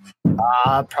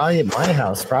 Probably at my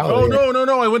house. Probably. Oh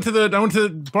no! I went to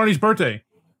Barney's birthday.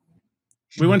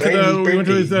 We went to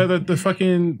the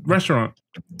fucking restaurant.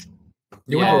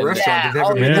 You went to a restaurant. Did they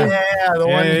have a Yeah. menu? Yeah, the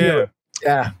one. Yeah.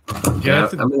 Yeah.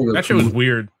 I'm gonna go That shit was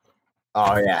weird.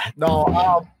 Oh yeah.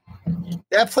 No.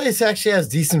 That place actually has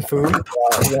decent food.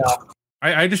 Yeah.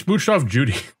 I just mooched off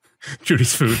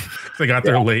Judy's food because I got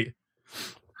there late.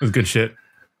 It was good shit.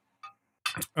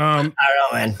 I don't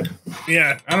know, man.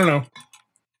 Yeah, I don't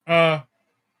know.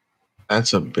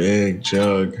 That's a big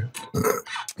jug.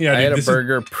 Yeah, I had a this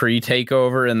burger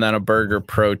pre-takeover and then a burger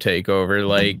pro-takeover.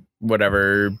 Like,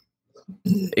 whatever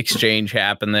exchange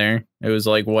happened there. It was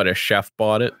like, what, a chef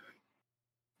bought it?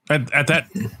 at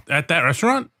that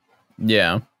restaurant.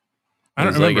 Yeah. I don't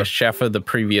It was remember. like a chef of the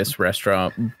previous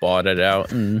restaurant bought it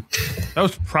out. And That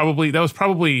was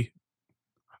probably.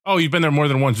 Oh, you've been there more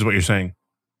than once, is what you're saying.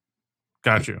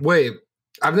 Got you. Wait,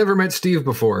 I've never met Steve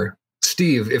before.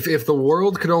 Steve, if the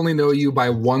world could only know you by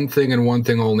one thing and one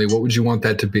thing only, what would you want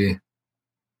that to be?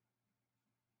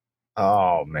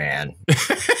 Oh man.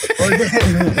 You're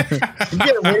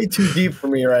getting way too deep for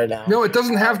me right now. No, it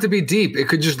doesn't have to be deep. It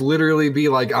could just literally be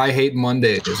like, I hate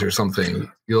Mondays or something.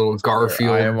 You little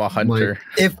Garfield. I am a hunter.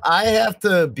 If I have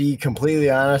to be completely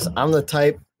honest, I'm the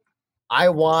type I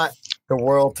want the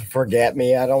world to forget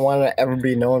me. I don't want to ever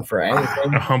be known for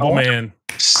anything. A humble man.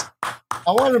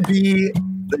 I want to be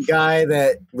the guy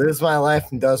that lives my life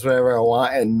and does whatever I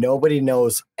want, and nobody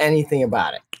knows anything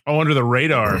about it. Oh, under the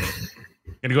radar.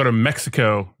 Gonna go to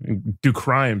Mexico and do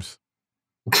crimes.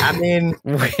 I mean,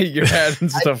 Wait, you're adding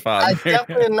stuff on I'm there.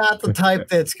 definitely not the type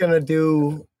that's gonna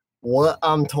do what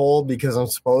I'm told because I'm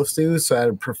supposed to. So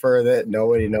I'd prefer that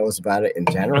nobody knows about it in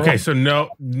general. Okay, so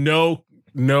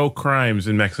no crimes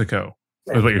in Mexico.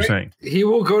 Is what you're saying. He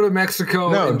will go to Mexico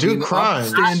No, and do be an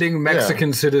crimes. upstanding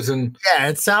Mexican citizen. Yeah,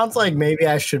 it sounds like maybe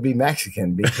I should be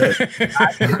Mexican because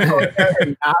I can go there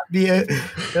and not be I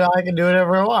can do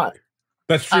whatever I want.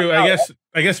 That's true. I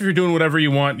guess if you're doing whatever you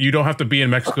want, you don't have to be in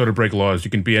Mexico to break laws. You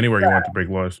can be anywhere you want to break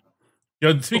laws.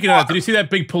 Yo, speaking of that, did you see that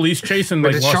big police chase in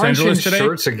But like did Los Sean Angeles change today?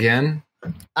 shirts again?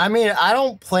 I mean, I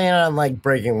don't plan on like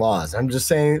breaking laws. I'm just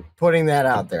saying, putting that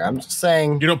out there. I'm just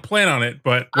saying. You don't plan on it,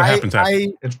 but what happens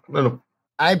happens. It's little.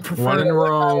 I prefer One in to live my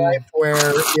Rome. life where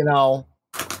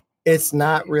it's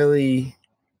not really.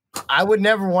 I would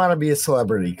never want to be a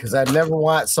celebrity because I'd never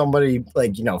want somebody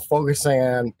focusing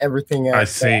on everything I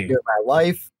else that I see. do in my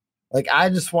life. Like I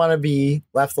just want to be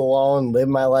left alone, live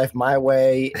my life my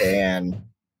way, and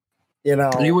You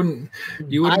wouldn't I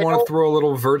want to don't- throw a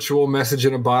little virtual message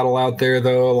in a bottle out there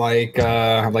though, like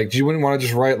you wouldn't want to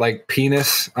just write like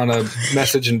penis on a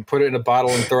message and put it in a bottle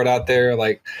and throw it out there,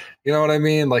 like, you know what I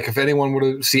mean? Like if anyone were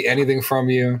to see anything from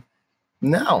you.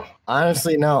 no,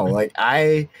 honestly, no. Like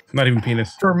Not even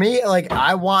penis. for me, like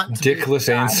I want to Dickless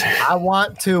answer. I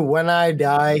want to when I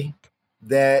die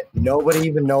that nobody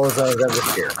even knows I was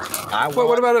ever here. But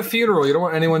what about a funeral? You don't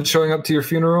want anyone showing up to your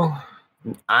funeral?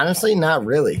 Honestly, not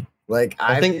really. Like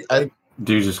I think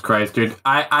Jesus Christ, dude!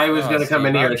 I was gonna come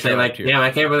in here and say like, damn,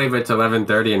 I can't believe it's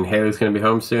 11:30 and Haley's gonna be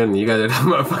home soon. And you guys are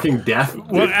talking about fucking death.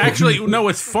 Well, actually, no.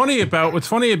 What's funny about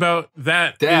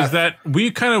that is that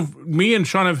me and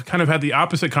Sean have kind of had the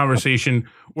opposite conversation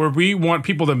where we want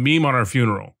people to meme on our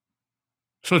funeral.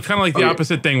 So it's kind of like the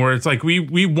opposite thing where it's like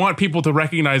we want people to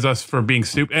recognize us for being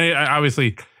stupid. And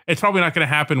obviously, it's probably not going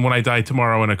to happen when I die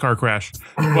tomorrow in a car crash.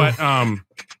 But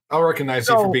I'll recognize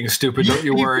you for being stupid. Don't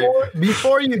you worry.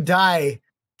 Before you die,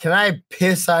 can I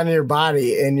piss on your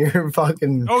body and your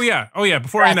fucking? Oh yeah.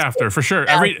 Before and after, for sure.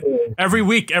 Every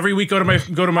week, go to my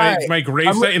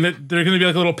gravesite, and there's going to be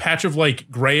like a little patch of like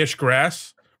grayish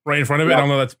grass right in front of it. I don't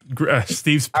know, that's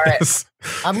Steve's piss.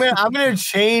 I'm gonna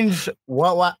change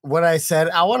what I said.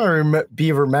 I want to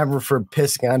be remembered for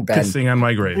pissing on Ben. Pissing on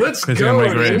my grave. Let's pissing go. On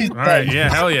my grave. All right, yeah,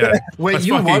 hell yeah. Wait, Let's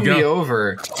you won me go.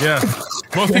 over. Yeah,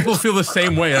 most people feel the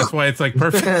same way. That's why it's like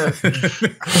perfect.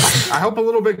 I hope a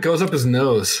little bit goes up his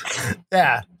nose.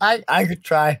 Yeah, I could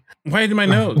try. Why did my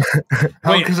nose?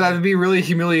 Because that'd be really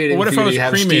humiliating. What if I was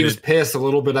have cremated? Steve's piss a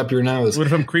little bit up your nose. What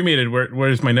if I'm cremated?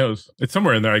 Where's my nose? It's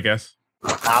somewhere in there, I guess.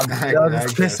 I'll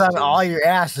just piss on all your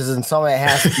ashes and some of it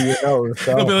has to be your nose.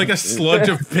 So. It'll be like a sludge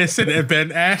of piss and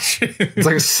Ben ash. It's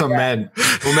like cement.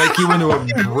 We'll make you into a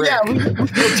brick. Yeah, we'll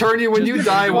turn you when you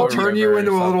die. We'll turn you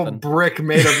into a little brick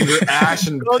made of your ash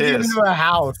and piss. You into a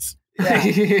house. Yeah.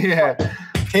 Yeah.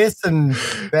 Piss and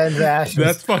Ben's ashes.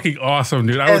 That's fucking awesome,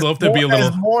 dude. I would love to be a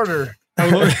little mortar.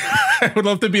 I would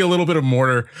love to be a little bit of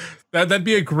mortar. That'd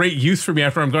be a great use for me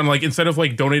after I'm gone. Like instead of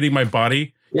like donating my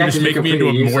body, just make me into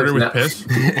a mortar with piss.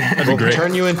 We'll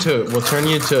turn you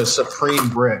into a supreme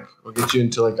brick. We'll get you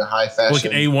into like a high fashion, like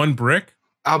an A1 brick.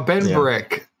 Ben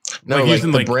brick. No, like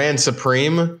the brand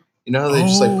Supreme. You know how they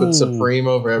just like put Supreme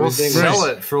over everything. We'll sell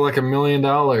it for like $1 million.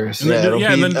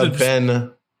 And then a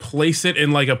Ben. Place it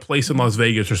in like a place in Las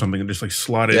Vegas or something and just like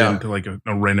slot it into like a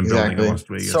random building in Las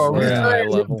Vegas. So are we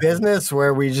starting a business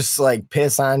where we just like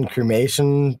piss on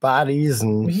cremation bodies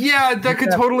and that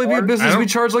could totally be a business. We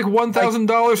charge like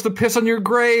 $1,000 to piss on your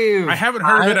grave. I haven't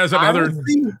heard of it as another.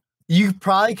 Honestly, you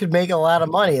probably could make a lot of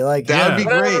money. Like that'd be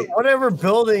great. Whatever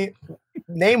building.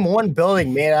 Name one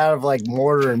building made out of like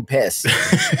mortar and piss.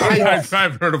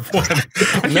 I've heard of one.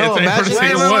 No, imagine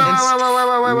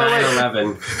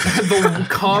 9/11. The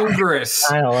Congress.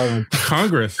 9/11.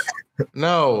 Congress.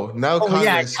 No, Congress.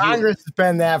 Yeah, Congress has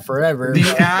been that forever.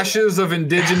 The ashes of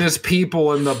indigenous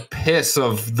people and the piss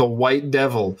of the white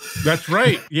devil. That's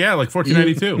right. Yeah, like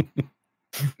 1492.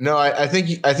 No, I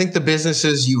think the business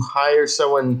is you hire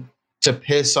someone to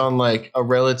piss on like a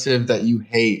relative that you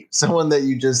hate, someone that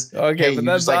you just hate. But just,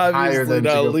 that's like, obviously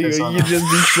not legal. You just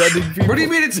be sending people. What do you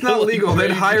mean it's not legal?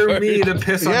 They'd hire me to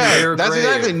piss on their that's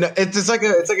grave. exactly.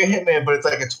 It's like a hitman, but it's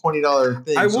like a $20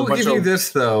 thing. I will give you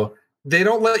this though: they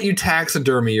don't let you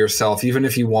taxidermy yourself, even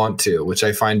if you want to, which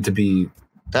I find to be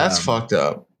that's fucked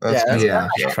up. That's kind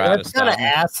of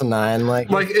asinine.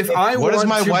 Like if I what is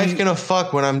my wife gonna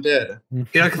fuck when I'm dead?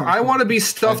 If I want to be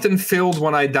stuffed and filled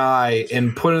when I die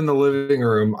and put in the living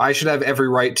room, I should have every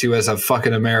right to as a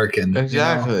fucking American.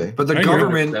 Exactly. You know? But the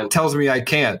government tells me I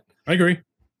can't. I agree.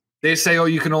 They say, "Oh,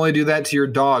 you can only do that to your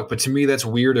dog," but to me, that's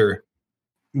weirder.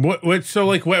 What? So,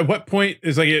 like, what point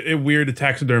is like it weird to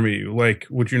taxidermy you? Like,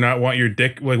 would you not want your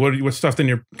dick? Like, what's stuffed in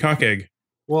your cock egg?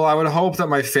 Well, I would hope that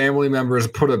my family members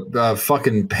put a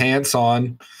fucking pants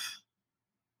on.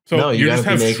 So no, you just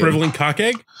have shriveling cock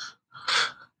egg?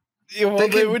 Well,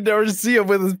 they would never see him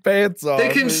with his pants on. They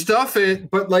can stuff it,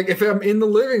 but like if I'm in the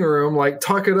living room, like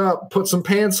tuck it up, put some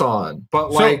pants on.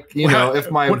 But like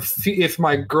if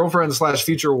my girlfriend /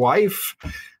 future wife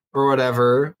or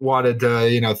whatever wanted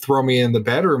to, throw me in the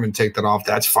bedroom and take that off,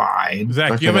 that's fine.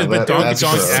 Zach, you have a donkey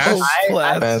ass?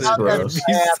 That's gross.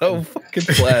 He's so fucking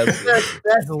plastic.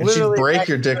 That's literally break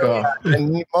your dick off.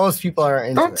 And most people are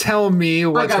into Don't tell me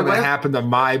what's going to happen to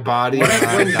my body. What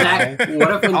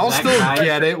if when I'll still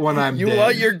get it when I'm dead. You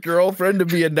want your girlfriend to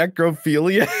be a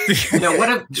necrophilia?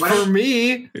 For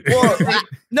me? Well,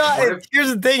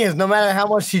 here's the thing is no matter how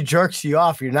much she jerks you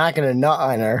off, you're not going to nut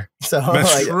on her. So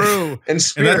that's true. And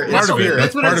spirit. That's part of it.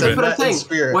 That's what I'm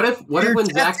saying. What if when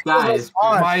Zach dies,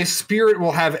 my spirit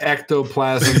will have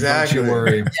ectoplasm? Exactly. Don't you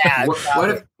worry. Yeah,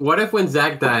 what if when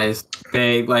Zach dies,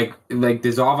 they like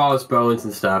dissolve all his bones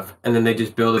and stuff, and then they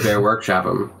just build a bear workshop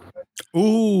him?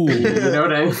 Ooh, you know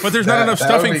what I mean? But there's not enough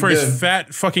stuffing for his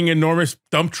fat, fucking enormous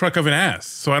dump truck of an ass.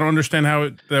 So I don't understand how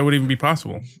that would even be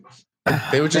possible.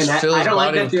 They would just fill his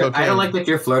body with cocaine. I don't like that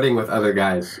you're flirting with other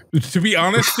guys. To be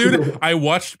honest, dude, I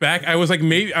watched back. I was like,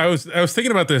 maybe I was thinking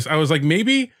about this. I was like,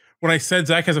 maybe when I said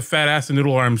Zach has a fat ass and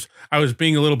noodle arms, I was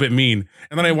being a little bit mean.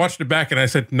 And then I watched it back and I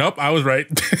said, nope, I was right.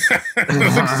 That's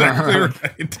exactly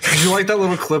right. Did you like that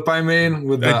little clip I made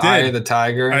with the eye of the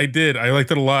tiger? I did. I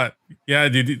liked it a lot. Yeah,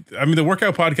 dude. I mean, the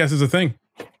workout podcast is a thing.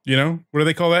 You know, what do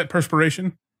they call that?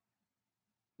 Perspiration?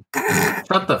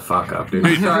 Shut the fuck up,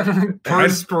 dude.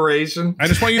 Perspiration. I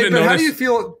just want you to notice. How do you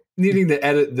feel needing to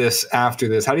edit this after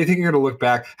this? How do you think you're going to look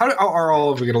back? How are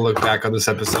all of we going to look back on this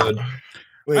episode?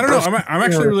 Wait, I don't know. I'm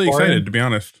actually really excited, to be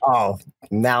honest. Oh,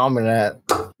 now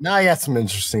I got some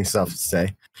interesting stuff to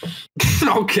say.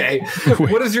 Okay.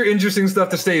 What is your interesting stuff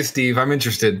to say, Steve? I'm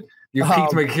interested. You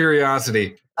piqued my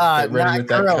curiosity. Not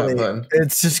currently.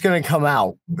 It's just gonna come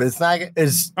out. It's not.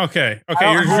 It's okay.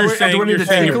 You're saying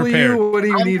you're prepared. What do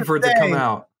you need for it to come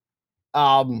out?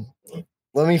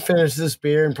 Let me finish this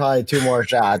beer and probably 2 more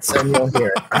shots, and you'll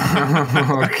hear it.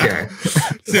 Okay.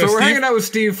 So we're hanging out with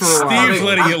Steve for a while. Steve's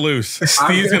letting it loose.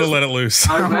 Steve's gonna let it loose.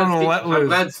 I'm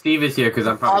glad Steve is here because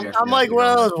I'm probably. I'm like one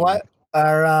of those what.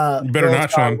 You better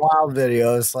not, Sean. Wild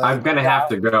videos. Like, I'm gonna have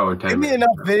to go. Give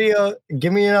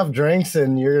me enough drinks,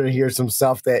 and you're gonna hear some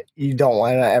stuff that you don't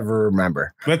want to ever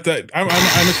remember. But I'm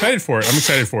excited for it. I'm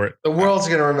excited for it. The world's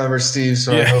gonna remember Steve.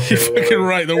 So yeah, you're fucking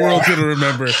right. The world's gonna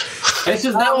remember. This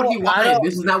is not what he wanted.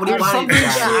 This is not what he wanted.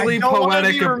 Truly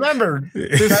poetic.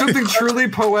 There's something truly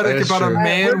poetic about a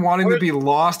man wanting to be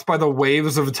lost by the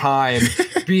waves of time,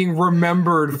 being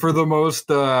remembered for the most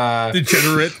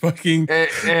degenerate fucking.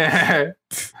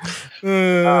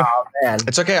 Oh man,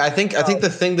 it's okay. I think the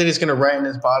thing that he's gonna write in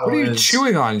his bottle. What are you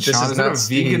chewing on, Sean? Is that a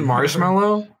vegan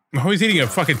marshmallow? No, he's eating a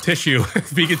fucking tissue.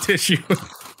 Vegan tissue.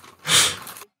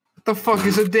 What the fuck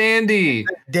is a dandy?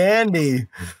 Dandy.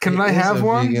 Can I have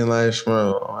one? Vegan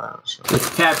marshmallow.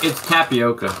 It's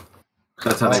tapioca.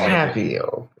 That's how they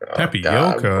tapioca.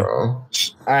 Tapioca. All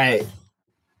right,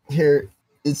 here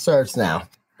it starts now.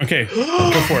 Okay,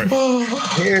 go for it.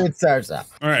 Here it starts up.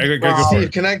 All right, go for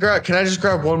it. Can I just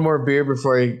grab one more beer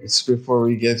before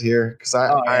we get here? Because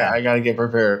I gotta get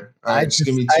prepared. I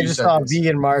just saw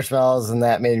vegan marshmallows and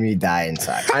that made me die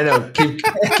inside. I know. Keep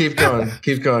going.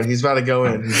 Keep going. He's about to go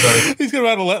in. He's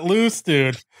about to let loose,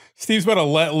 dude. Steve's about to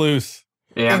let loose.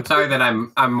 Yeah, I'm sorry that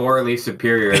I'm morally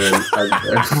superior than.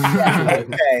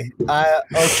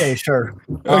 Okay, sure.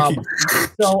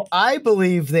 So I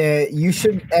believe that you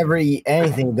shouldn't ever eat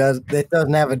anything that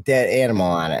doesn't have a dead animal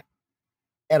on it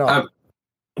at all.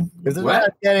 If there's not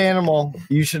a dead animal,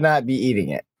 you should not be eating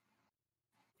it.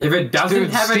 If it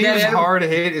doesn't have a dead animal, hard to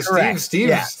hate. Steve.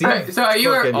 Right, so are you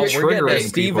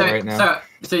triggering people right now?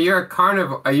 So you're a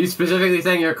carnivore. Are you specifically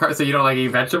saying you're so you don't like eat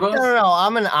vegetables? No.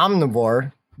 I'm an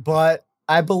omnivore, but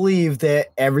I believe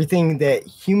that everything that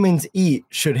humans eat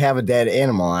should have a dead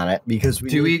animal on it because we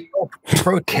do eat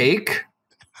cake.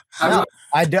 No,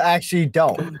 actually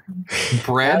don't.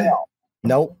 Bread?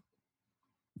 Nope.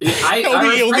 He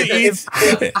only eats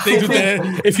things with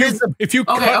that. If you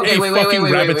cut a fucking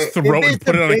rabbit's throat and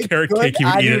put it on a carrot cake, you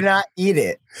eat it. I do not eat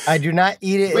it. I do not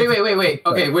eat it. Wait.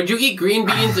 Okay, would you eat green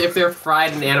beans if they're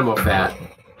fried in animal fat?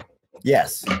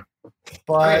 Yes.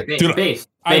 But dude,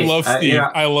 I love Steve.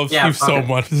 I love Steve so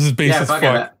much. This is base as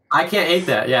fuck. I can't hate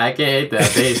that. Yeah, I can't hate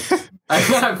that. Base.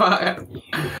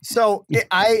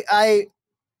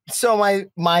 So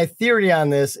my theory on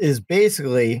this is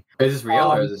basically, is this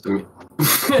real or is this me?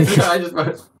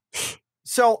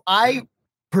 So I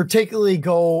particularly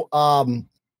go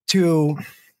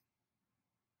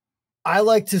I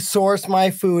like to source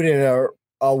my food in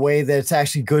a way that's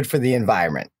actually good for the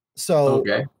environment. So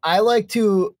I like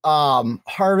to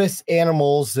harvest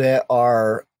animals that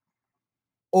are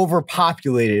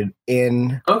overpopulated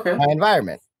in my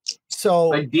environment. So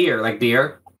like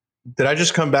deer. Did I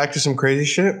just come back to some crazy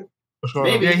shit?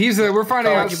 Maybe. Yeah, we're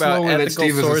finding out slowly that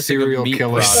Steve is a serial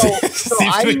killer. So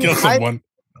I kill someone.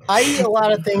 I eat a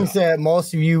lot of things that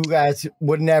most of you guys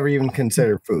would never even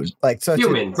consider food, like such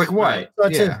humans. Like what?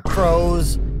 Such as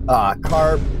crows,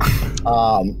 carp.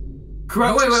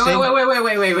 Wait.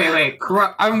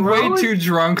 I'm way too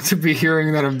drunk to be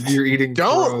hearing that you're eating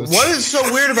crows. What is so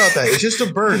weird about that? It's just a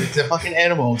bird. It's a fucking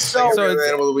animal. So it's an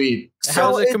animal we eat.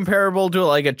 How is it comparable to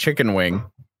like a chicken wing?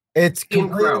 It's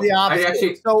completely the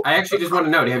opposite. I actually just want to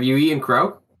know, have you eaten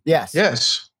crow? Yes.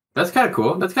 That's kind of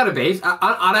cool. That's kind of base.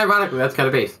 Unironically, that's kind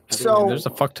of base. So there's a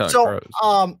fuck ton of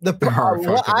crows.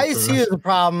 What I see as a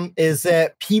problem is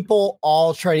that people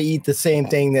all try to eat the same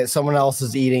thing that someone else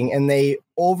is eating, and they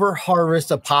over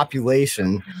harvest a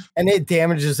population, and it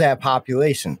damages that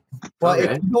population. But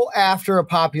if you go after a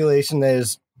population that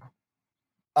is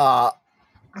the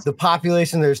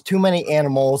population, there's too many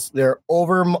animals. They're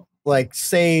over, like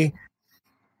say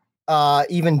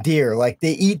even deer. Like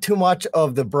they eat too much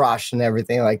of the brush and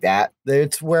everything like that.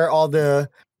 It's where all the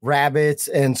rabbits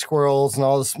and squirrels and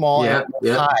all the small animals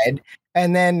hide.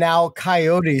 And then now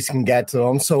coyotes can get to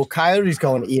them, so coyotes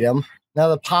go and eat them. Now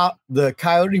the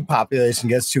coyote population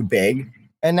gets too big,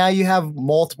 and now you have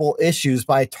multiple issues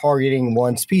by targeting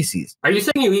one species. Are you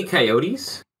saying you eat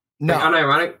coyotes? No, like,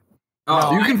 unironic.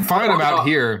 Oh, you can find them out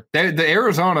here. The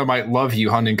Arizona might love you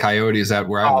hunting coyotes at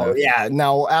where I live. Yeah,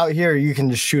 now out here you can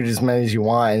just shoot as many as you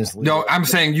want. No, I'm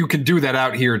saying you can do that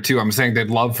out here too. I'm saying they'd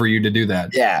love for you to do that.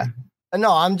 Yeah,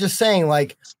 no, I'm just saying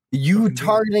like. You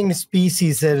targeting the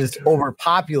species that is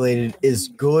overpopulated is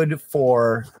good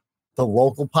for the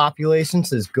local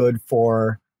populations, is good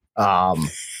for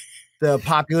the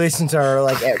populations that are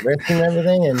like at risk and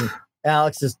everything. And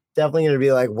Alex is definitely going to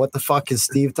be like, what the fuck is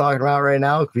Steve talking about right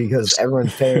now? Because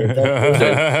everyone's paying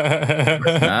attention.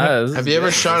 Have you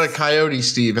ever shot a coyote,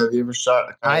 Steve? Have you ever shot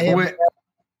a coyote?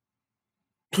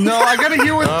 No, I gotta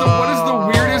hear what is the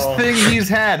weirdest thing he's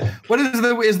had. What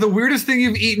is the weirdest thing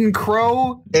you've eaten,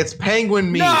 Crow? It's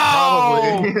penguin meat,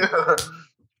 probably.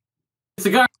 It's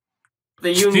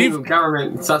the union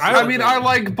government. I mean, I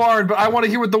like Bard, but I want to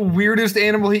hear what the weirdest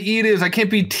animal he is. I can't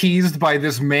be teased by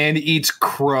this man eats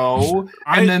crow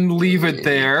and then leave it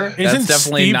there. That's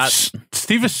definitely not.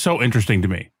 Steve is so interesting to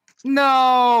me.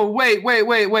 No, wait,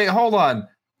 hold on.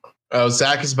 Oh,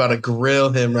 Zach is about to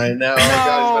grill him right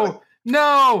now.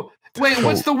 No, wait,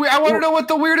 what's the I want to know what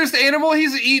the weirdest animal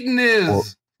he's eaten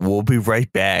is. We'll be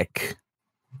right back.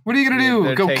 What are you gonna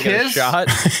do? Go kiss? Shot?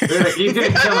 You gonna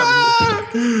kill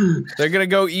him. They're gonna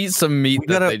go eat some meat. We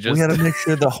gotta make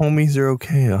sure the homies are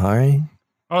okay. All right.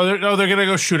 Oh, they're gonna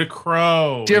go shoot a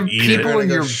crow. Do you have people in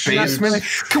your basement?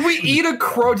 Can we eat a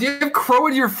crow? Do you have crow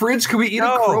in your fridge? Can we eat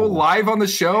a crow live on the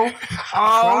show?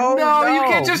 Oh no, you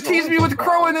can't just tease me with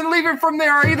crow and then leave it from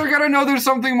there. I either gotta know there's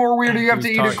something more weird or you have to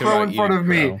eat a crow in front of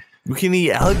me. We can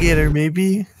eat alligator,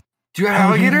 maybe. Do you have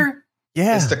alligator?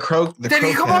 Yeah. It's the crow. Then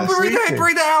you come up and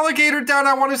bring the alligator down.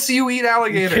 I want to see you eat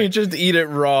alligator. You can't just eat it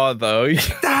raw, though.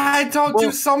 Don't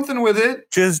do something with it.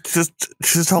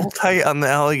 Just hold tight on the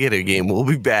alligator game. We'll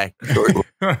be back.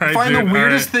 Find the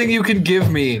weirdest thing you can give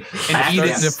me and eat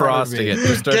it. Defrosting it.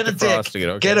 Just start defrosting it.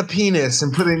 Okay. Get a penis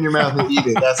and put it in your mouth and eat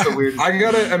it. That's the weirdest. I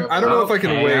don't know if I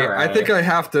can wait. Right. I think I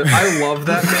have to. I love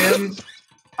that man.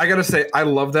 I gotta say, I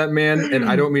love that man, and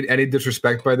I don't mean any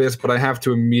disrespect by this, but I have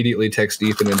to immediately text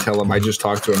Ethan and tell him I just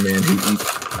talked to a man who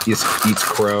eats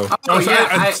crow.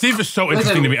 Steve is so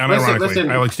interesting to me.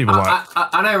 Unironically, I like Steve a lot.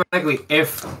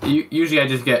 Unironically, usually I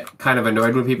just get kind of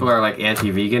annoyed when people are like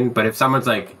anti-vegan, but if someone's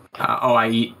like, "Oh, I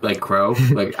eat like crow,"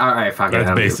 like, all right, fuck it.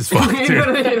 That's based as fuck.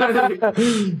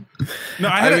 No,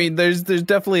 I mean, there's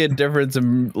definitely a difference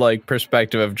in like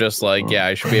perspective of just like, yeah,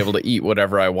 I should be able to eat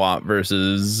whatever I want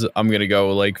versus I'm gonna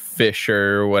go like fish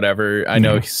or whatever. I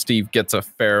know Steve gets a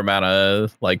fair amount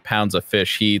of like pounds of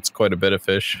fish. He eats quite a bit of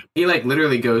fish. He like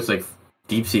literally goes like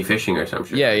deep sea fishing or some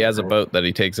shit. Yeah, he has a boat that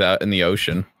he takes out in the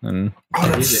ocean. And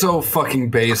that's so fucking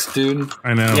base, dude.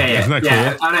 I know. Yeah, isn't that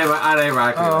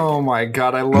cool? Oh my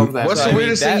god, I love that. What's the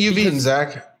weirdest thing you've eaten,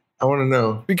 Zach? I want to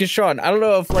know. Because Sean, I don't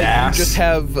know if like you just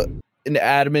have an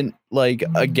adamant like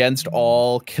against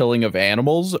all killing of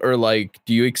animals, or like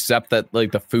do you accept that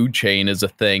like the food chain is a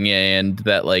thing and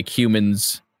that like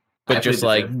humans, but just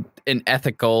like an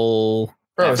ethical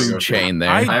food chain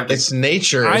there. It's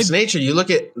nature. It's nature. You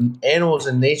look at animals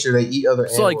in nature; they eat other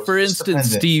animals. So, like for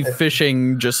instance, Steve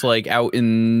fishing just like out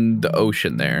in the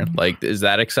ocean there. Like, is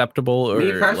that acceptable or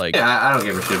like? Yeah, I don't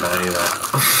give a shit about any of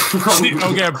that.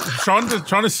 Okay,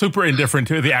 Sean is super indifferent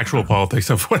to the actual politics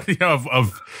of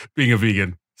being a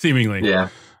vegan, seemingly. Yeah.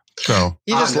 So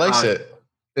he just likes it.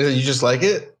 You just like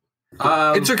it.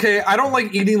 It's okay. I don't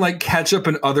like eating like ketchup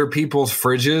in other people's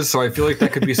fridges, so I feel like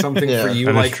that could be something for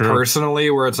you, like personally,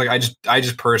 where it's like I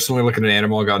just personally look at an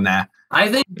animal and go, nah. I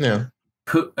think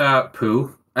poo.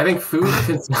 I think food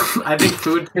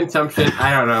consumption.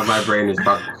 I don't know. My brain is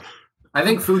fucked. I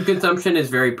think food consumption is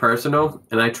very personal,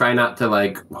 and I try not to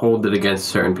like hold it against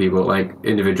certain people, like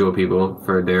individual people,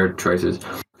 for their choices.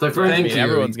 So for instance,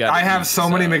 everyone's got. I have so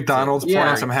many McDonald's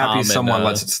points. I'm happy someone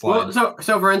lets it slide. Well,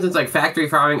 so for instance, like factory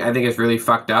farming, I think is really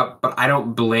fucked up. But I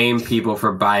don't blame people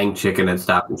for buying chicken at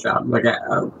Stop and Shop. Like,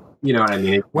 you know what I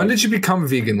mean? When did you become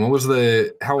vegan? What was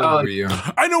how old were you?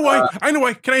 I know why. I know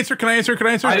why. Can I answer?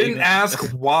 I didn't ask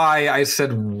why. I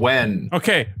said when.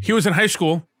 Okay, he was in high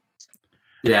school.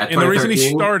 Yeah, and the reason he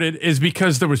started is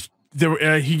because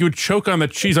he would choke on the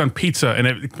cheese on pizza, and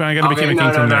it kind of became a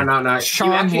thing from there. No.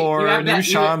 Sean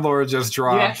Lord just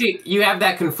dropped. You have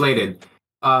that conflated.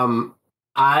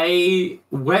 I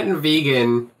went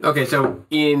vegan. Okay, so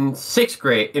in fifth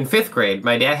grade,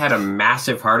 my dad had a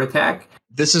massive heart attack.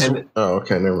 This is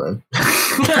okay. Never mind.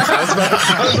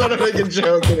 I was about to make a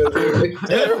joke.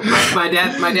 My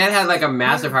dad had like a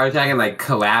massive heart attack and like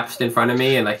collapsed in front of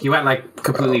me, and like he went like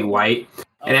completely white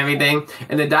and everything.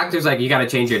 And the doctor's like, "You got to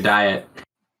change your diet."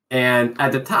 And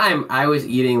at the time, I was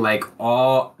eating like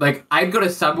I'd go to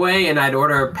Subway and I'd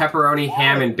order pepperoni,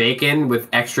 ham, and bacon with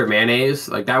extra mayonnaise.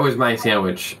 Like that was my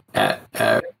sandwich at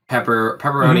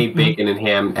pepperoni, bacon, and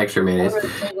ham, extra mayonnaise.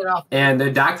 And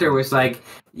the doctor was like,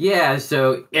 "Yeah,"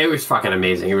 so it was fucking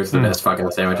amazing. It was the best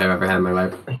fucking sandwich I've ever had in my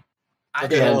life.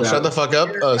 Okay, shut the fuck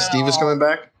up. Steve is coming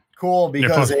back. Cool,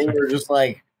 because then you're just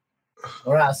like,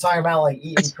 when I was talking about like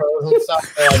eating crows and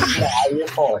stuff, they're like, yeah, you're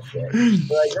full of shit.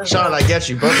 Like, Sean, I get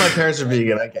you. Both my parents are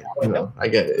vegan. I get it. I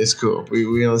get it. It's cool.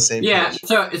 We on the same page.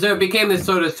 So it became this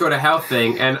sort of health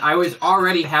thing, and I was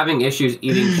already having issues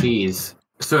eating cheese.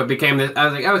 So it became this. I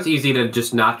was like, it's easy to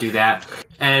just not do that.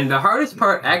 And the hardest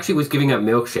part actually was giving up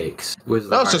milkshakes.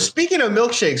 So speaking of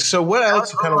milkshakes, so what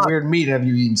else kind of weird meat have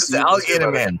you eaten? The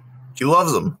alligator man. He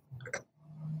loves them.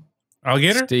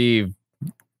 Alligator? Steve.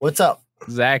 What's up?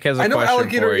 Zach has a question for you. I know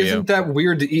alligator isn't that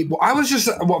weird to eat. Well,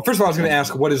 first of all, I was going to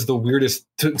ask what is the weirdest,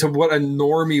 to what a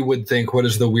normie would think, what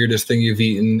is the weirdest thing you've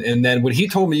eaten? And then when he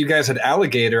told me you guys had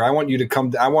alligator, I want you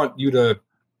to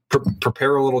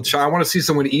prepare a little I want to see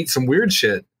someone eat some weird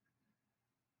shit.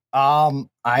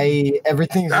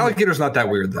 Everything's alligator's not that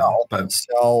weird though. But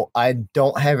so I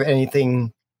don't have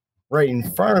anything right in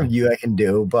front of you I can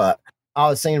do, but I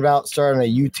was thinking about starting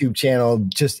a YouTube channel,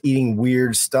 just eating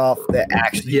weird stuff that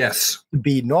actually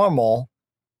be normal.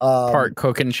 Part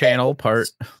cooking channel, part.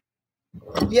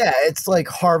 Yeah, it's like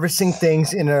harvesting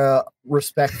things in a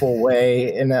respectful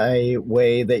way, in a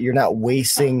way that you're not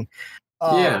wasting.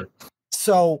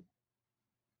 So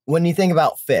when you think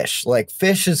about fish, like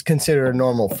fish is considered a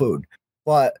normal food,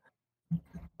 but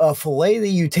a fillet that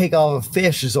you take off of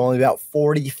fish is only about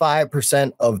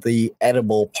 45% of the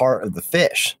edible part of the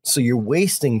fish. So you're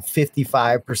wasting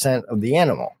 55% of the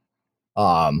animal.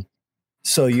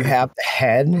 So you have the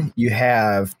head, you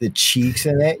have the cheeks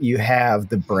in it, you have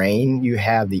the brain, you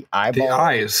have the eyeball, the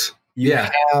eyes, you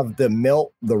have the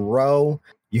milk, the roe,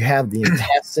 you have the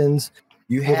intestines.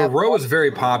 The roe is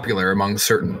very popular among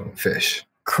certain fish.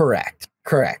 Correct,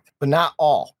 but not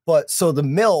all. But so the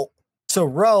milk. So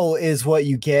roe is what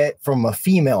you get from a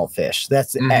female fish.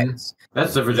 That's the eggs.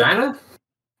 That's the vagina?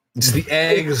 It's the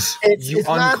eggs, you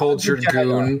uncultured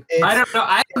goon. I don't know.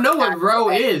 I don't know what roe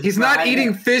is. He's not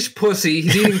eating fish pussy.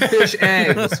 He's eating fish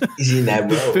eggs. He's eating that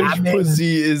roe. Fish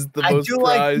pussy is the most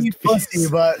prized like pussy,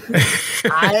 but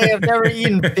I have never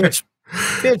eaten fish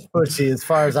pussy as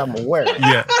far as I'm aware.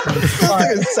 Yeah. It's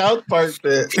like a South Park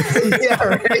bit. Yeah,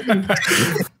 right.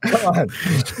 Come on.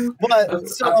 But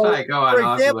so,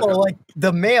 for example, like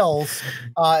the males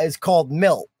is called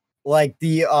milk. Like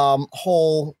the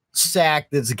whole sack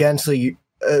that's essentially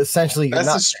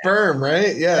that's the sperm,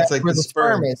 right? Yeah, it's like the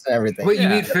sperm and everything. Wait, you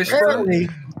need fish sperm?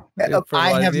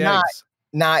 I have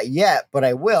not yet, but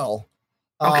I will.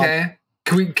 Okay.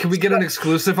 Can we get an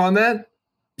exclusive on that?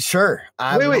 Sure.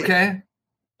 Wait. Okay.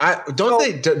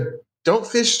 Don't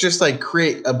fish just like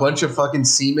create a bunch of fucking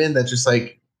semen that just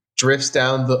like drifts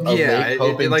down the lake,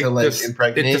 hoping to like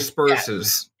impregnate? It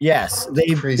disperses. Yes,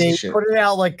 they put it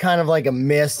out like kind of like a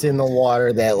mist in the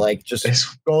water that like just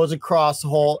goes across the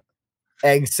whole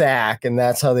egg sac, and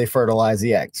that's how they fertilize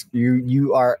the eggs.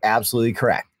 You are absolutely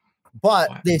correct.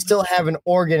 But they still have an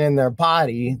organ in their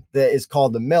body that is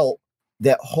called the milk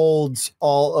that holds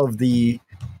all of the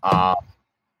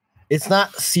it's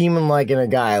not semen like in a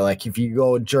guy. Like if you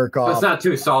go jerk off, it's not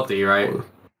too salty, right?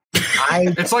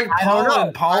 It's like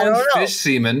pollen fish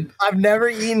semen. I've never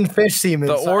eaten fish semen.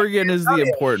 The organ is the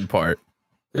important part.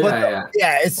 Yeah,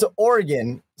 it's the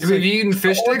organ. Have you eaten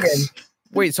fish sticks?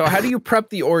 Wait, so how do you prep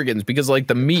the organs? Because like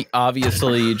the meat,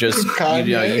 obviously, just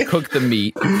you cook the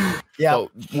meat. Yeah.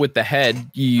 With the head,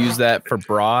 you use that for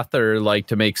broth or like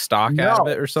to make stock out of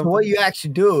it or something. So what you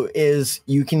actually do is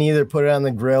you can either put it on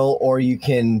the grill or you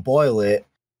can boil it.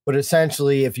 But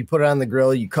essentially, if you put it on the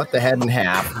grill, you cut the head in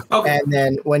half, and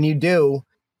then when you do,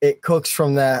 it cooks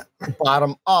from the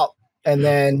bottom up. And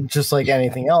then, just like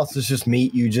anything else, it's just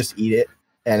meat. You just eat it,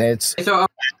 and it's so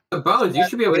the bones. You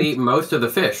should be able to eat most of the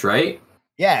fish, right?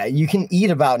 Yeah, you can eat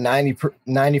about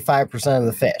 95% of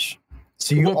the fish.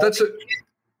 So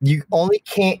you only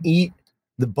can't eat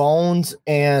the bones,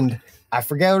 and I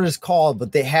forget what it's called,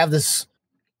 but they have this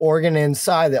organ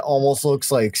inside that almost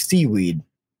looks like seaweed.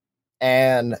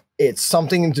 And it's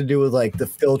something to do with like the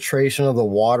filtration of the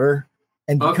water.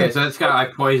 And okay, so it's got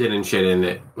like poison and shit in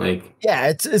it. Like, yeah,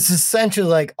 it's essentially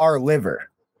like our liver.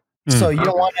 So you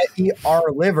don't want to eat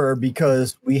our liver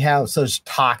because we have such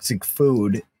toxic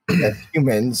food as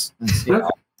humans. You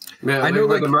know? Yeah, I know,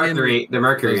 like the mercury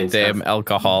and damn stuff.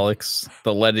 Alcoholics,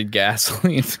 the leaded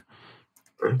gasoline.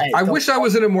 I wish I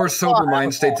was in a more sober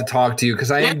mind state to talk to you because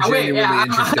I am genuinely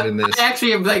interested in this. I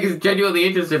actually am like genuinely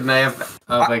interested, and I have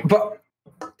but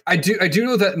I do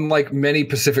know that in like many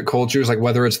Pacific cultures, like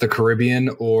whether it's the Caribbean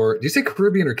or do you say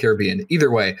Caribbean or Caribbean?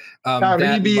 Either way,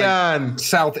 Caribbean, like,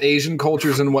 South Asian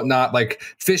cultures and whatnot, like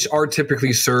fish are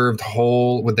typically served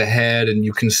whole with the head, and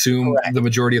you consume the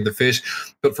majority of the fish.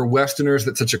 But for Westerners,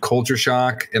 that's such a culture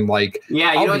shock, and like,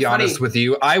 I'll be honest with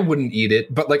you, I wouldn't eat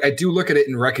it. But like, I do look at it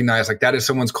and recognize like that is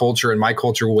someone's culture, and my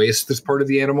culture wastes this part of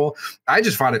the animal. I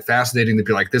just find it fascinating to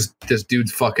be like this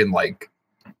dude's fucking like.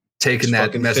 Taking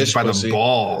that message by the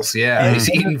balls. Yeah, he's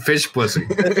eating fish pussy.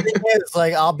 The thing is,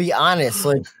 like, I'll be honest,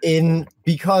 like,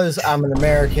 because I'm an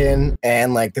American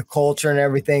and like the culture and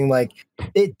everything, like,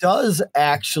 it does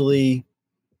actually,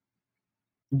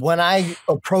 when I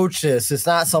approach this, it's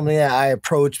not something that I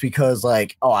approach because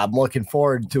like, oh, I'm looking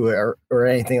forward to it or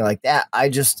anything like that. I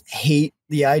just hate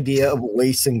the idea of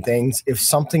wasting things. If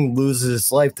something loses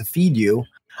its life to feed you,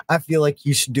 I feel like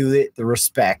you should do it the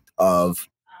respect of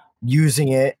using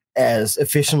it as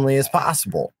efficiently as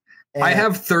possible. And I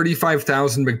have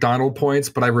 35,000 McDonald points,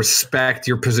 but I respect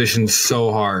your position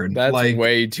so hard. That's like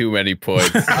way too many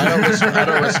points. I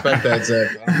don't respect that,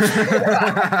 Zach.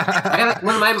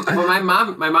 When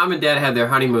my mom and dad had their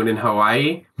honeymoon in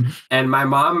Hawaii, and my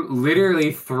mom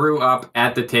literally threw up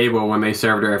at the table when they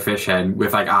served her a fish head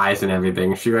with like eyes and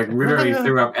everything. She like literally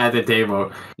threw up at the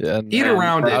table. Yeah, eat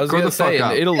around it. I was Go gonna say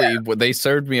in Italy, Yeah. they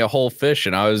served me a whole fish,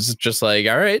 and I was just like,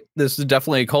 all right, this is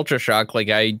definitely a culture shock. Like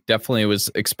I definitely was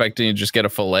expecting to just get a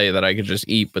fillet that I could just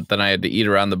eat, but then I had to eat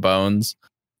around the bones.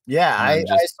 Yeah, I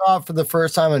saw it for the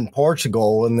first time in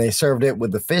Portugal when they served it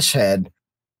with the fish head,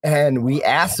 and we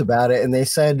asked about it, and they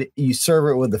said you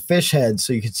serve it with the fish head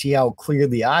so you can see how clear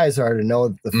the eyes are to know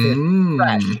that the fish is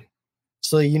fresh.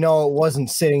 So you know it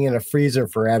wasn't sitting in a freezer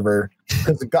forever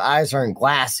because the eyes aren't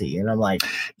glassy. And I'm like,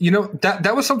 you know,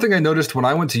 that was something I noticed when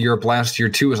I went to Europe last year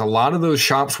too. Is a lot of those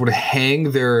shops would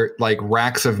hang their like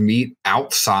racks of meat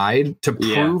outside to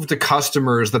prove to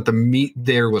customers that the meat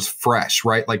there was fresh,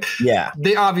 right? Like, yeah,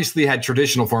 they obviously had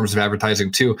traditional forms of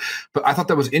advertising too, but I thought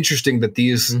that was interesting that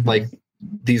these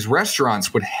these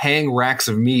restaurants would hang racks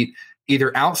of meat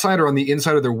either outside or on the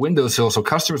inside of their windowsill, so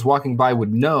customers walking by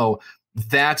would know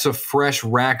that's a fresh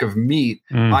rack of meat.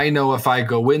 I know if I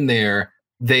go in there,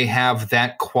 they have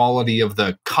that quality of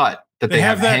the cut that they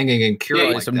have hanging and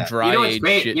cured like some that. dry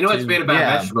You know what's great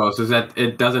about vegetables is that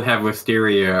it doesn't have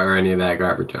listeria or any of that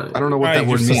garbage on it. I don't know what that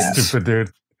word means. So stupid,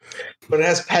 dude. But it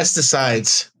has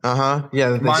pesticides.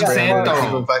 Yeah,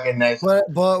 Monsanto. Fucking nice. but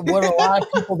what a lot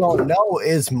of people don't know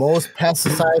is most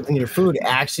pesticides in your food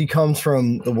actually comes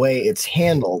from the way it's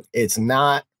handled. It's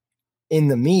not in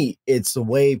the meat, it's the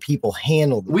way people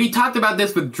handle it. We talked about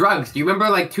this with drugs. Do you remember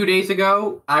like 2 days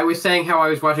ago, I was saying how I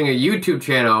was watching a YouTube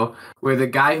channel where the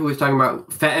guy who was talking about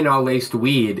fentanyl-laced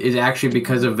weed is actually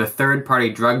because of the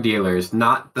third-party drug dealers,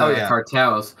 not the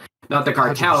cartels. Not the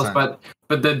cartels, 100%.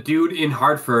 but the dude in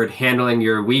Hartford handling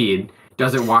your weed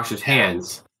doesn't wash his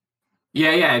hands.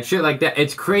 Yeah, it's shit like that.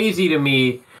 It's crazy to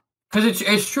me. Because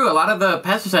it's true, a lot of the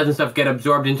pesticides and stuff get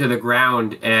absorbed into the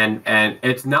ground, and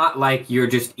it's not like you're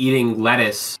just eating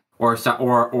lettuce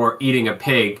or eating a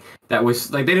pig. That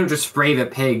was like they don't just spray the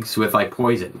pigs with like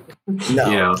poison. No,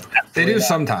 you know they do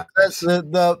sometimes.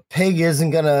 The pig isn't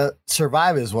gonna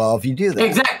survive as well if you do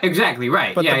that. Exactly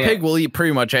right. But the pig will eat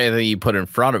pretty much anything you put in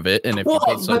front of it, and if you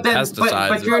put some pesticides,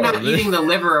 but you're not eating the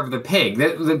liver of the pig.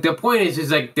 The point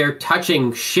is like they're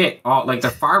touching shit all like the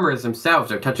farmers themselves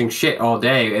are touching shit all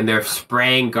day, and they're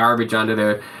spraying garbage onto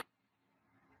their.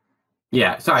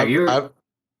 Yeah, sorry.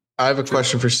 I have a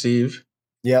question for Steve.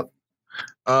 Yep.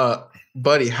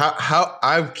 Buddy, how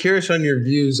I'm curious on your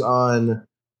views on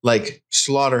like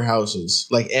slaughterhouses,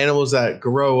 like animals that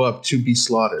grow up to be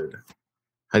slaughtered.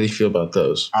 How do you feel about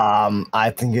those?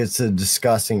 I think it's a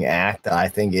disgusting act. I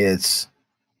think it's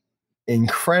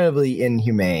incredibly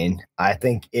inhumane. I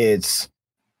think it's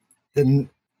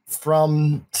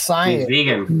from science.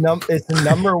 Vegan. It's the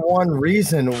number one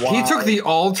reason why He took the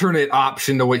alternate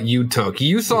option to what you took.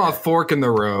 You saw a fork in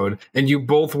the road, and you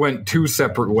both went two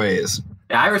separate ways.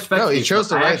 Yeah, I respect. No, he chose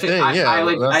the right thing. I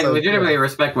legitimately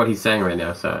respect what he's saying right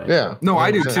now. So yeah, no, I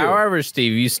do too. However,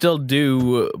 Steve, you still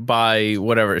do buy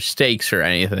whatever steaks or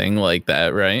anything like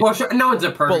that, right? Well, sure, no one's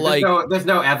a perfect. But, like, there's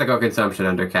no ethical consumption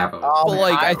under capitalism. But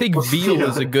like, I think veal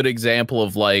is a good example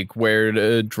of like where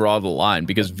to draw the line,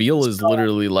 because veal is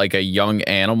literally like a young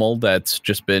animal that's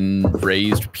just been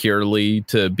raised purely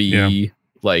to be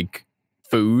like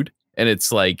food, and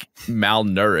it's like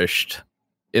malnourished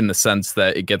in the sense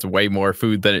that it gets way more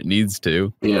food than it needs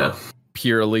to. Yeah.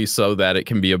 Purely so that it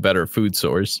can be a better food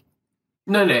source.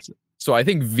 No. So I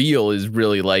think veal is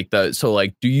really like that. So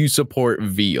like, do you support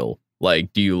veal?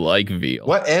 Like, do you like veal?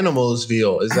 What animal is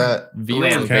veal? Is that veal?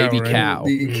 Is baby cow.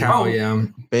 The cow, yeah.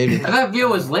 Baby. I thought veal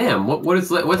was lamb. What's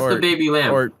the baby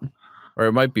lamb? Or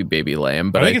it might be baby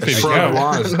lamb, but I think it's baby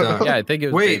cow. Yeah, I think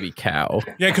it was baby cow.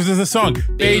 Yeah, because there's a song,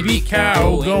 "Baby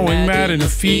cow going mad in the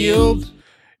field."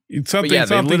 It's something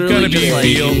gonna be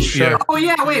veal. Yeah. Oh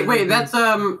yeah, wait, that's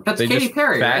Katy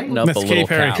Perry, right? That's Katy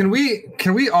Perry.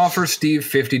 Can we offer Steve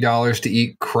 $50 to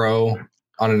eat crow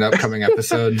on an upcoming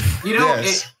episode? You know,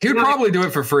 he would probably do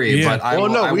it for free, but I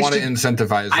want to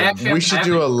incentivize him. We should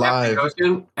do a live.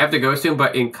 I have to go soon,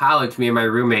 but in college, me and my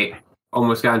roommate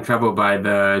almost got in trouble by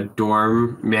the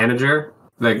dorm manager,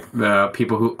 like the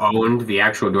people who owned the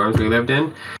actual dorms we lived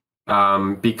in,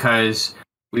 because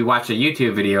we watched a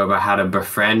YouTube video about how to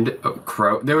befriend a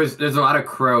crow. There's a lot of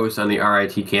crows on the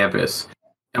RIT campus,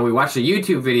 and we watched a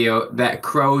YouTube video that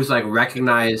crows like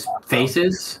recognize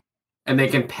faces, and they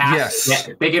can pass.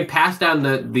 They can pass down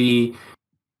the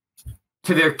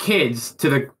to their kids, to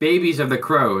the babies of the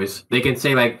crows. They can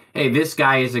say like, "Hey, this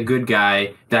guy is a good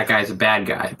guy. That guy's a bad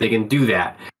guy." They can do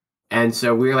that. And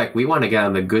so we were like, we want to get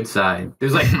on the good side.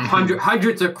 There's like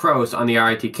hundreds of crows on the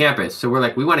RIT campus. So we're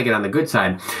like, we want to get on the good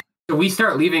side. So we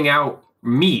start leaving out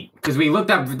meat, because we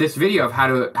looked up this video of how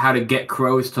to get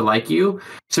crows to like you.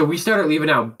 So we started leaving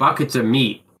out buckets of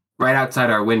meat right outside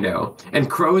our window, and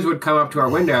crows would come up to our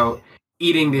window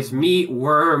eating this meat,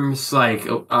 worms, like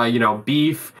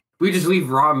beef. We just leave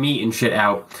raw meat and shit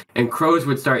out, and crows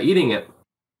would start eating it.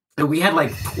 And we had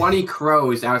like 20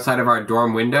 crows outside of our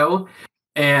dorm window,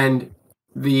 and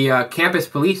the campus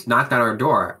police knocked on our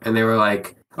door, and they were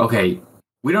like, "Okay,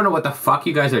 we don't know what the fuck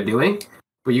you guys are doing,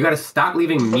 but you got to stop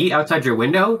leaving meat outside your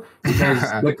window, because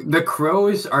the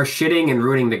crows are shitting and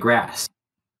ruining the grass."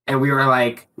 And we were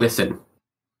like, "Listen,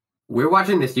 we're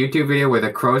watching this YouTube video where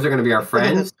the crows are going to be our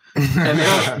friends."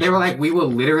 And they were like, "We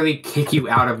will literally kick you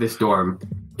out of this dorm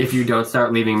if you don't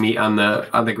start leaving meat on the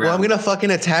ground." Well, I'm going to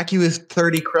fucking attack you with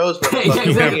 30 crows.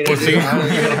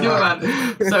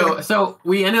 So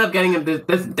we ended up getting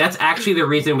that's actually the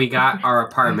reason we got our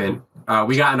apartment.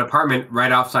 We got an apartment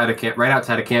right outside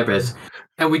of campus.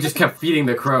 And we just kept feeding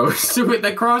the crows. So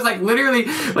the crows, like literally,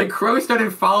 like crows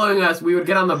started following us. We would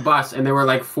get on the bus, and there were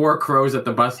like 4 crows at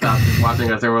the bus stop just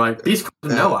watching us. They were like, "These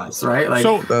crows know us, right?" Like,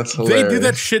 so they do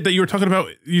that shit that you were talking about.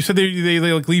 You said they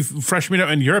like leave fresh meat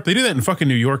out in Europe. They do that in fucking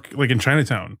New York, like in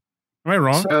Chinatown. Am I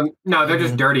wrong? No, they're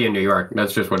just dirty in New York.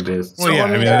 That's just what it is. Well, yeah,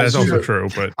 I mean that's also true.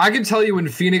 But I can tell you, in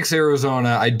Phoenix,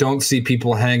 Arizona, I don't see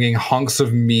people hanging hunks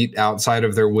of meat outside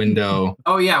of their window.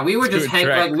 Oh yeah, we would just hang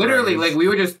like literally, like we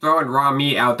were just throwing raw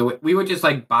meat out the. We would just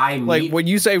like buy meat. Like when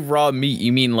you say raw meat,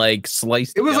 you mean like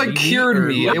sliced? It was like cured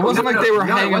meat. It wasn't like they were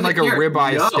hanging like a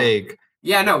ribeye steak.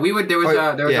 Yeah, no, we would. There was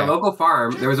a local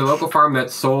farm. There was a local farm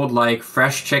that sold like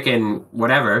fresh chicken,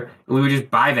 whatever, and we would just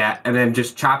buy that and then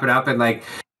just chop it up, and like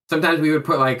sometimes we would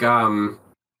put like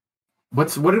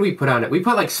what did we put on it? We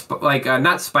put like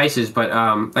not spices, but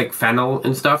like fennel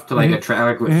and stuff to like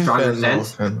attract with stronger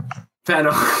scents.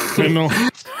 Fennel.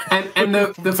 and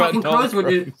the fucking crows would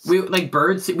just, we like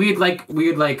birds. We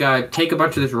would take a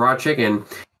bunch of this raw chicken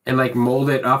and like mold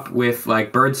it up with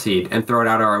like bird seed and throw it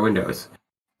out our windows.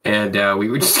 And we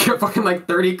would just get fucking like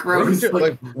 30 crows.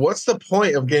 Like, what's the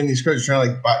point of getting these crows? You're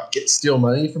trying to like steal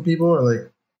money from people, or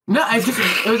like? No,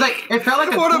 it felt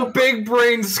like a big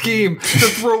brain scheme to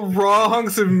throw raw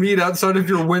hunks of meat outside of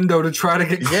your window to try to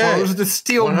get crows to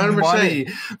steal 100%. Money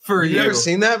for you. You ever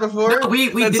seen that before? No,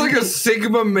 that's like a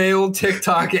Sigma male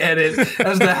TikTok edit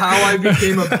as to how I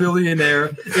became a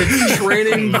billionaire. It's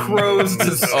training crows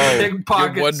to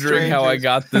pickpocket. You're wondering how I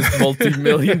got this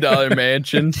multi-million-dollar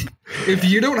mansion? If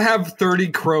you don't have 30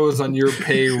 crows on your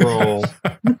payroll,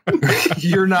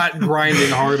 you're not grinding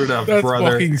hard enough, brother.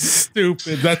 That's fucking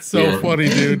stupid. That's so funny,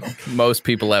 dude. Most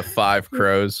people have 5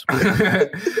 crows.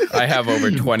 I have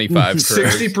over 25 crows.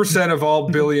 60% of all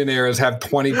billionaires have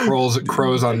 20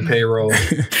 crows on payroll.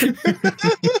 Shit.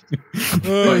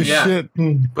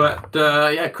 But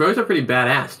crows are pretty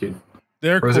badass, dude.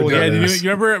 They're cool. Yeah,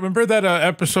 you remember that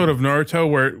episode of Naruto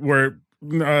where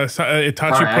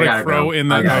Itachi put a crow in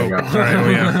the. All right, oh,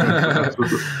 yeah.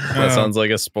 That sounds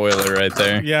like a spoiler right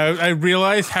there. Yeah, I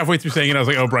realized halfway through saying it, I was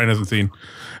like, "Oh, Brian hasn't seen."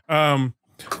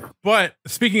 But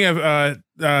speaking of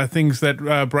things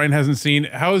that Brian hasn't seen,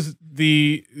 how's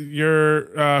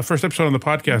your first episode on the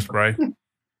podcast, Brian?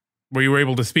 Where you were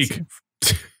able to speak?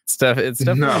 It's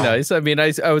definitely nice. I mean,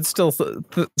 I would still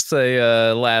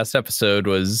say last episode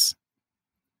was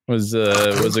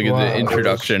a good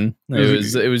introduction.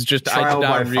 It was just I did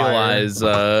not realize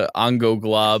Ongo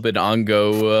Glob and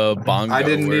Ongo Bongo. I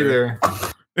didn't either.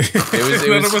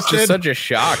 It was just such a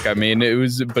shock. I mean, it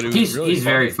was really he's funny.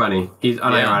 very funny. He's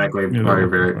unironically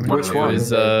very. Which one? It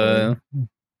was,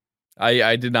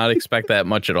 I did not expect that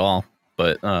much at all,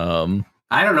 but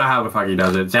I don't know how the fuck he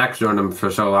does it. Zach's doing them for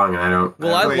so long, and I don't.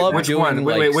 Well, I love which doing. One?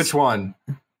 Wait, which one?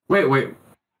 Wait.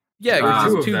 Yeah, it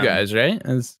was two guys, right?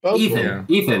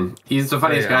 Ethan. He's the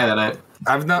funniest guy that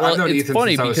I've known Ethan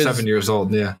since I was 7 years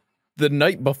old. Yeah. The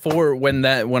night before when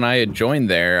I had joined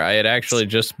there, I had actually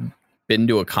just been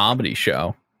to a comedy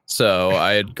show. So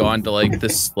I had gone to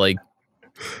this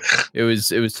it was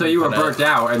so you were burnt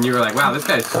out and you were like, wow, this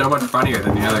guy's so much funnier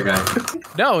than the other guy.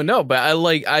 No, but I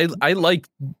like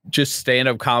just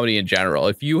stand-up comedy in general.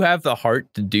 If you have the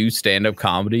heart to do stand-up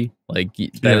comedy, that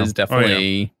is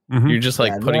definitely you're just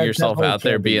putting yourself out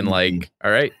there being like,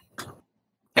 all right.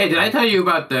 Hey, did I tell you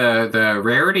about the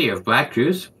rarity of black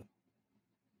juice?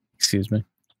 Excuse me.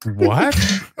 What?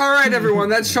 All right, everyone.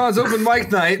 That's Sean's open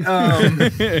mic night.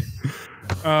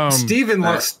 Steven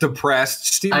looks depressed.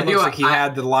 Steven looks like he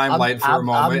had the limelight for a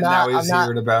moment. Now he's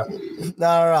hearing about. No.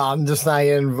 I'm just not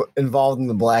getting involved in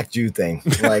the black Jew thing.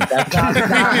 That's not.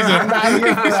 I'm not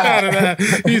here for that.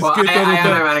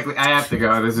 I have to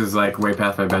go. This is way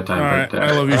past my bedtime. All right,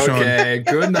 I love you, Sean. Okay,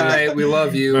 good night. We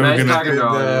love you. Nice talking to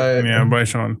all. Yeah, bye,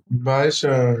 Sean. Bye,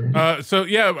 Sean. So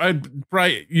yeah,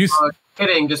 Brian, you.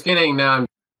 Just kidding. No.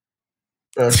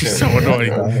 Okay. He's so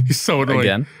annoying. He's so annoying.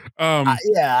 Again.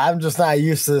 I'm just not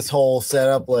used to this whole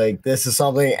setup. This is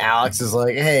something Alex is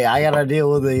like, hey, I got to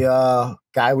deal with the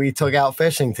guy we took out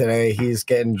fishing today. He's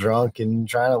getting drunk and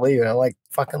trying to leave. And I'm like,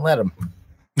 fucking let him.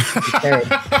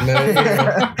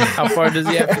 How far does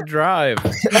he have to drive?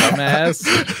 Dumbass.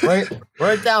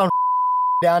 Right down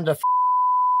to,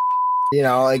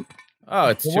 oh,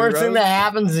 it's the worst thing that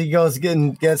happens, he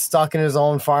gets stuck in his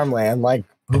own farmland.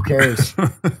 Who cares?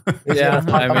 Yeah,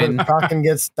 I mean, fucking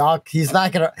gets stuck. He's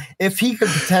not gonna. If he could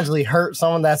potentially hurt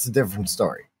someone, that's a different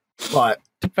story. But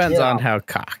depends on how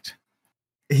cocked.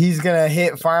 He's gonna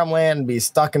hit farmland and be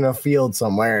stuck in a field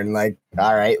somewhere, and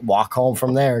all right, walk home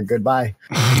from there. Goodbye.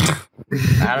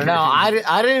 I don't know. I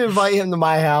didn't invite him to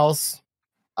my house.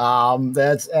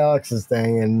 That's Alex's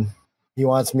thing, and he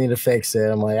wants me to fix it.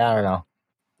 I'm like, I don't know.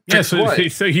 Yeah, so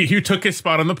you took his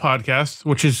spot on the podcast,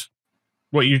 which is.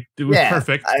 What you it was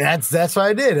perfect. That's what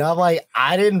I did. I'm like,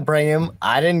 I didn't bring him.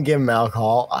 I didn't give him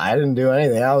alcohol. I didn't do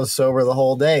anything. I was sober the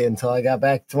whole day until I got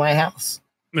back to my house.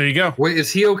 There you go. Wait,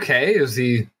 is he okay? Is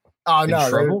he? Oh in no,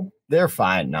 trouble? They're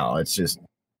fine. No, it's just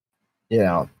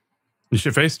You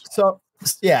shit faced. So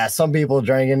yeah, some people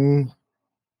drinking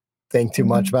think too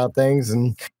much about things,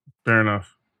 and fair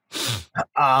enough.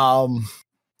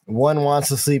 One wants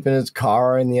to sleep in his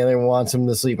car, and the other wants him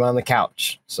to sleep on the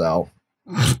couch. So.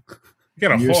 You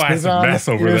got a whole ass mess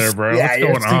over there, bro.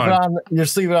 Yeah, what's going on? You're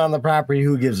sleeping on the property.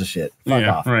 Who gives a shit? Fuck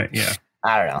off. Right. Yeah.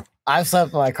 I don't know. I've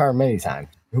slept in my car many times.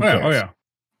 Oh yeah.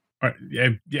 All right. Yeah.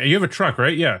 You have a truck,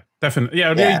 right? Yeah, definitely.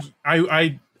 Yeah.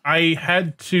 I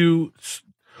had to.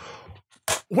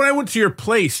 When I went to your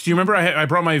place, do you remember I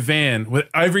brought my van with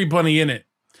everybody in it,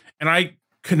 and I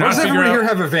could not figure out. Does everyone here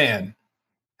have a van?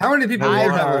 How many people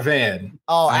here have a van?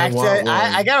 Oh, actually,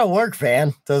 I got a work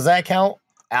van. Does that count?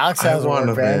 Alex has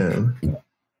one van.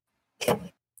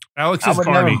 Alex is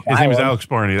Barney. His name is Alex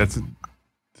Barney. That's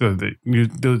they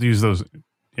use those,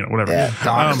 whatever.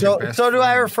 Yeah. So do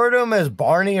I refer to him as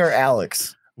Barney or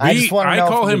Alex? I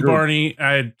call him Barney.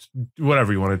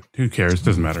 Whatever you want to. Who cares?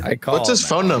 Doesn't matter. What's his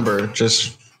phone number?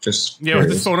 Just what's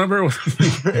his phone number? In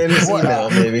his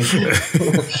email, maybe.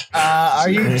 Are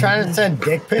you trying to send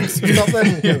dick pics or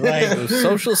something? The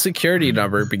social security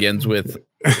number begins with.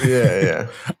 Yeah.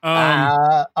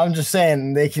 I'm just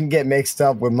saying they can get mixed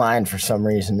up with mine for some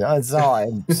reason. That's all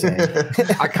I'm saying.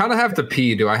 I kind of have to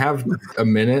pee. Do I have a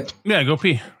minute? Yeah, go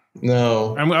pee.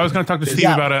 No, I was going to talk to Steve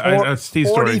about a Steve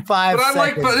story. But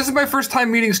this is my first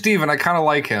time meeting Steve, and I kind of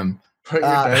like him.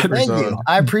 Thank you.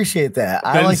 I appreciate that.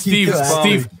 I like Steve.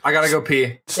 Steve, I gotta go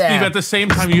pee. Steve, at the same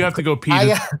time, you have to go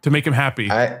pee to make him happy.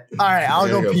 All right, I'll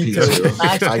go pee too.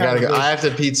 I gotta go. I have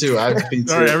to pee too. I have to pee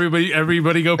too. All right,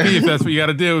 everybody go pee if that's what you got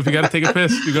to do. If you got to take a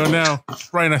piss, you go now.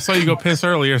 Brian, I saw you go piss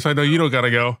earlier, so I know you don't got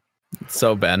to go.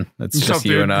 So Ben, it's What's just up,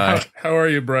 you dude? and I. How are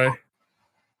you, Bray?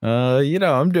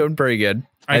 I'm doing pretty good.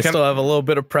 I still have a little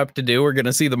bit of prep to do. We're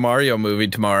gonna see the Mario movie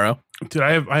tomorrow. Dude,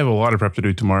 I have a lot of prep to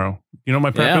do tomorrow. You know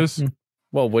what my prep is?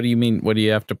 Well, what do you mean? What do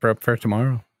you have to prep for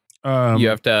tomorrow? You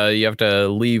have to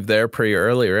leave there pretty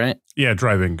early, right? Yeah,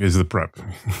 driving is the prep.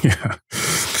 Yeah.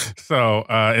 So,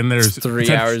 and there's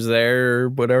 3 hours there or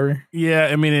whatever. Yeah,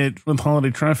 I mean, with holiday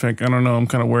traffic, I don't know. I'm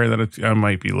kind of worried that I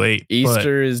might be late.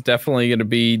 Easter is definitely going to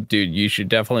be, dude. You should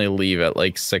definitely leave at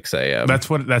like 6 a.m. That's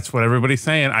what everybody's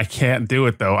saying. I can't do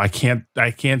it though. I can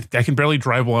barely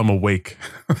drive while I'm awake.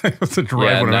 It's a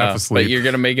drive when I'm half asleep. But you're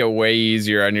gonna make it way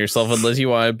easier on yourself unless you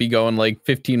want to be going like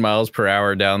 15 miles per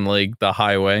hour down like the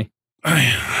highway.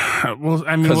 Well,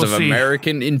 I mean, because of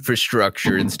American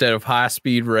infrastructure instead of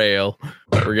high-speed rail,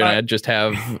 we're gonna just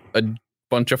have a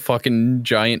bunch of fucking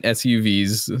giant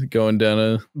SUVs going down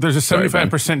a. There's a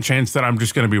 75% chance that I'm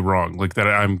just gonna be wrong, like that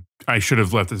I should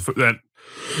have left this at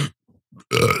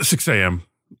 6 a.m.,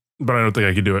 but I don't think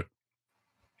I could do it.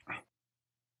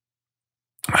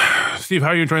 Steve, how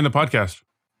are you enjoying the podcast?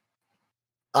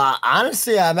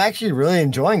 Honestly, I'm actually really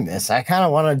enjoying this. I kind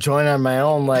of want to join on my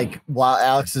own, like while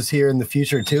Alex is here in the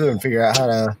future too, and figure out how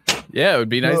to. Yeah, it would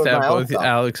be nice to have both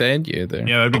Alex and you there.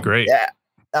 Yeah, that'd be great. Yeah,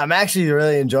 I'm actually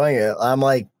really enjoying it. I'm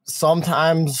like,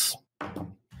 sometimes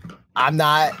I'm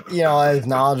not, as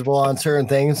knowledgeable on certain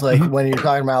things. Like when you're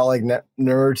talking about like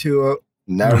Naruto.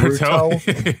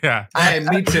 Yeah,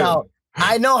 me too.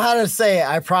 I know how to say it.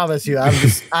 I promise you.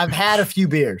 I've had a few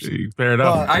beers. Fair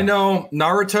enough. I know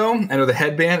Naruto. I know the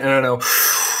headband, and I know.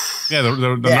 Yeah, the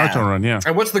Naruto run. Yeah.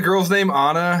 And what's the girl's name?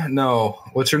 Anna? No.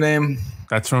 What's her name?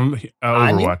 That's from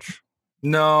Overwatch.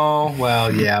 No.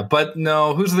 Well, yeah, but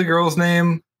no. Who's the girl's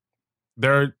name?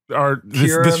 There are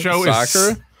this show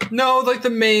Sakura? is no, like the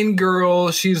main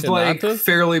girl. She's Hinata? like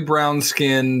fairly brown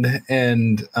skinned,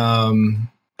 and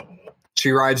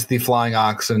she rides the flying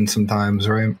oxen sometimes,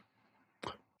 right?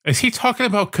 Is he talking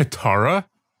about Katara?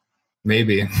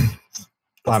 Maybe.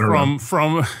 I don't know.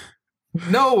 From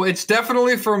No, it's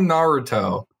definitely from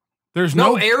Naruto. There's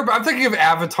no I'm thinking of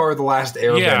Avatar: The Last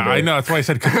Airbender. Yeah, I know. That's why I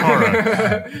said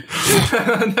Katara.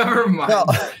 Never mind. No.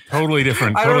 Totally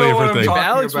different. I don't Totally know what different thing. I'm If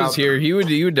talking Alex was about. here,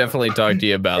 he would definitely talk to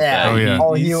you about that. Oh,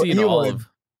 yeah. He's seen he all would. of.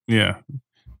 Yeah.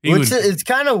 It's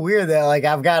kind of weird that like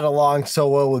I've got along so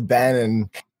well with Ben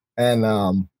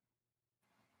and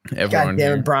Everyone God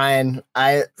damn it, Brian.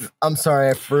 I'm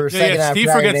sorry for a second. Yeah, Steve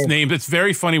forgets names. It's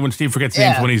very funny when Steve forgets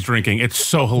names when he's drinking. It's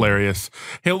so hilarious.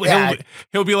 He'll be like,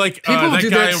 that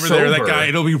guy over there, that guy.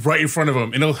 It'll be right in front of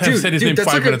him, and he'll have said his name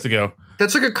 5 minutes ago.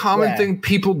 That's like a common thing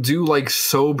people do, like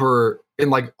sober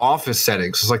in like office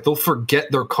settings. It's like they'll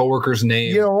forget their coworker's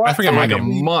name. You know what? I forget my like name.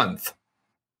 a month.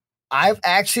 I've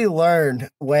actually learned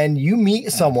when you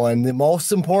meet someone, the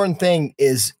most important thing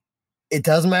is it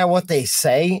doesn't matter what they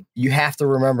say, you have to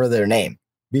remember their name.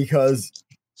 Because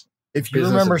if you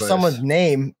remember someone's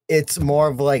name, it's more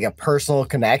of like a personal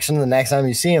connection the next time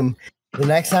you see them. The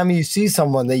next time you see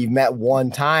someone that you've met one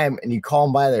time and you call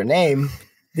them by their name,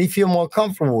 they feel more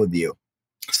comfortable with you.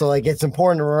 So like it's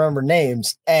important to remember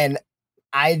names. And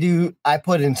I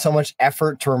put in so much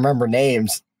effort to remember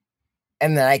names,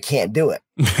 and then I can't do it.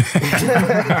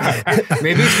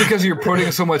 Maybe it's because you're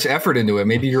putting so much effort into it.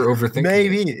 Maybe you're overthinking.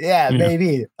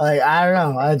 Maybe. Like I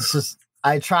don't know. It's just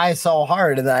I try so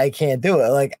hard and then I can't do it.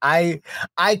 Like I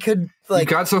could like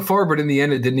you got so far, but in the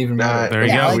end, it didn't even matter. There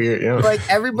you go. Like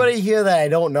everybody here that I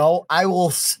don't know, I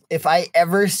will if I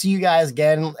ever see you guys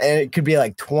again, and it could be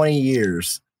like 20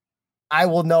 years, I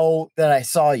will know that I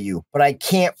saw you, but I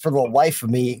can't for the life of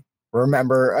me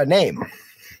remember a name.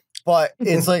 But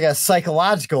it's like a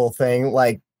psychological thing.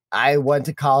 Like I went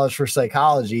to college for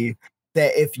psychology,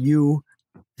 that if you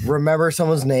remember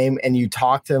someone's name and you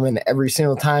talk to them, and every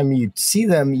single time you see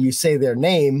them, you say their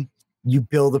name, you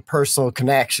build a personal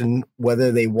connection,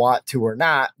 whether they want to or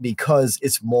not, because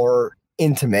it's more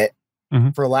intimate,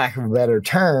 for lack of a better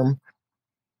term.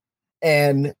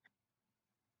 And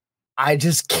I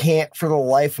just can't for the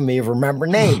life of me remember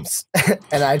names.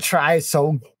 And I try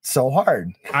so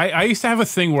hard. I used to have a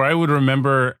thing where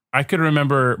I could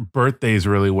remember birthdays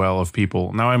really well of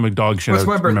people. Now I'm a dog shit. What's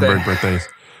my birthday? Remembered birthdays.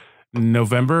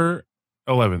 November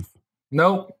 11th.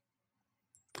 Nope.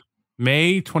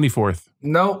 May 24th.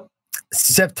 Nope.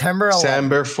 September 11th.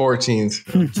 December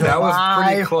 14th. That was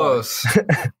pretty close.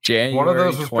 January One of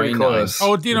those was pretty 29th. close.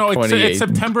 Oh, it's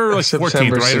September like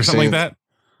 14th, right? Or something like that.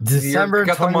 December You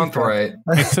got the month 24th. right.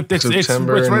 It's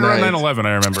right around 9/11,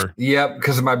 I remember. Yep,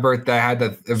 because of my birthday, I had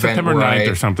that event September 9th right.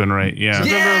 or something, right? Yeah.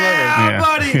 Yeah,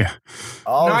 buddy. Yeah.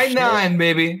 Oh, 9/9,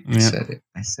 baby. I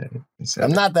said it.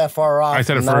 I'm not that far off. I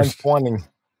said it I'm first. 9/20.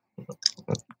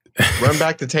 Run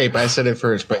back the tape. I said it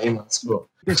first, but it's cool.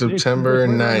 September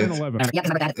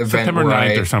 9th. September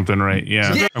 9th or something, right?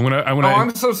 Yeah. I'm gonna. Oh,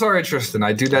 I'm so sorry, Tristan.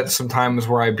 I do that sometimes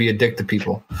where I be a dick to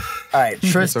people. All right,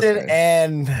 Tristan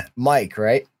and Mike,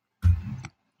 right?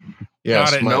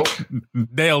 Yes, got it. Mike. Nope.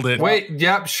 Nailed it. Wait,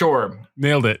 yep, sure.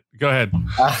 Nailed it. Go ahead.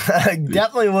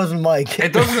 Definitely wasn't Mike.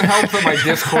 It doesn't help that my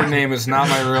Discord name is not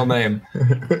my real name.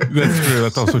 That's true.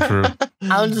 That's also true.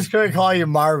 I'm just going to call you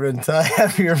Marvin until I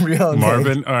have your real name.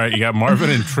 Marvin. All right, you got Marvin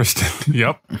and Tristan.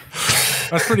 Yep.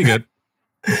 That's pretty good.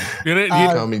 You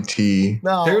call me T.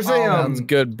 No, there's Sounds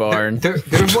good, Barn.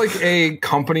 There's like a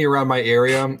company around my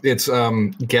area. It's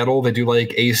Gettle. They do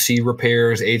like AC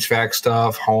repairs, HVAC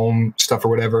stuff, home stuff, or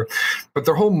whatever. But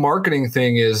their whole marketing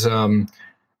thing is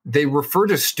they refer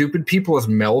to stupid people as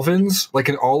Melvins. Like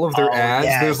in all of their ads,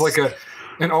 there's like a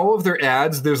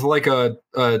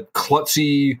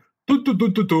klutzy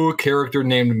character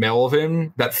named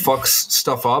Melvin that fucks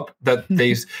stuff up but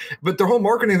their whole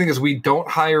marketing thing is we don't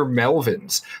hire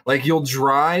Melvins. Like you'll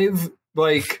drive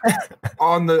like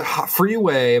on the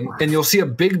freeway and you'll see a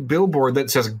big billboard that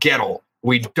says Gettle.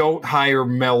 We don't hire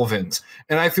Melvins.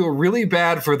 And I feel really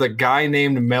bad for the guy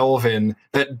named Melvin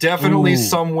that definitely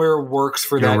somewhere works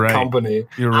for that company.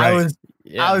 You're right.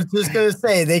 I was just going to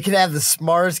say, they could have the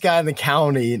smartest guy in the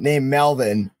county named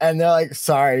Melvin. And they're like,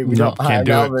 sorry, we don't hire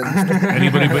Melvin.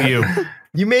 Anybody but you.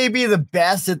 You may be the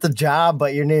best at the job,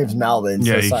 but your name's Melvin.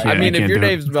 Yeah, so I mean, if your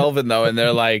name's Melvin, though, and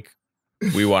they're like,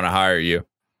 we want to hire you,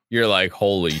 you're like,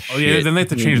 holy shit. Oh, yeah, then they have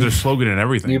to change their slogan and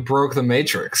everything. You broke the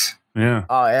matrix. Yeah.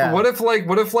 Oh, yeah. What if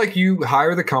you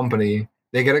hire the company,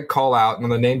 they get a call out, and on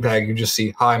the name tag, you just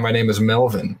see, hi, my name is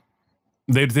Melvin.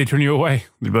 They turn you away.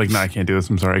 They'd be like, no, I can't do this.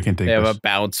 I'm sorry. I can't take this. They have a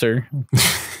bouncer.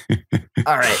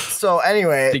 All right. So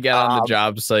anyway. To get on the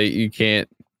job site, you can't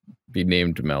be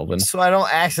named Melvin. So I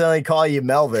don't accidentally call you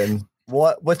Melvin.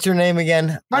 What's your name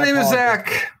again? My name is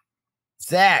Zach.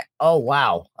 Zach. Oh,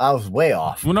 wow. I was way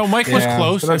off. Well, no, Mike was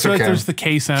close. I feel like there's the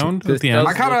K sound at the end.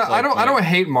 I don't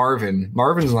hate Marvin.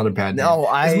 Marvin's not a bad name. No,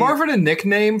 is Marvin a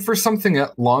nickname for something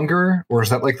longer, or is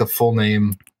that like the full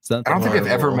name? I don't think I've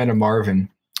ever met a Marvin.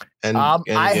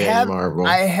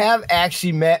 I have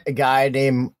actually met a guy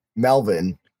named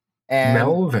Melvin. And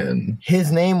Melvin.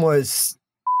 His name was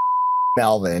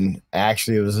Melvin.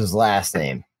 Actually, it was his last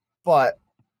name. But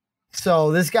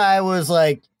so this guy was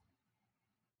like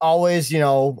always,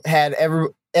 had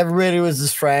everybody was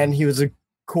his friend. He was a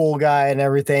cool guy and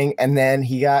everything. And then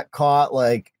he got caught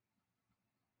like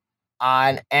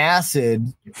on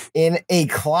acid in a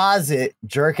closet,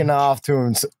 jerking off to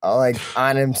him, like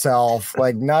on himself,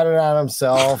 like nutting on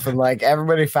himself, and like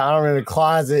everybody found him in a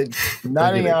closet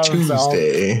nutting on himself.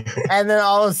 And then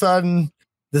all of a sudden,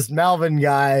 this Melvin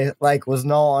guy like was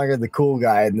no longer the cool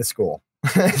guy in the school.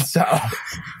 So.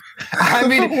 I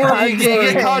mean, you can't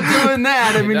get caught doing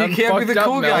that. I mean, you can't be the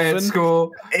cool guy at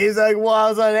school. He's like, well, I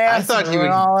was on acid. I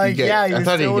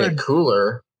thought he would get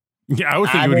cooler. Yeah, I would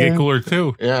think he would get cooler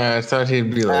too. Yeah, I thought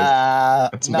he'd be like,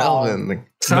 that's Melvin.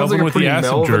 Like, sounds like a pretty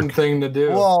Melvin thing to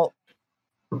do. Well,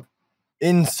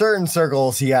 in certain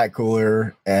circles, he got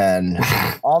cooler, and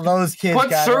all those kids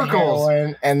got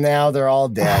heroin, and now they're all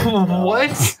dead.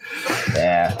 What?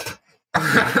 Yeah.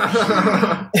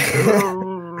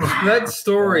 That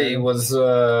story was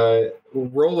a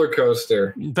roller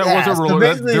coaster. That was a roller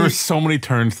coaster. There were so many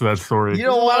turns to that story. You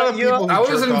know what? I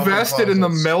was invested in the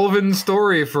Melvin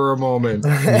story for a moment.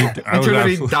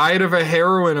 He died of a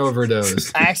heroin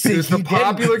overdose. Actually, he was the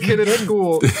popular kid at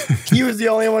school. He was the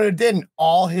only one who didn't.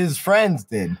 All his friends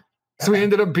did. So he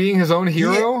ended up being his own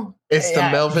hero? It's the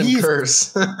Melvin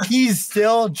curse. He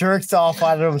still jerks off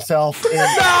on himself.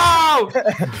 No!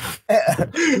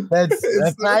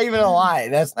 That's not even a lie.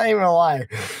 That's not even a lie.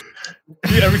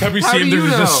 Yeah, every time you see him,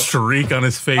 there's a streak on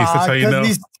his face. That's how you know.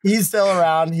 He's still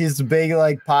around. He's a big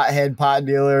like pot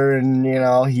dealer, and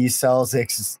he sells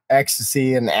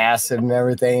ecstasy and acid and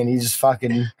everything, and he just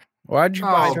fucking. Why'd you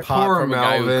buy pot from a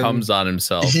guy who comes on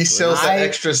himself? He sells the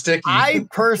extra sticky. I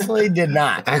personally did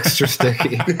not. Extra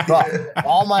sticky. But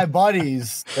all my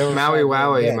buddies. Maui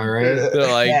Wowie, am I right?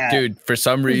 They're like, dude, for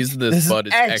some reason, this bud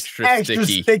is extra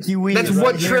sticky. Weed. That's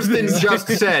what Tristan just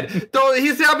said. Though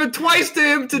he's happened twice to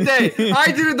him today.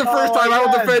 I did it the first time. I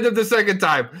will defend him the second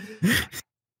time.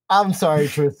 I'm sorry,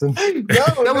 Tristan.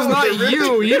 That was not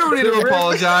you. You don't need to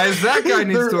apologize. That guy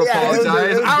needs to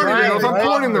apologize. I don't even know if I'm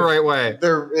pointing the right way.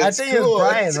 I think it's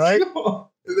Brian, right?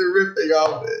 They're ripping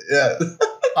off it. Yeah.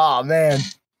 Oh man.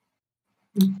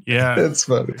 Yeah, that's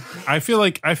funny. I feel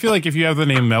like if you have the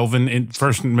name Melvin in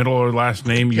first, middle, or last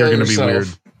name, you're going to be weird.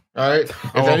 All right.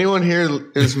 If anyone here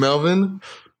is Melvin,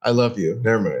 I love you.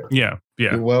 Never mind. Yeah,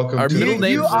 Yeah. You're welcome. Our middle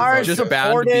names you are just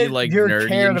bound to be like you're nerdy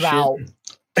cared and about.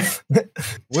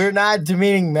 We're not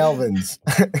demeaning Melvins.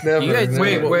 Never, You guys, never.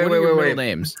 Wait, what are your wait. middle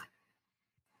names?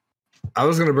 I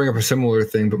was going to bring up a similar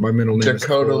thing, but my middle name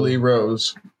Dakota is Lee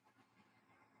Rose.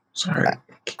 Sorry.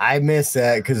 I miss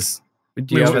that because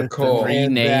Do you have a Cole.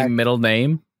 three-name middle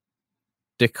name?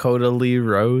 Dakota Lee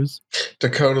Rose.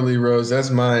 Dakota Lee Rose. That's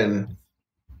mine.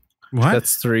 What?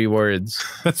 That's 3 words.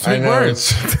 That's I 3 know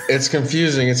words. it's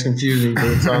confusing. It's confusing, but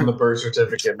it's on the birth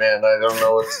certificate, man. I don't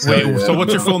know what to tell Wait, you. so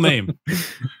what's your full name?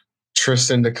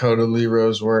 Tristan Dakota Lee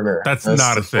Rose Werner. That's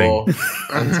not a the thing.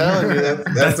 I'm telling you,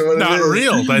 that's what not it is.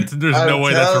 real. There's no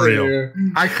way that's telling real. you,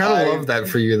 I kind of love that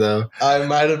for you, though. I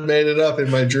might have made it up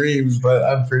in my dreams, but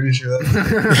I'm pretty sure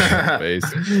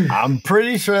that's I'm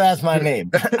pretty sure that's my name.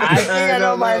 I think I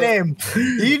know my name.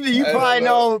 You probably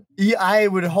know. I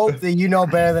would hope that you know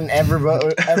better than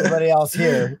everybody else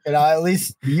here. You know, at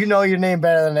least you know your name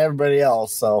better than everybody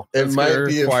else. So it might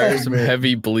be require some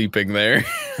heavy bleeping there.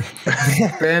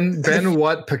 Ben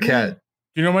what Paquette?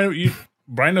 You know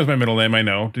Brian knows my middle name. I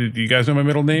know. Do you guys know my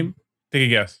middle name? Take a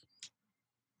guess.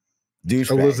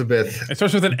 Douchebag. Elizabeth. It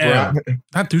starts with an M.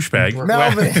 Not douchebag.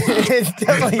 Melvin. It's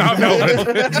definitely Not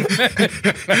Melvin.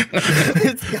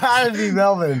 It's gotta be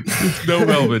Melvin. It's no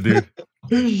Melvin, dude.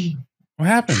 What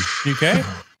happened? You okay?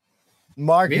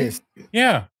 Marcus.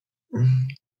 Yeah.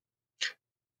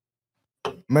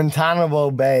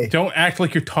 Montanabo Bay. Don't act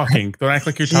like you're talking. Don't act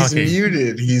like you're He's talking.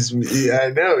 muted. I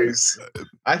know.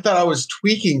 I thought I was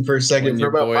tweaking for a second. When For your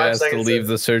about boy 5 has to seconds. leave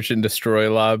the search and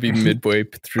destroy lobby midway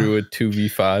through a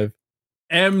 2v5.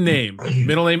 M name.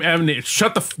 Middle name M name.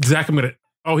 Shut the Zach. I'm gonna.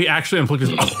 Oh, he actually unplugged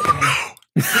his. Oh.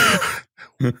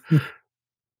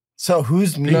 So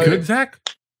who's You good, Zach?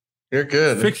 You're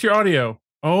good. Fix your audio.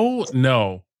 Oh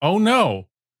no. Oh no.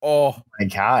 Oh my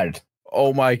God.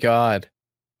 Oh my God.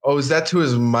 Oh, is that to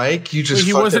his mic? You just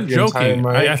He fucked wasn't up the entire joking.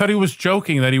 mic? I thought he was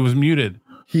joking that he was muted.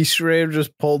 He straight up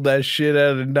just pulled that shit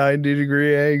at a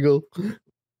 90-degree angle.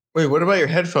 Wait, what about your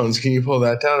headphones? Can you pull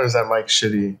that down, or is that mic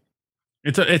shitty?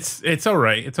 It's all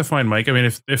right. It's a fine mic. I mean,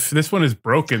 if this one is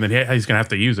broken, then he's gonna have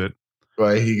to use it.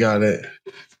 Right, he got it.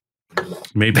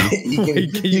 Maybe.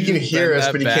 he can hear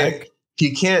us, but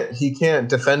he can't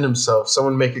defend himself.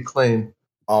 Someone make a claim.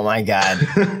 Oh my God.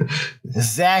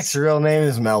 Zach's real name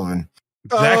is Melvin.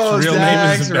 Zach's real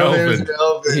name is Melvin.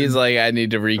 He's like, I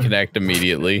need to reconnect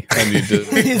immediately. I need to.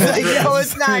 He's like, no,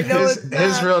 it's not. No, it's not.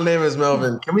 His real name is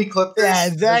Melvin. Can we clip this? Yeah,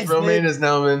 Zach's his real name is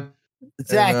Melvin.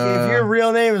 Zach, if your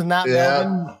real name is not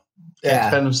Melvin, can't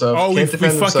defend himself. Oh, Can't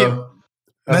defend himself. fucking. That's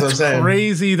what I'm That's saying.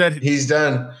 crazy that He's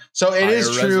done. So it is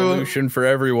Higher true. resolution for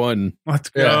everyone. Let's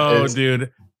go, Yeah,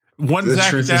 dude. One the Zach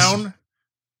truth is- down.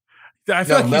 I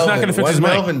feel No, like he's not Melvin. going to fix One his mic.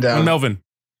 Melvin down. One Melvin.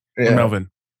 Yeah. One Melvin.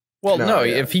 Well, No, no,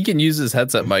 yeah. if he can use his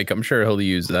headset mic, I'm sure he'll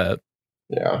use that.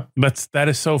 Yeah. That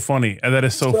is so funny. And that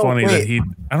is so funny wait. that he.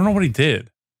 I don't know what he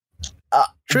did.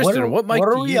 Tristan, what mic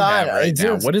are do we you have on? right It's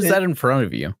now? just- What is that in front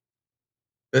of you?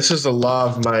 This is a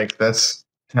lav mic. That's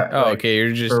Oh, okay.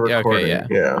 You're just for okay. recording. Yeah.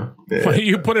 Yeah. Why do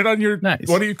you put it on your? Nice.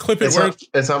 Why do you clip it?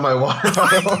 It's on my water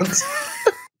bottles.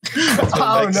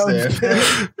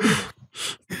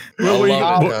 Oh,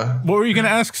 no. What were you going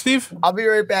to ask, Steve? I'll be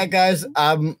right back, guys.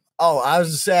 I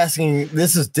was just asking.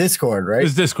 This is Discord, right?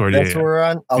 It's Discord. That's Yeah. what we're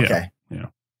on. Okay. Yeah.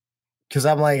 Because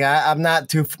I'm like, I'm not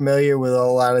too familiar with a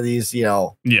lot of these, Yeah.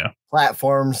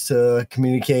 platforms to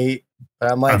communicate.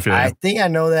 But I'm I like, feel I you. think I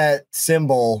know that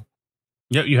symbol.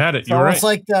 Yeah. You had it. It's You're almost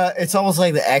right. it's almost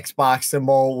like the Xbox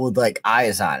symbol with like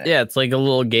eyes on it. Yeah, it's like a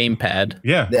little gamepad.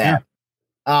 Yeah. Yeah.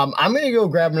 I'm gonna go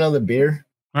grab another beer.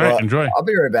 All right. Well, Enjoy. I'll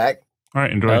be right back. All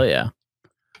right. Enjoy. Oh yeah.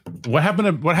 What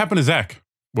happened to Zach?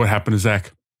 What happened to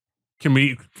Zach?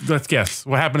 Let's guess.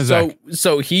 What happened to Zach?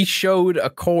 So he showed a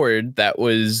cord that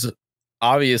was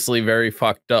obviously very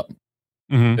fucked up.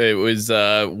 Mhm. It was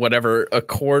a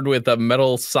cord with a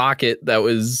metal socket that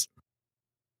was.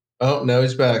 Oh, no,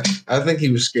 he's back. I think he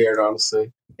was scared,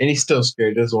 honestly. And he's still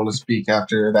scared. He doesn't want to speak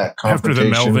after that After confrontation. the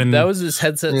Melvin. That was his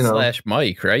headset You know. /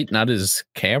 mic, right? Not his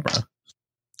camera.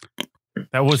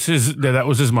 That was his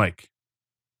mic.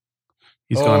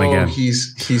 He's gone again.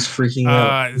 He's freaking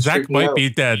out. He's Zach freaking might out. be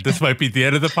dead. This might be the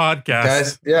end of the podcast.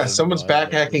 Guys, yeah, Oh, someone's my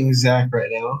back God. hacking Zach right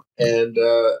now, and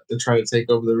they're trying to take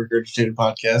over the Regurgitated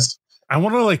podcast. I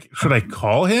want to should I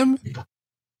call him?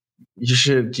 You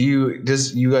should. You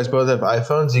guys both have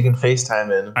iPhones? You can FaceTime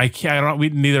in. I can't. I don't.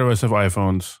 Neither of us have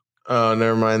iPhones. Oh,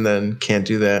 never mind then. Can't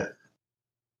do that.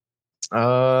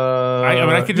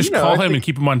 I could just call him and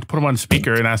keep him on, put him on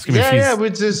speaker and ask him if he's. Yeah, we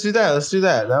just do that. Let's do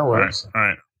that. That All right, works. all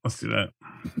right. Let's do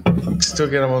that. Still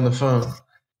get him on the phone.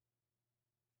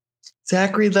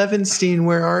 Zachary Levinstein,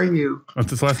 where are you?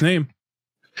 What's his last name?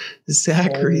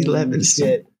 Zachary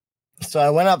Levinson. So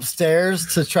I went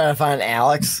upstairs to try to find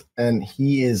Alex, and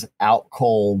he is out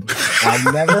cold.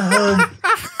 I've never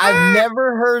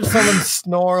heard someone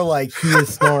snore like he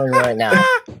is snoring right now.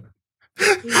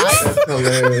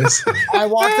 I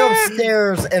walked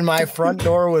upstairs and my front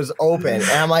door was open,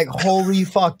 and I'm like, "Holy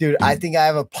fuck, dude! I think I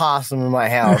have a possum in my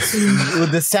house."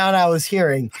 With the sound I was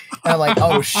hearing, and I'm like,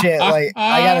 "Oh shit! Like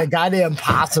I got a goddamn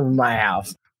possum in my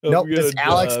house." Nope, it's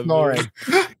Alex snoring.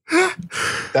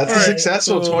 That's a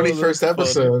successful 21st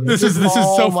episode. This is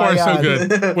so far so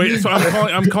good. Wait, so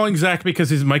I'm calling Zach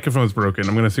because his microphone's broken.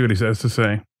 I'm gonna see what he has to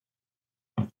say.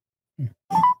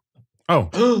 Oh,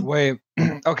 wait.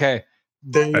 Okay.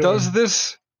 Does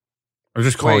this? I was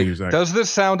just calling you, Zach. Does this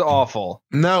sound awful?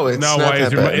 No, it's not. Why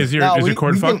is your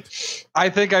cord fucked? I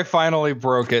think I finally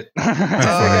broke it.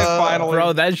 I finally.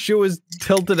 Bro, that shit was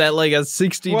tilted at like a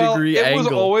 60-degree angle. It was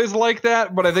always like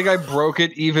that, but I think I broke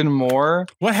it even more.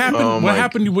 What happened? What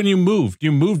happened when you moved?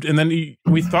 You moved, and then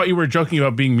we thought you were joking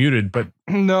about being muted, but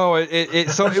no, it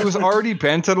was already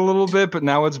bented a little bit, but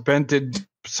now it's bented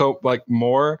so like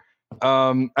more.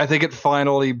 I think it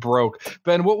finally broke.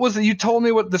 Ben, what was it? You told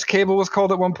me what this cable was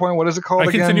called at one point. What is it called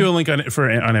again? I can send you a link on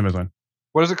Amazon.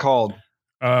 What is it called?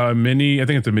 Mini. I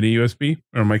think it's a mini USB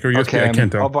or micro USB. Okay, I can't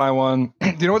tell. I'll buy one. Do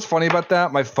you know what's funny about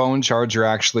that? My phone charger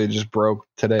actually just broke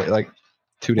today, like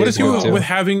 2 days ago. What is with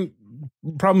having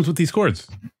problems with these cords?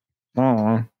 I don't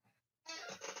know.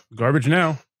 Garbage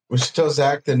now. We should tell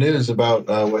Zach the news about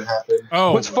what happened.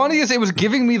 Oh, what's funny is it was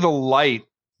giving me the light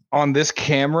on this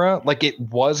camera, like it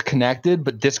was connected,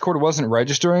 but Discord wasn't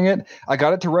registering it. I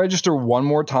got it to register one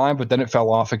more time, but then it fell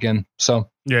off again. So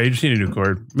yeah, you just need a new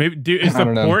cord. Maybe is the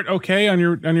port okay on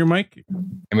your mic?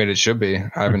 I mean, it should be.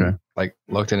 I haven't like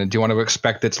looked in it. Do you want to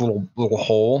expect its little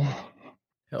hole?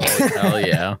 Hell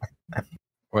yeah!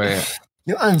 Wait,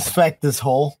 you inspect this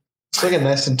hole? It's looking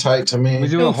nice and tight to me. We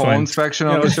do a hole inspection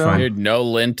on the show. Dude, no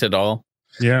lint at all.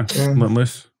 Yeah,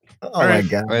 lintless. Oh my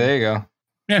god! Right, there you go.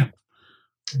 Yeah.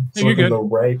 You're good.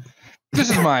 Right. This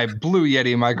is my Blue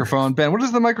Yeti microphone. Ben, what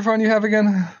is the microphone you have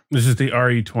again? This is the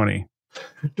RE20.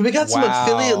 Do we got some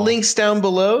affiliate links down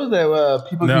below that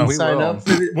people can sign up?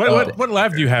 What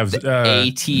lab do you have?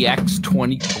 ATX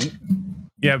 20.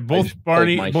 Yeah, both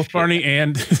Barney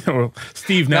and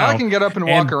Steve now. I can get up and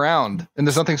walk around, and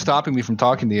there's nothing stopping me from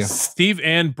talking to you. Steve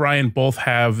and Brian both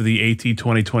have the AT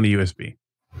 2020 USB.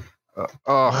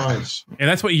 Nice. And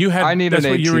that's what you had. I need an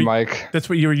AT mic. That's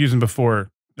what you were using before,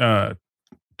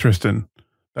 Tristan.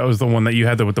 That was the one that you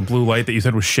had with the blue light that you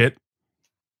said was shit.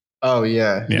 Oh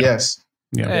yeah. Yes.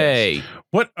 Yeah. Hey,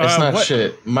 what? It's not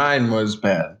shit. Mine was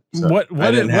bad. So what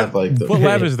lab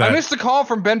is that? I missed a call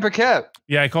from Ben Paquette.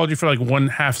 Yeah, I called you for like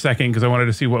 1/2 second because I wanted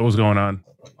to see what was going on.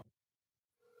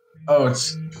 Oh,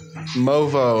 it's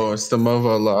Movo. It's the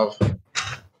Movo love.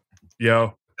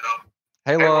 Yo.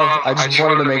 Hey, love. I just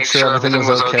wanted to make sure everything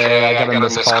was okay. I got a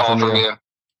missed call from you.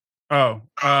 Oh,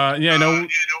 yeah, no.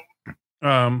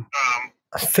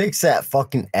 Fix that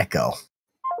fucking echo.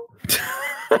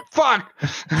 Fuck!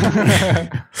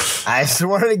 I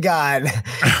swear to God,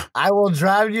 I will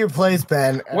drive to your place,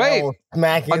 Ben. Wait,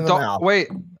 smack you in the mouth. Wait,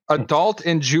 adult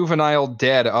and juvenile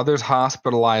dead. Others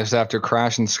hospitalized after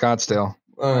crash in Scottsdale.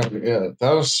 Yeah,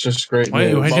 that was just great. Why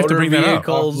did you have to bring that up?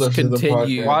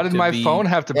 Continue. Why did my phone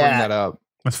have to bring that up?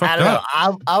 That's fucked up.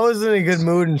 I was in a good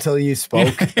mood until you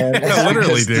spoke.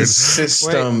 Literally, dude. The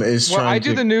system is trying I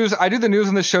do the news. I do the news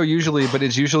on the show usually, but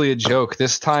it's usually a joke.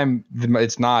 This time,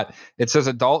 it's not. It says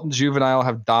adult and juvenile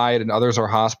have died, and others are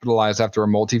hospitalized after a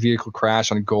multi-vehicle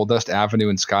crash on Goldust Avenue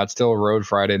in Scottsdale Road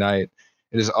Friday night.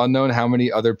 It is unknown how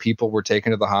many other people were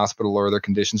taken to the hospital or their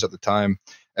conditions at the time.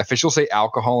 Officials say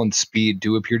alcohol and speed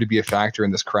do appear to be a factor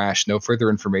in this crash. No further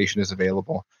information is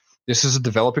available. This is a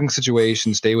developing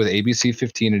situation. Stay with ABC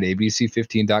 15 at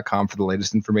abc15.com for the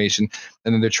latest information.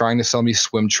 And then they're trying to sell me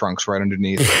swim trunks right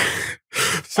underneath.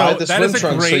 So the swim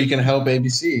trunks so you can help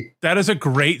ABC. That is a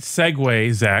great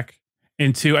segue, Zach,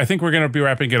 into, I think we're going to be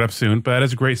wrapping it up soon, but that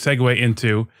is a great segue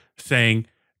into saying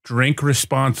drink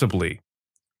responsibly.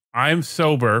 I'm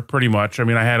sober pretty much. I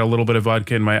mean, I had a little bit of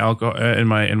vodka in my alcohol, in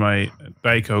my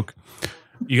Diet Coke.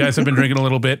 You guys have been drinking a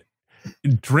little bit.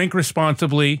 Drink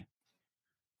responsibly.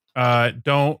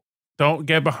 Don't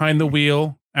get behind the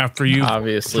wheel after you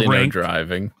obviously drink.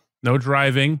 No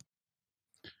driving.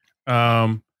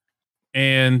 And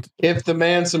give the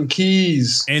man some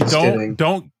keys. And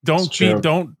don't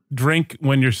drink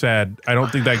when you're sad. I don't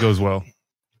think that goes well.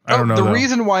 I don't know. The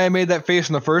reason why I made that face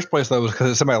in the first place though was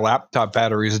because it said my laptop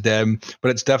battery is dead,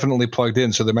 but it's definitely plugged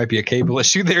in, so there might be a cable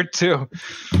issue there too.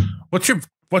 What's your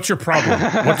problem? What's your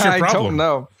problem? I don't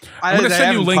know. I'm going to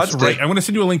send you links right. I'm going to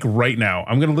send you a link right now.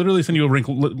 I'm going to literally send you a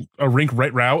link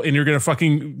right now, and you're going to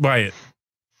fucking buy it.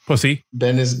 Pussy.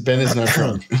 Ben is not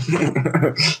drunk.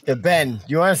 Yeah, Ben,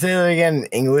 you want to say that again in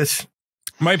English?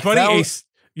 My buddy AC.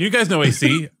 You guys know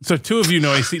AC. So 2 of you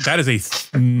know AC. That is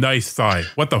a nice thigh.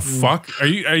 What the fuck? Are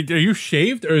you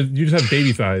shaved or you just have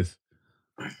baby thighs?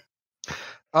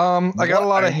 I got a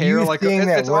lot of hair. Like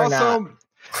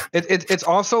it's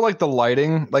also like the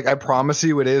lighting. Like I promise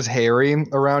you, it is hairy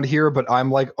around here. But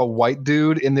I'm like a white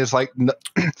dude in this like.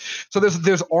 So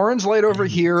there's orange light over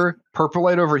here, purple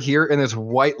light over here, and there's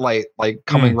white light like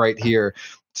coming right here.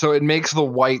 So it makes the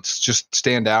whites just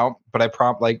stand out. But I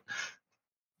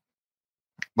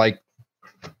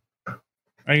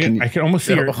can almost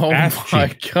see your ass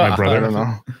cheek, my brother. I don't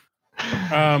know.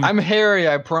 I'm hairy.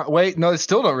 Wait, no, I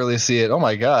still don't really see it. Oh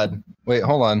my god. Wait,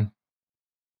 hold on.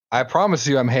 I promise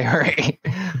you I'm hairy.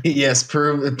 Yes,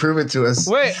 prove it to us.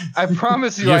 Wait, I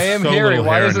promise you I am hairy.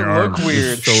 Why does it look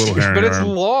weird? But it's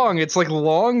long. It's like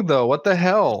long though. What the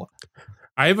hell?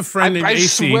 I have a friend named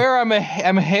AC. I swear I'm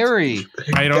hairy.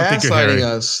 I don't think you're hairy.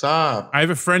 Us. Stop. I have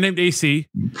a friend named AC,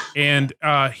 and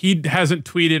he hasn't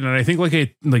tweeted in I think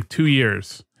like 2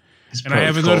 years. And I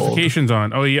have his notifications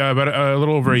on. Oh yeah, about a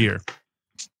little over a year.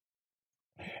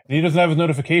 And he doesn't have his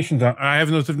notifications on. I have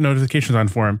his notifications on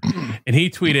for him. And he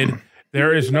tweeted,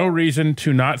 "There is no reason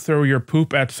to not throw your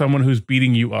poop at someone who's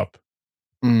beating you up."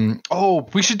 Oh,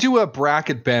 we should do a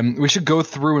bracket, Ben. We should go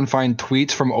through and find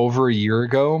tweets from over a year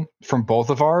ago from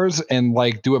both of ours and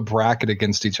like do a bracket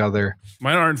against each other.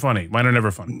 Mine aren't funny. Mine are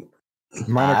never fun.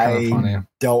 Mine are kind of funny.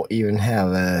 Don't even have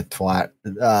a twat.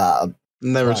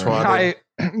 Never twatted.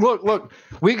 Look,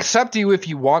 we accept you if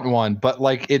you want one, but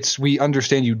like we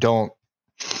understand you don't.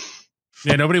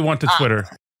 Yeah, nobody wants a Twitter.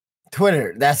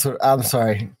 Twitter. That's what I'm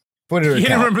sorry. Twitter. You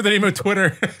can't remember the name of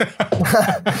Twitter.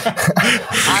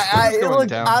 I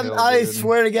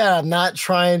swear to God, I'm not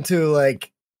trying to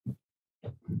like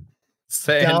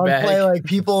downplay like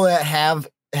people that have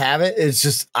it. It's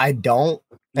just I don't.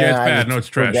 Yeah, it's bad. No, it's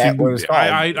trash.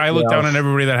 I look down on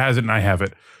everybody that has it, and I have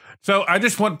it. So I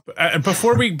just want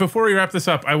before we wrap this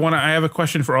up, I have a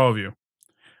question for all of you.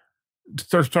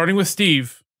 So starting with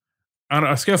Steve, on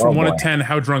a scale from 1 to 10,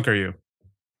 how drunk are you?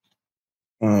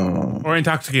 Or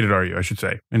intoxicated are you? I should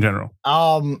say in general.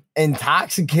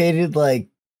 Intoxicated like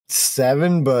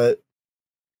 7, but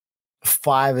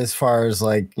 5 as far as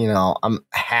like I'm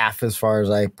half as far as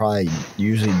I probably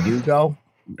usually do go.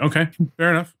 Okay, fair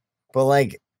enough. But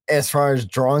like as far as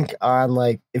drunk on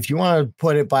like if you want to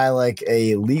put it by like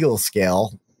a legal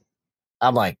scale,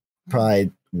 I'm like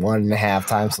probably 1.5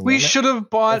 times the We limit. should have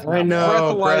bought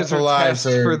breathalyzer tests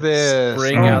for this.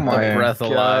 Bring out the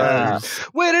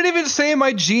breathalyzers. Wait, I didn't even say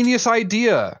my genius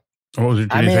idea. What was your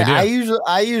genius idea?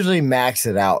 I usually max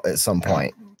it out at some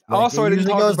point. Like, also, I didn't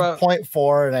talk about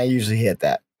 0.4, and I usually hit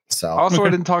that. So also, I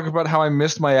didn't talk about how I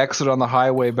missed my exit on the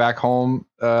highway back home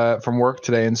from work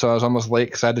today, and so I was almost late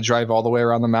because I had to drive all the way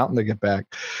around the mountain to get back.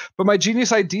 But my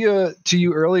genius idea to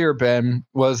you earlier, Ben,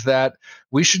 was that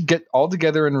we should get all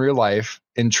together in real life.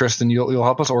 And Tristan, you'll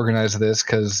help us organize this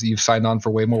because you've signed on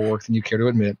for way more work than you care to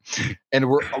admit. And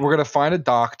we're gonna find a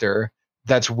doctor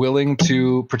that's willing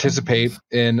to participate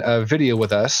in a video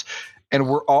with us. And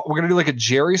we're gonna do like a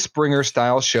Jerry Springer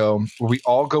style show where we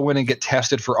all go in and get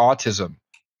tested for autism.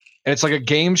 And it's like a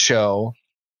game show,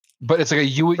 but it's like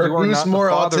you are not the father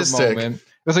autistic moment.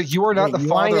 It's like you are not the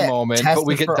father moment, but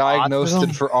we get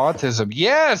diagnosed for autism.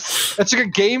 Yes, it's like a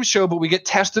game show, but we get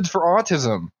tested for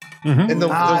autism. Mm-hmm. And the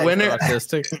winner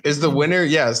is the winner.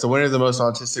 Yeah, is the winner the most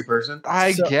autistic person?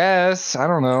 I guess. I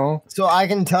don't know. So I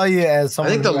can tell you as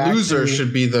someone I think the loser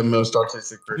should be the most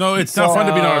autistic person. No, it's not fun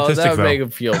to be not autistic. That would make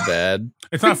him feel bad.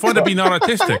 It's not fun to be not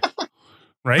autistic.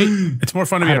 Right? It's more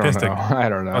fun to be autistic. I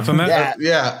don't know. Thoughts on that?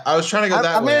 Yeah. I was trying to go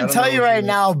that way. I'm going to tell you right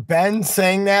now, Ben's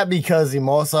saying that because the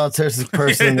most autistic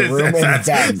person in the room is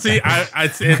Ben. See,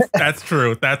 that's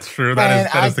true. That's true.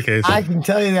 That is the case. I can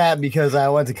tell you that because I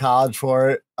went to college for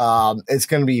it. It's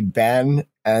going to be Ben,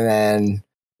 and then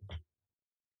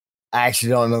I actually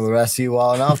don't know the rest of you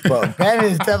well enough, but Ben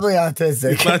is definitely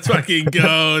autistic. Let's fucking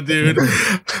go, dude.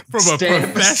 From a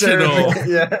professional.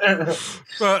 Yeah.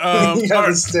 But,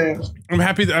 I'm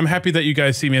happy that you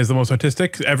guys see me as the most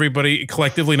autistic. Everybody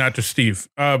collectively, not just Steve.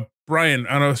 Brian,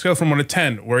 on a scale from 1 to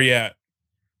 10, where are you at?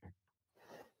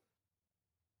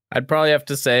 I'd probably have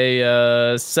to say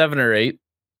 7 or 8.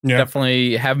 Yeah.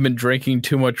 Definitely haven't been drinking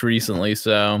too much recently,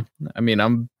 so I mean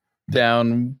I'm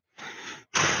down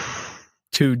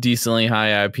 2 decently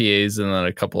high IPAs and then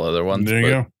a couple other ones. There you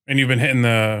go. And you've been hitting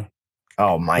the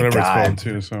oh my god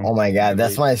too, so. Oh my god,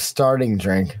 that's my starting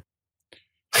drink.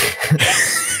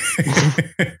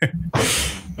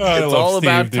 It's all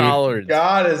about tolerance.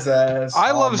 God is ass.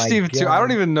 I love Steve too. I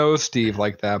don't even know Steve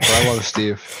like that, but I love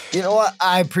Steve. You know what?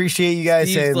 I appreciate you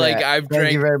guys saying like, that. I've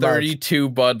Thank drank 32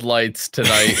 Bud Lights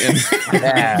tonight.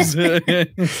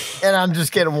 And I'm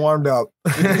just getting warmed up.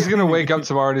 He's going to wake up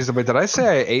tomorrow and he's like, did I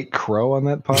say I ate crow on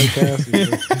that podcast?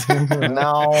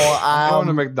 No, I'm going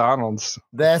to McDonald's.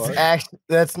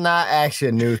 That's not actually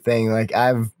a new thing. Like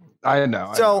I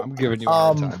know. I'm giving you a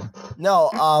hard time. No,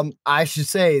 I should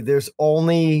say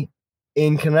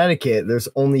in Connecticut, there's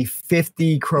only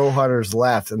 50 crow hunters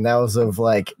left, and that was of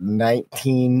like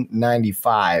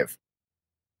 1995.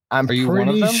 I'm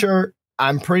pretty sure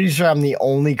I'm the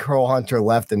only crow hunter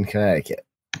left in Connecticut.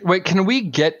 Wait, can we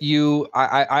get you?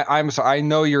 I'm sorry. I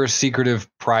know you're a secretive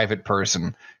private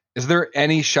person. Is there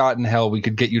any shot in hell we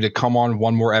could get you to come on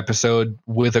one more episode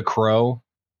with a crow?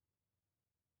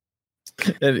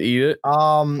 And eat it.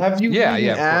 Have you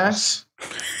eaten ass?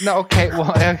 No, okay.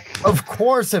 Well, of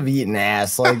course I've eaten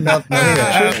ass. Like nothing.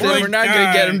 We're not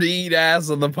gonna get him to eat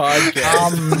ass on the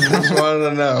podcast. Just wanted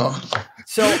to know.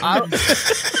 So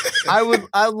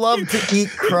I'd love to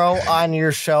eat crow on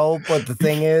your show, but the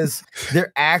thing is,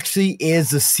 there actually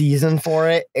is a season for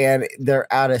it, and they're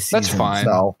out of season. That's fine.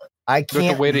 So I can't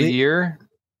have to wait a year.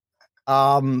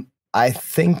 I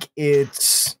think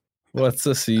it's what's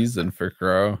the season for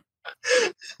crow?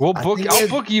 I'll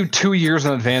book you 2 years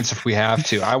in advance if we have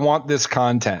to. I want this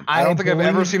content. I don't think I've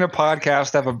ever seen a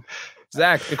podcast have a.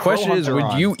 Zach, the question is,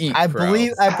 would you eat crow? I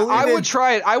believe I would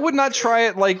try it. I would not try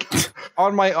it like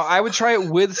on my. I would try it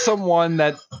with someone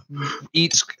that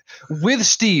eats. With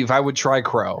Steve, I would try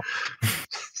crow.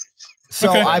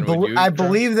 So I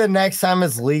believe the next time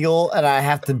it's legal, and I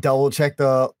have to double check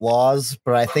the laws,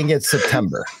 but I think it's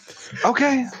September.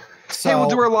 Okay. So, hey, we'll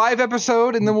do our live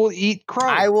episode and then we'll eat crow.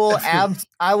 I will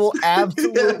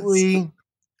absolutely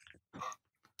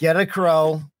get a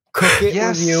crow, cook it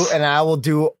with you, and I will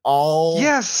do all.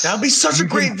 Yes, that'll be such a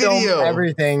great video.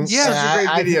 Everything. Yes, a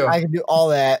great video. I can do all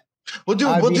that. We'll do.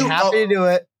 Happy to do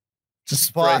it. Just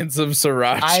spraying some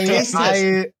sriracha.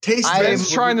 I'm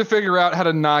trying to figure out how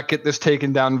to not get this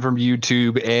taken down from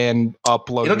YouTube and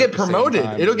upload. It'll get promoted.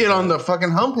 It'll get on the fucking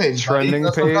homepage, trending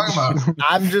page.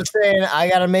 I'm just saying, I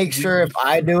got to make sure if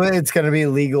I do it, it's going to be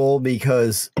legal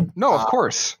because. No, of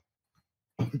course.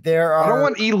 I don't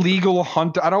want illegal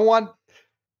hunt. I don't want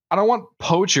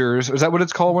poachers. Is that what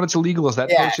it's called when it's illegal? Is that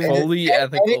poaching? Fully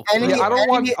ethical. I don't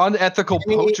want unethical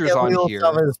poachers on here.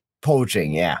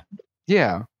 Poaching, yeah.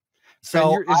 Yeah.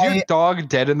 So is your dog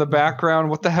dead in the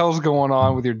background? What the hell's going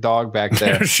on with your dog back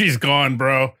there? She's gone,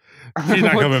 bro. She's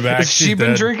not coming back. Has she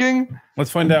been drinking?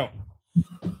 Let's find out.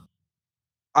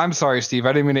 I'm sorry, Steve.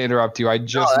 I didn't mean to interrupt you. I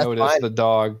just noticed the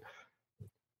dog.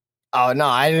 Oh no,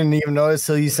 I didn't even notice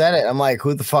till you said it. I'm like,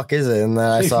 who the fuck is it? And then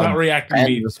I saw not reacting to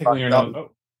me tickling your nose.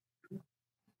 Oh.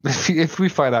 If we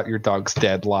find out your dog's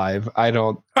dead live, I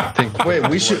don't think. Wait,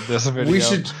 we should. This video. We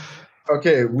should.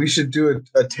 Okay, we should do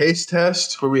a taste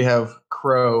test where we have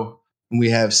crow and we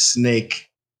have snake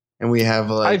and we have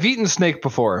like. I've eaten snake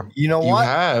before. You know what? You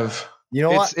have. You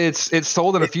know what? It's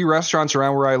sold in a few restaurants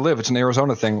around where I live. It's an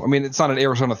Arizona thing. I mean, it's not an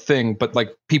Arizona thing, but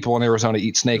like people in Arizona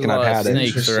eat snake, and I've had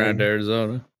snakes around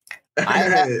Arizona. I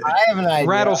have an idea.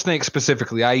 Rattlesnake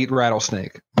specifically. I eat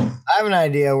rattlesnake. I have an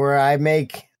idea where I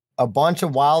make a bunch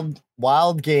of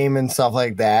wild game and stuff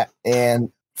like that,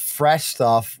 and fresh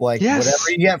stuff like whatever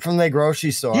you get from the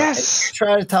grocery store. Yes. You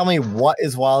try to tell me what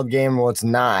is wild game and what's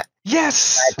not.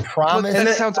 Yes. I promise.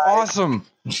 That sounds awesome.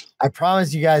 I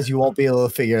promise you guys, you won't be able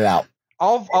to figure it out.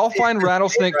 I'll find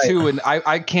rattlesnake too, and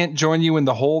I can't join you in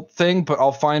the whole thing, but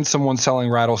I'll find someone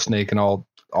selling rattlesnake, and I'll.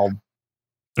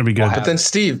 That'd be good. But then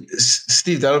Steve,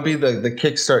 that'll be the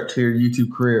kickstart to your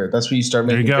YouTube career. That's when you start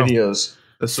making videos.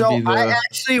 I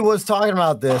actually was talking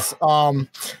about this.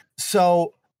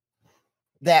 So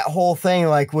that whole thing,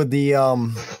 like with the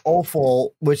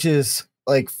offal, which is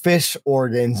like fish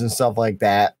organs and stuff like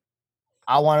that.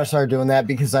 I want to start doing that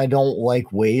because I don't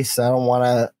like waste. I don't want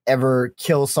to ever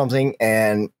kill something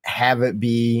and have it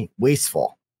be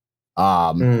wasteful.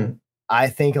 I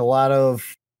think a lot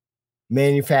of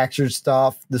manufactured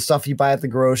stuff, the stuff you buy at the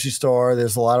grocery store,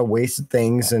 there's a lot of wasted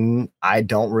things, and I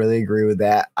don't really agree with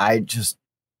that. I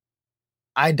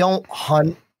don't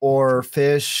hunt or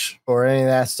fish or any of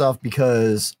that stuff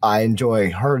because I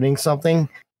enjoy hurting something.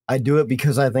 I do it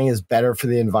because I think it's better for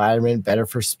the environment, better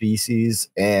for species,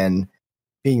 and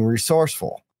being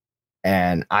resourceful.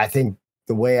 And I think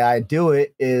the way I do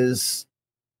it is,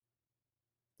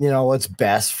 what's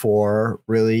best for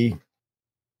really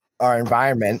our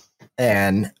environment.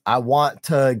 And I want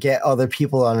to get other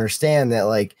people to understand that,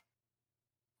 like,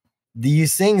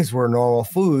 these things were normal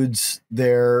foods.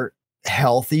 They're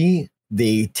healthy,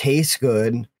 they taste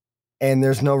good, and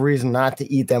there's no reason not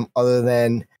to eat them other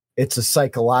than it's a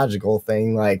psychological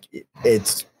thing. Like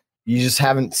it's you just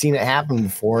haven't seen it happen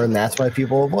before, and that's why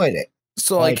people avoid it.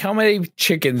 So like how many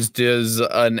chickens does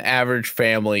an average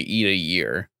family eat a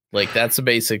year? Like that's a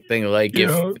basic thing. Like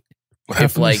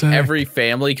if like every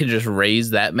family could just raise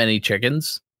that many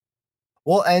chickens.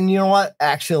 Well, and you know what?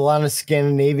 Actually, a lot of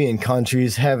Scandinavian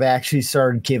countries have actually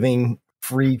started giving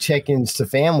free chickens to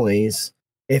families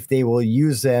if they will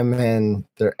use them and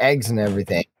their eggs and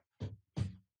everything.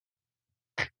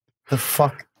 The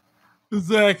fuck?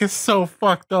 Zach is so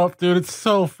fucked up, dude. It's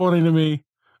so funny to me.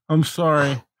 I'm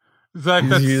sorry. Zach,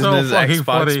 that's using so his fucking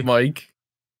Xbox funny. mic.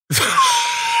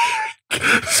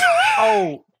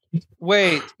 Oh,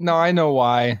 wait. No, I know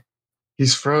why.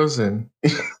 He's frozen.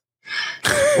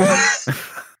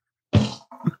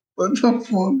 What the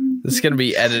fuck? This is gonna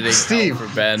be editing Steve for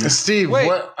Ben. Steve, Wait,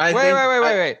 what?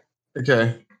 Wait.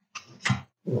 Okay.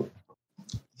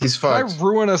 He's Can fucked. I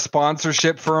ruin a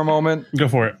sponsorship for a moment? Go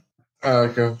for it.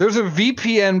 Okay. There's a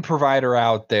VPN provider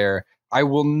out there. I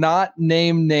will not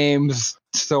name names,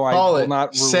 so I Call will it.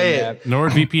 not ruin Say that. it.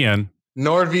 NordVPN.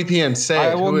 NordVPN. Say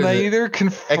it. I will Who is it? neither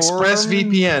confirm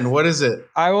ExpressVPN. What is it?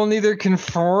 I will neither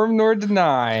confirm nor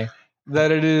deny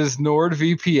that it is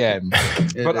NordVPN.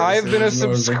 But I've been a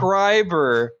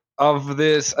subscriber of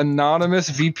this anonymous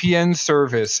VPN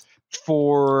service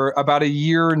for about a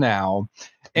year now,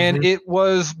 and it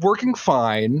was working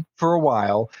fine for a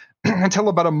while until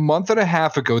about a month and a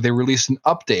half ago they released an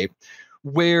update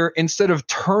where instead of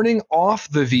turning off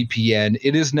the VPN,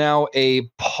 it is now a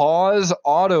pause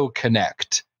auto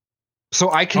connect.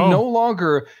 So I can no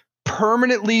longer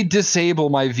permanently disable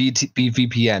my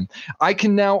VPN. I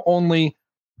can now only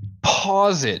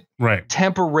pause it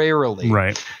temporarily.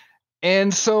 Right.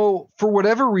 And so for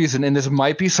whatever reason, and this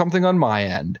might be something on my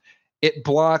end, it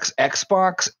blocks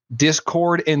Xbox,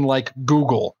 Discord, and like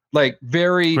Google, like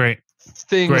very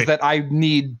things that I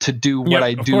need to do what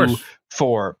I do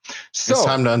for. So it's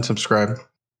time to unsubscribe.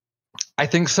 I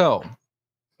think so.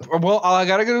 Well, I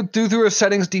gotta go through a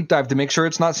settings deep dive to make sure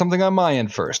it's not something on my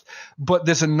end first. But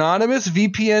this anonymous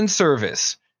VPN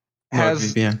service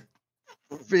has,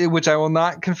 which I will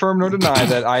not confirm nor deny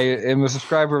that I am a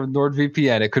subscriber of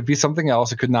NordVPN. It could be something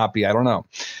else. It could not be. I don't know.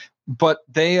 But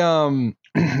they,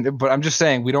 but I'm just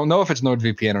saying we don't know if it's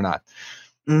NordVPN or not.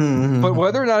 But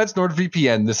whether or not it's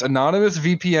NordVPN, this anonymous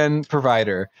VPN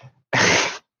provider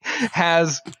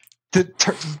has to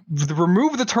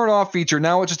remove the turn off feature.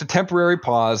 Now it's just a temporary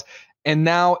pause, and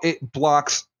now it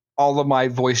blocks all of my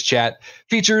voice chat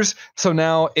features. So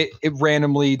now it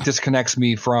randomly disconnects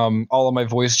me from all of my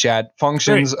voice chat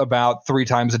functions about 3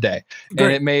 times a day.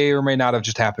 And it may or may not have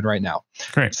just happened right now.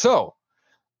 So,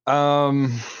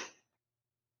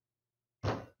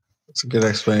 it's a good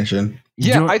explanation.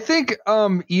 Yeah, I think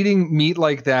eating meat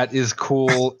like that is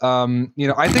cool.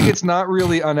 I think it's not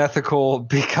really unethical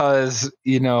because,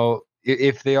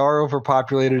 if they are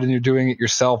overpopulated and you're doing it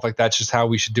yourself, like that's just how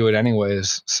we should do it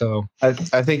anyways. So I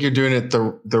think you're doing it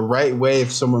the right way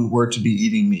if someone were to be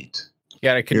eating meat. You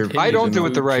gotta I don't do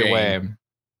it the right way.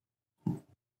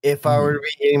 If I were to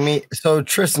be eating meat, so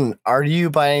Tristan, are you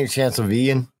by any chance a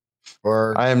vegan?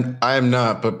 Or I am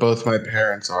not, but both my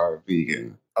parents are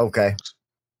vegan. Okay.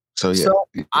 So yeah. So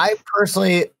I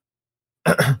personally,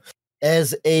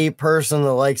 as a person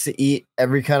that likes to eat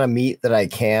every kind of meat that I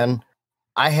can,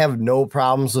 I have no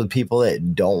problems with people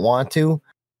that don't want to.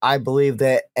 I believe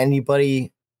that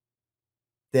anybody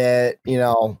that,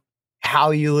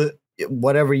 how you live,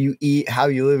 whatever you eat, how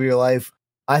you live your life,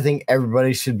 I think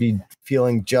everybody should be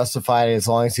feeling justified as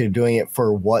long as they're doing it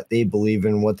for what they believe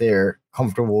in, what they're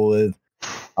comfortable with.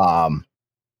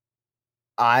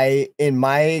 In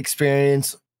my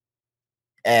experience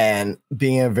and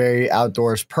being a very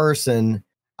outdoors person,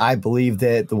 I believe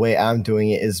that the way I'm doing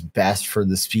it is best for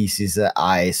the species that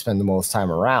I spend the most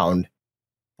time around.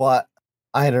 But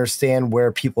I understand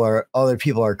where other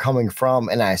people are coming from,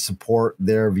 and I support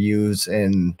their views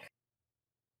and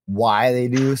why they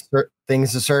do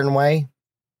things a certain way.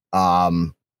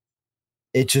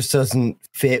 It just doesn't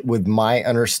fit with my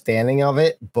understanding of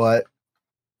it, but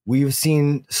we've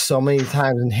seen so many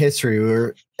times in history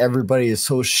where everybody is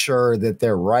so sure that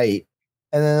they're right,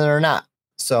 and then they're not.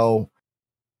 So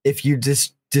if you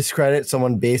just discredit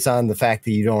someone based on the fact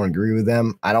that you don't agree with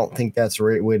them, I don't think that's the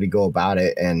right way to go about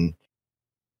it. And,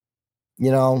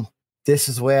 this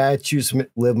is the way I choose to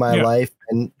live my life,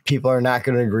 and people are not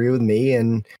going to agree with me.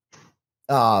 And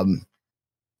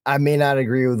I may not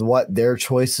agree with what their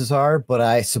choices are, but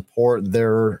I support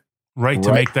their right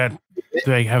to make that,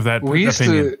 they have that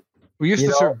opinion. We used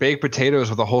to serve baked potatoes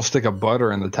with a whole stick of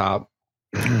butter in the top.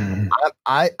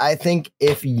 I think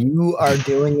if you are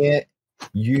doing it,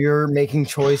 you're making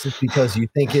choices because you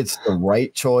think it's the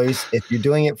right choice. If you're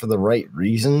doing it for the right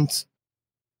reasons,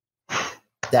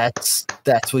 that's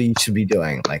what you should be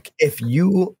doing. Like if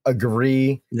you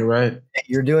agree, you're right. That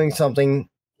you're doing something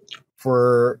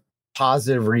for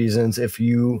positive reasons. If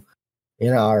you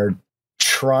are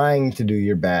trying to do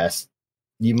your best,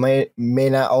 you may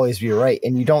not always be right,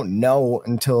 and you don't know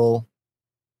until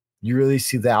you really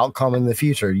see the outcome in the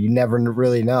future. You never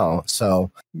really know.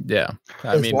 So yeah,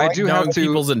 I mean, I do knowing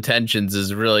people's intentions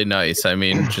is really nice. I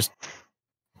mean, just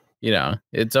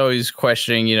it's always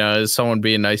questioning. Is someone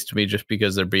being nice to me just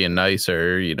because they're being nice,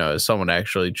 or is someone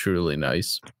actually truly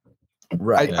nice?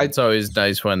 Right. It's always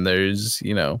nice when there's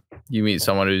you meet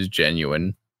someone who's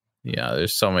genuine. Yeah,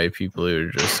 there's so many people who are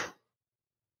just.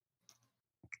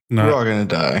 We're all gonna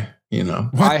die.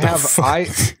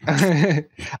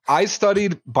 I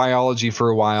studied biology for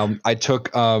a while. I took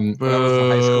when I was in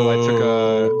high school.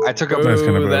 I took a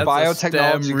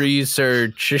biotechnology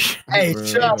research. Hey,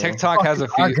 TikTok has a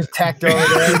few architect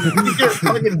over there. Get your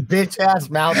fucking bitch ass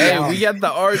mouth down. We got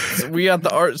the art. We got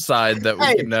the art side that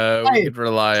we can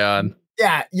rely on.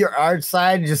 Yeah, your art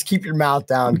side. Just keep your mouth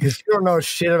down because you don't know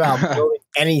shit about building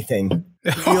anything.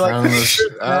 I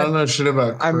don't know shit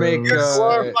about crews. I make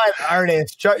glorified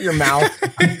artist. Shut your mouth.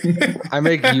 I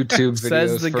make YouTube videos.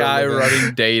 Says the guy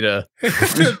running data.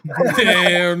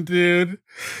 Damn, dude.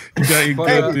 You got you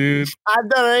good, dude. I've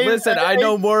done Listen, I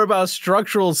know more about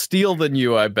structural steel than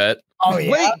you, I bet. Oh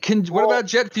yeah. Wait, what about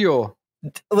jet fuel?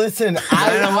 Listen,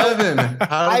 9/11.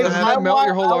 I melt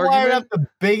your whole argument? wired up the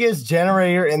biggest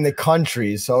generator in the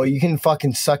country, so you can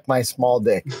fucking suck my small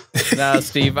dick. No,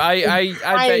 Steve, I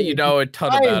bet you know a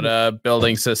ton about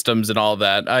building systems and all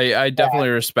that. I definitely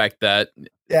respect that.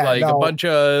 Yeah, a bunch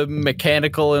of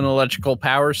mechanical and electrical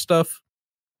power stuff.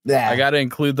 Yeah, I gotta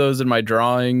include those in my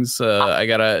drawings.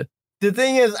 The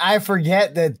thing is, I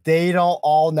forget that they don't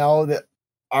all know that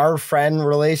our friend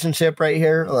relationship right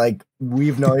here, like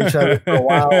we've known each other for a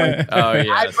while. Like, oh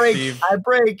yeah,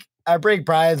 I break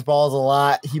Brian's balls a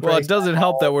lot. It doesn't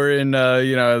help that we're in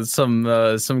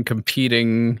some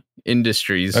competing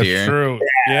industries That's here. True.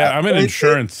 Yeah, I'm in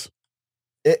insurance.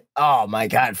 Oh my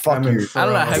god, fuck you! I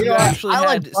don't know. Have you actually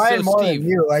had Brian more than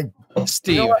you? Like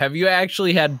Steve, have you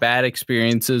actually had bad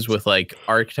experiences with like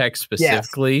architects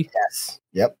specifically? Yes.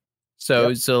 Yep.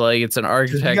 So like it's an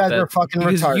architect you guys are fucking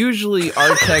retarded. Usually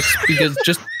architects because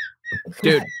just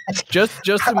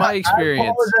in my experience, I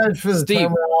apologize for the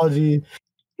terminology.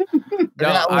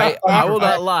 No, I will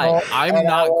not lie. I'm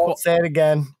not say it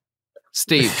again.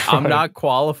 Steve, I'm not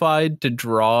qualified to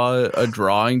draw a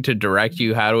drawing to direct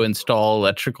you how to install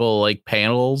electrical like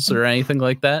panels or anything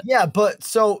like that. Yeah, but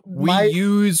so we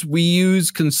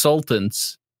use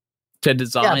consultants to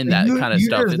design that kind of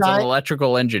stuff. It's an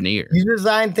electrical engineer. You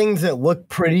design things that look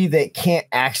pretty that can't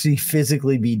actually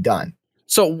physically be done.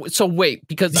 So wait,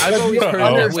 because I've always heard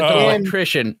that with an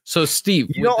electrician. So Steve,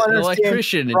 you don't understand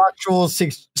electrician structural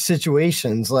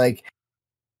situations like.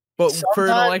 But for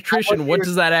an electrician, what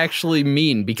does that actually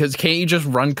mean? Because can't you just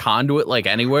run conduit like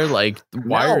anywhere? Like the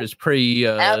wire is pretty.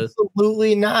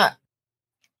 Absolutely not.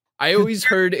 I always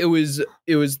heard it was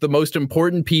the most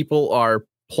important people are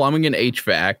plumbing and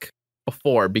HVAC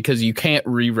before because you can't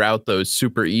reroute those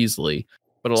super easily.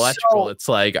 But electrical, it's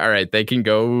like, all right, they can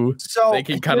go. They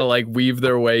can kind of like weave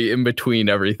their way in between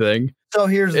everything. So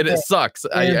here's it sucks.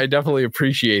 I definitely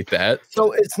appreciate that.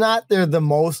 So it's not they're the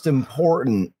most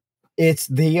important.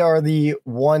 They are the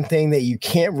one thing that you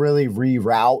can't really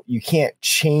reroute. You can't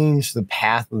change the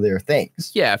path of their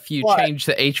things. Yeah, if you change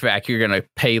the HVAC, you're gonna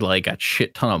pay like a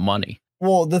shit ton of money.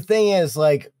 Well, the thing is,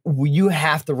 like, you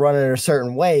have to run it a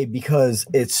certain way because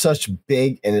it's such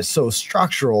big and it's so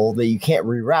structural that you can't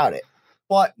reroute it.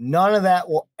 But none of that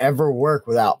will ever work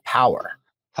without power.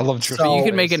 I love so you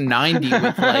can make a 90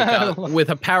 with like with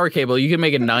a power cable. You can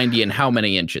make a 90 in how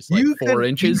many inches? Like 4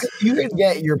 inches? You can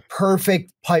get your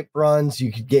perfect pipe runs.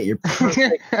 You could get your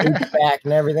perfect back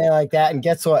and everything like that. And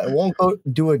guess what? It won't go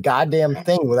do a goddamn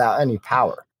thing without any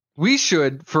power. We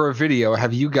should, for a video,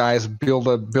 have you guys build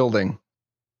a building.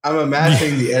 I'm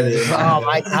imagining the edit. Oh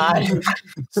my god!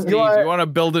 Steve, you want to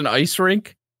build an ice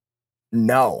rink?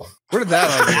 No. Where did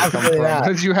that idea come from? What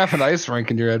did you have an ice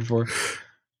rink in your head for?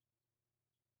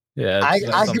 Yeah, I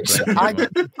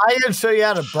can show you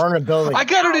how to burn a building. I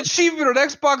got an achievement on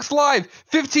Xbox Live.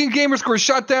 15 gamer scores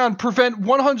shut down. Prevent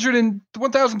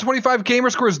 1,025 gamer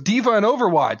scores. Diva and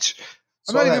Overwatch.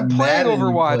 I'm not even playing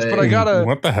Overwatch, but I got a.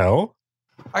 What the hell?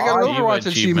 I got an Overwatch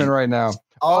achievement right now.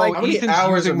 Oh, Ethan's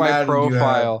using my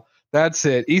profile. That's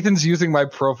it. Ethan's using my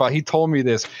profile. He told me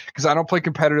this because I don't play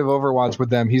competitive Overwatch with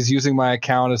them. He's using my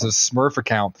account as a Smurf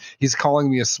account. He's calling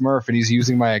me a Smurf, and he's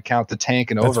using my account to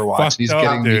tank in Overwatch. He's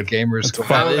getting me gamers.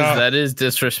 That is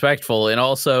disrespectful, and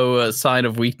also a sign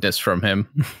of weakness from him.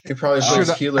 He probably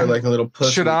plays healer like a little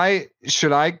pussy.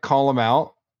 Should I call him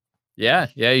out? Yeah.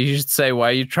 You should say, why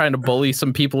are you trying to bully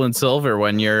some people in silver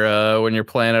when you're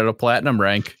playing at a platinum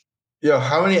rank? Yo,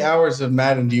 how many hours of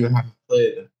Madden do you have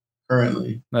played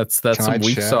currently? That's some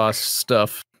weak sauce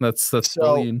stuff. That's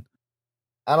bullying.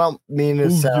 I don't mean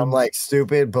to sound like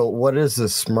stupid, but what is a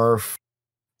Smurf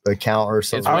account or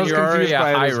something? It's when you're already a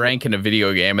high rank in a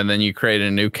video game, and then you create a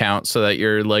new account so that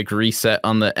you're like reset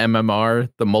on the MMR,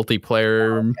 the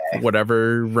multiplayer,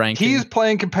 whatever rank. He's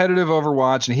playing competitive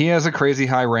Overwatch, and he has a crazy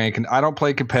high rank, and I don't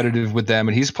play competitive with them,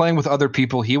 and he's playing with other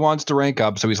people. He wants to rank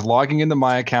up, so he's logging into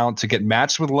my account to get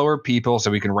matched with lower people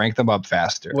so we can rank them up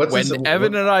faster. When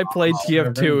Evan and I played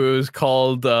TF2, it was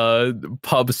called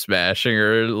pub smashing,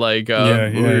 or like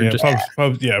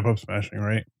pub smashing,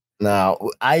 right? No,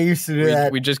 I used to do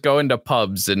that. We just go into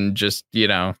pubs and just,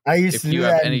 I used if to you do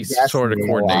have that any sort of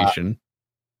coordination.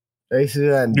 I used to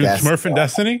do that in Smurf in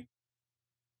Destiny?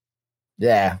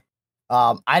 Yeah.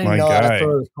 I didn't know that's what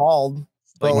it was called.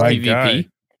 But like PvP?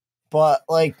 But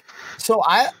like, so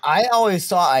I always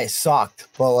thought I sucked,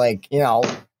 but like,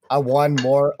 I won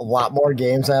a lot more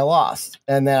games than I lost.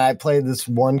 And then I played this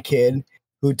one kid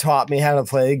who taught me how to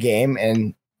play the game,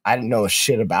 and I didn't know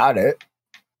shit about it.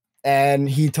 And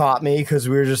he taught me because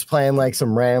we were just playing like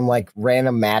some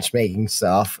random matchmaking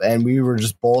stuff, and we were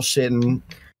just bullshitting.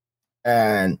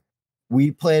 And we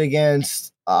played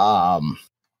against it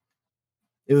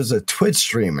was a Twitch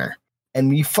streamer, and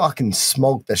we fucking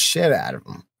smoked the shit out of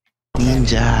him.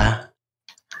 Ninja.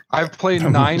 I've played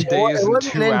 9 days and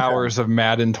 2 hours of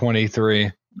Madden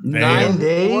 23. 9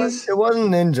 days? It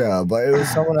wasn't Ninja, but it was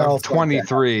someone else.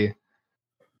 23.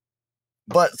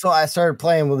 But so I started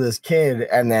playing with this kid,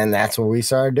 and then that's what we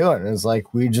started doing. It's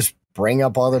like we just bring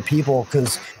up other people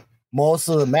because most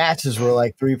of the matches were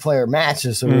like 3-player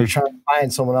matches, so we were trying to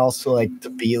find someone else to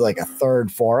be like a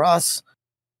third for us.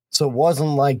 So it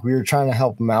wasn't like we were trying to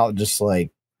help them out, just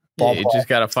like you just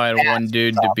gotta find one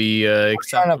dude to be acceptable.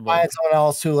 Trying to find someone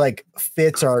else who like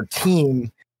fits our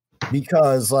team,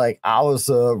 because like I was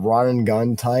a run and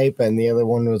gun type, and the other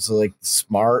one was like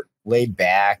smart, laid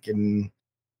back, and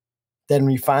then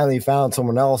we finally found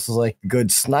someone else who's like a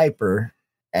good sniper,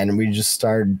 and we just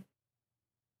started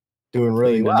doing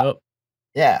really well.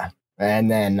 Yeah. And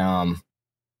then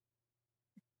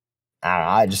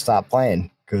I just stopped playing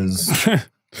because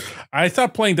I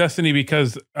stopped playing Destiny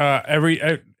because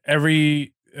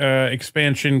every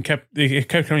expansion kept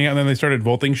coming out, and then they started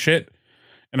vaulting shit.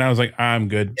 And I was like, I'm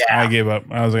good. Yeah. I gave up.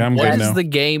 I was like, I'm good now. What is the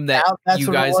game that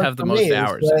you guys have the most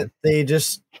hours in? They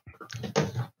just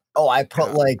I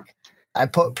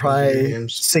put probably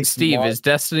 60. Steve, is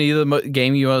Destiny the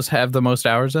game you have the most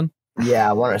hours in? Yeah,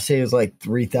 I want to say it was like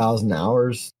 3,000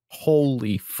 hours.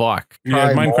 Holy fuck.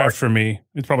 Yeah, Minecraft more. For me.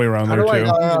 It's probably around there too.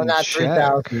 No, not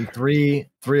 3,000.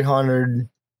 300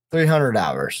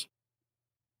 hours.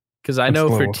 Because I know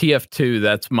for TF2,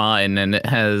 that's mine, and it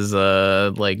has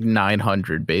like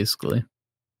 900 basically.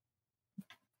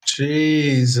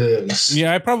 Jesus.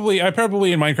 Yeah, I probably in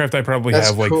Minecraft I probably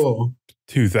have like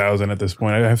 2,000 at this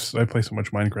point. I play so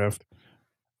much Minecraft.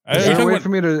 Is there a way for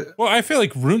me to? Well, I feel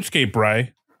like RuneScape,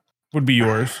 Bri, would be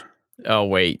yours. Oh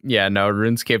wait, yeah, no,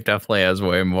 RuneScape definitely has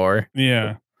way more.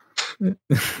 Yeah.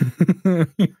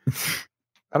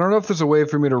 I don't know if there's a way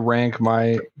for me to rank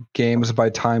my games by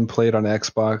time played on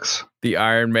Xbox. The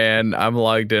Iron Man, I'm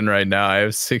logged in right now. I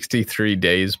have 63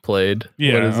 days played.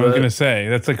 Yeah, I was gonna say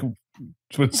that's like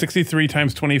with 63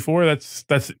 times 24. That's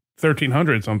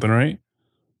 1,300 something, right?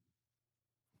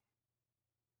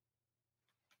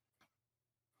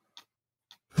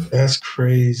 That's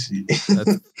crazy.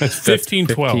 That's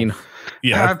 1512.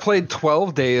 Yeah, I've played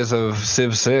 12 days of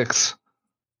Civ 6.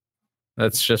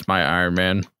 That's just my Iron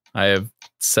Man. I have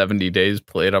 70 days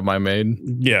played on my main.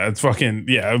 Yeah, it's fucking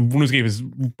RuneScape is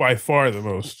by far the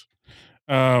most.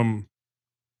 Off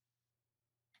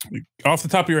the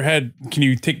top of your head, can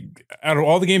you take out of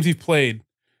all the games you've played,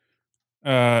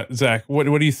 Zach? What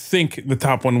do you think the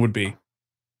top one would be?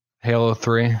 Halo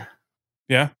 3.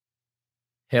 Yeah.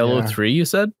 Halo 3, you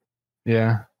said?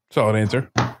 Yeah. Solid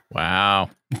answer. Wow.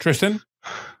 Tristan?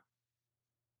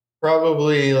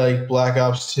 Probably like Black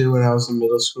Ops 2 when I was in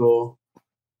middle school.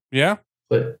 Yeah?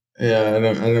 But yeah, I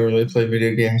don't really play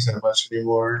video games that much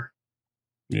anymore.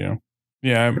 Yeah.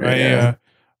 Yeah.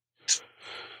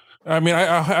 I mean,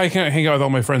 I can't hang out with all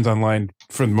my friends online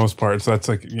for the most part, so that's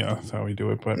like, that's how we do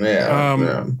it. But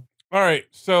all right.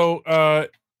 So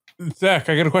Zach,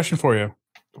 I got a question for you.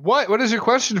 What is your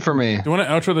question for me? Do you want to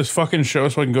outro this fucking show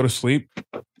so I can go to sleep?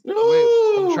 Wait,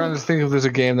 I'm trying to think if there's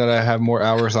a game that I have more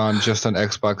hours on just on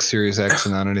Xbox Series X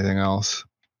and not anything else.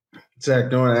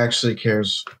 Zach, no one actually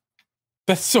cares.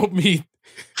 That's so mean.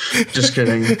 Just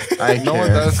kidding. No one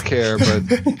does care, but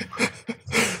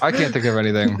I can't think of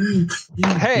anything.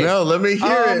 Hey, no, let me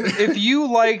hear it. If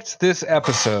you liked this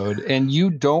episode and you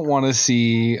don't want to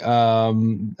see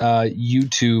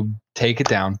YouTube take it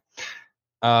down,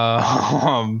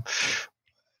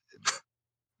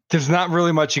 there's not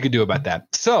really much you can do about that.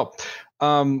 So,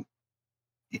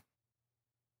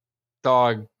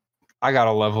 dog, I got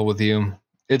to level with you.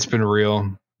 It's been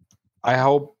real. I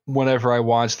hope whenever I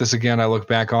watch this again, I look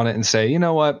back on it and say, you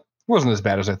know what? It wasn't as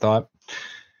bad as I thought.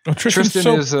 Oh,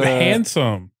 Tristan is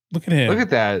handsome. Look at him. Look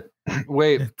at that.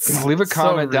 Wait, leave a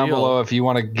comment down below if you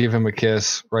want to give him a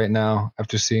kiss right now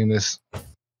after seeing this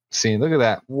scene. Look at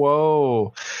that.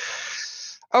 Whoa.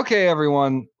 Okay,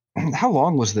 everyone. How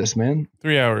long was this, man?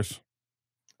 3 hours.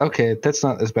 Okay, that's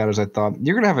not as bad as I thought.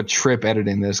 You're gonna have a trip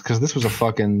editing this because this was a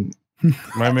fucking.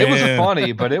 My man. It was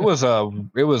funny, but it was a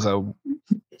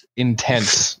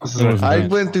intense. I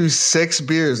went through 6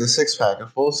 beers, a 6-pack, a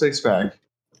full 6-pack.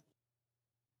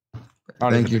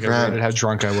 Thank you for how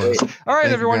drunk I was. All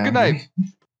right, everyone. Good night.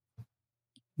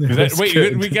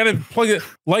 Wait, we gotta plug it.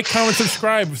 Like, comment,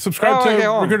 subscribe. Subscribe to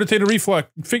Regurgitated Reflux.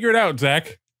 Figure it out,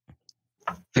 Zach.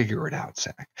 Figure it out,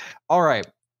 Zach. All right.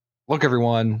 Look,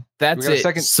 everyone. That's it.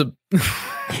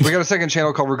 We got a second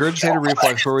channel called Regurgitated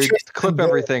Reflux where we clip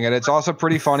everything, and it's also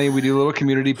pretty funny. We do little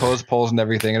community polls and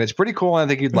everything, and it's pretty cool. And I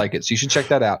think you'd like it, so you should check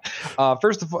that out.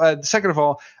 Second of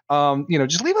all,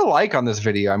 just leave a like on this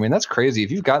video. I mean, that's crazy.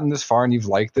 If you've gotten this far and you've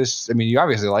liked this, I mean, you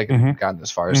obviously like it if you've gotten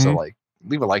this far. So like,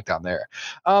 leave a like down there.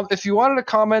 If you wanted to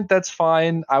comment, that's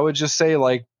fine. I would just say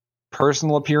like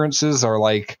personal appearances are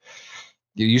like.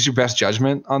 You use your best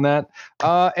judgment on that.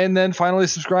 And then finally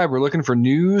subscribe. We're looking for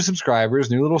new subscribers,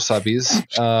 new little subbies.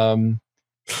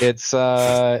 It's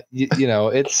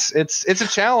it's a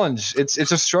challenge. It's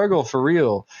a struggle for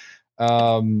real.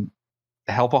 Help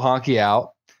a honky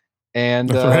out.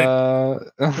 And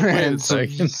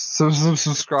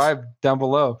subscribe down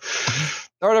below.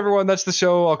 All right, everyone, that's the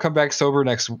show. I'll come back sober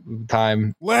next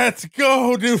time. Let's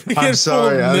go, dude. I'm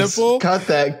sorry. Cut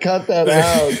that out.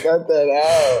 Cut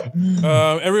that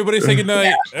out. Everybody say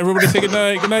goodnight. Everybody say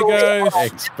goodnight. Good night, guys.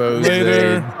 Expose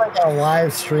later. Like a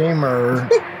live streamer.